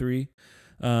X-23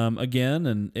 again,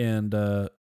 and that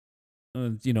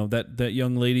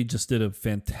young lady just did a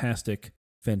fantastic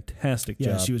job.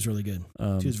 Yeah, she was really good.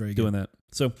 She was very good doing that.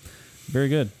 So very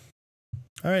good.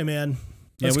 All right, man.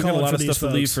 Yeah, Let's we've got call a it lot for of these stuff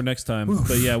to leave folks. for next time. Oof.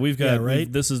 But yeah, we've got, Yeah,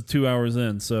 right? this is 2 hours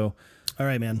in. So, All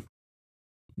right, man.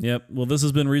 yep. Well, this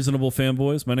has been Reasonable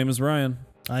Fanboys. My name is Ryan.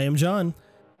 I am John.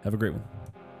 Have a great one.